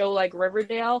to a show like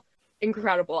Riverdale,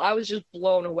 incredible. I was just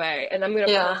blown away. And I'm gonna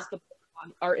post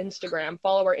on our Instagram.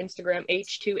 Follow our Instagram,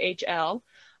 H2HL.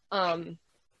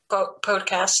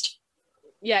 Podcast.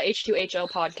 Yeah,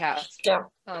 H2HL podcast. Yeah.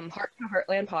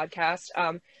 Heartland podcast.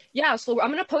 Yeah, so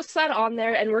I'm gonna post that on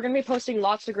there, and we're gonna be posting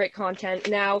lots of great content.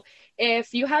 Now,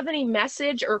 if you have any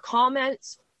message or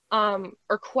comments,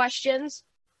 or questions,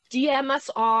 DM us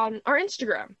on our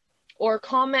Instagram or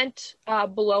comment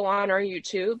below on our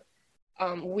YouTube.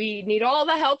 We need all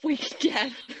the help we can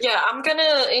get. Yeah, I'm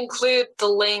gonna include the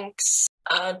links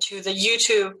to the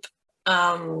YouTube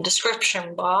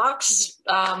description box,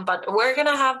 but we're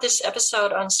gonna have this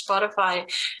episode on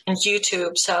Spotify and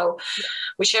YouTube, so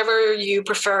whichever you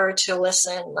prefer to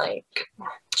listen, like,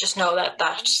 just know that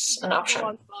that's an option.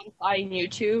 On Spotify and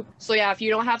YouTube. So yeah, if you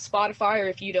don't have Spotify or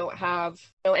if you don't have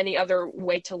any other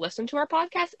way to listen to our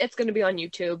podcast, it's going to be on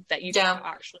YouTube that you can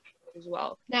actually as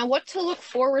well. Now, what to look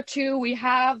forward to? We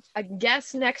have a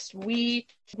guest next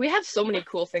week. We have so many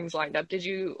cool things lined up.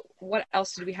 What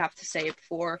else did we have to say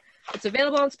before? It's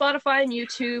available on Spotify and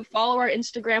YouTube. Follow our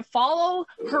Instagram. Follow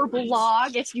her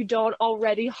blog if you don't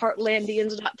already,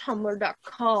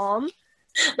 heartlandians.tumblr.com.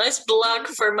 Nice blog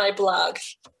for my blog.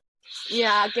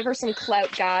 Yeah, give her some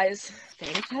clout, guys.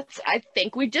 I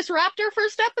think we just wrapped our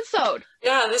first episode.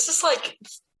 Yeah, this is like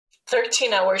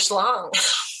 13 hours long.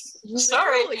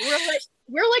 Sorry.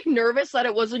 We're like nervous that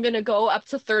it wasn't going to go up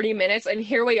to 30 minutes, and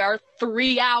here we are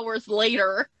 3 hours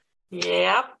later. Yep.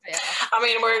 Yeah. I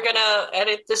mean, we're going to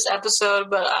edit this episode,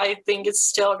 but I think it's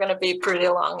still going to be pretty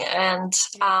long. And,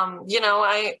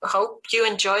 I hope you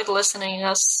enjoyed listening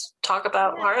us talk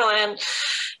about Heartland,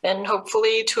 and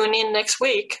hopefully tune in next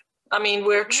week. I mean,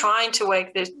 we're trying to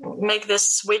make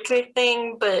this weekly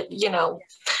thing, but,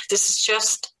 this is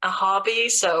just a hobby.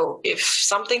 So if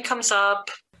something comes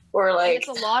up, or like... It's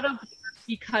a lot of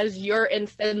because you're in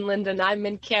Finland and I'm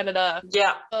in Canada.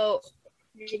 Yeah. So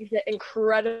it makes it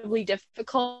incredibly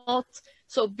difficult.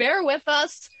 So bear with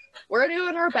us. We're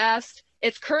doing our best.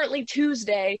 It's currently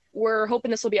Tuesday. We're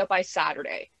hoping this will be up by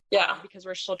Saturday. Yeah. Because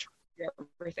we're still trying to figure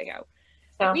everything out.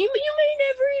 Yeah. You may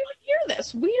never even hear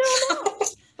this. We don't know.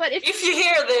 But if you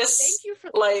hear this, thank you for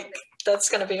that's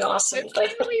going to be awesome.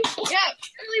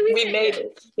 We made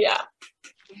it. Yeah.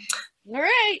 All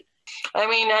right. I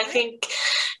mean, I think,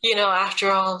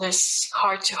 after all this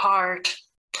heart to heart,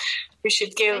 we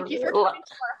should give... Thank you for coming to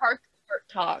our heart to heart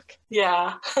talk.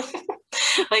 Yeah.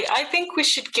 I think we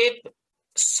should give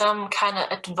some kind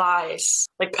of advice.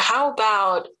 Like, how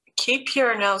about keep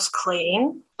your nose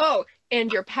clean? Oh,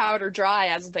 and your powder dry,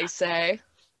 as they say.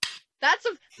 That's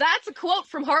a quote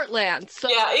from Heartland. So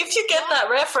yeah, if you get that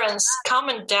reference,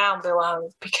 comment down below,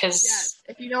 because... Yes,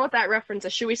 if you know what that reference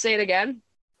is. Should we say it again?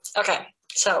 Okay,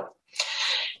 so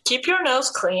keep your nose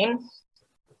clean.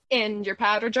 And your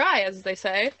powder dry, as they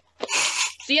say.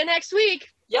 See you next week.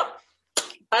 Yep.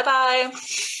 Bye-bye.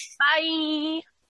 Bye.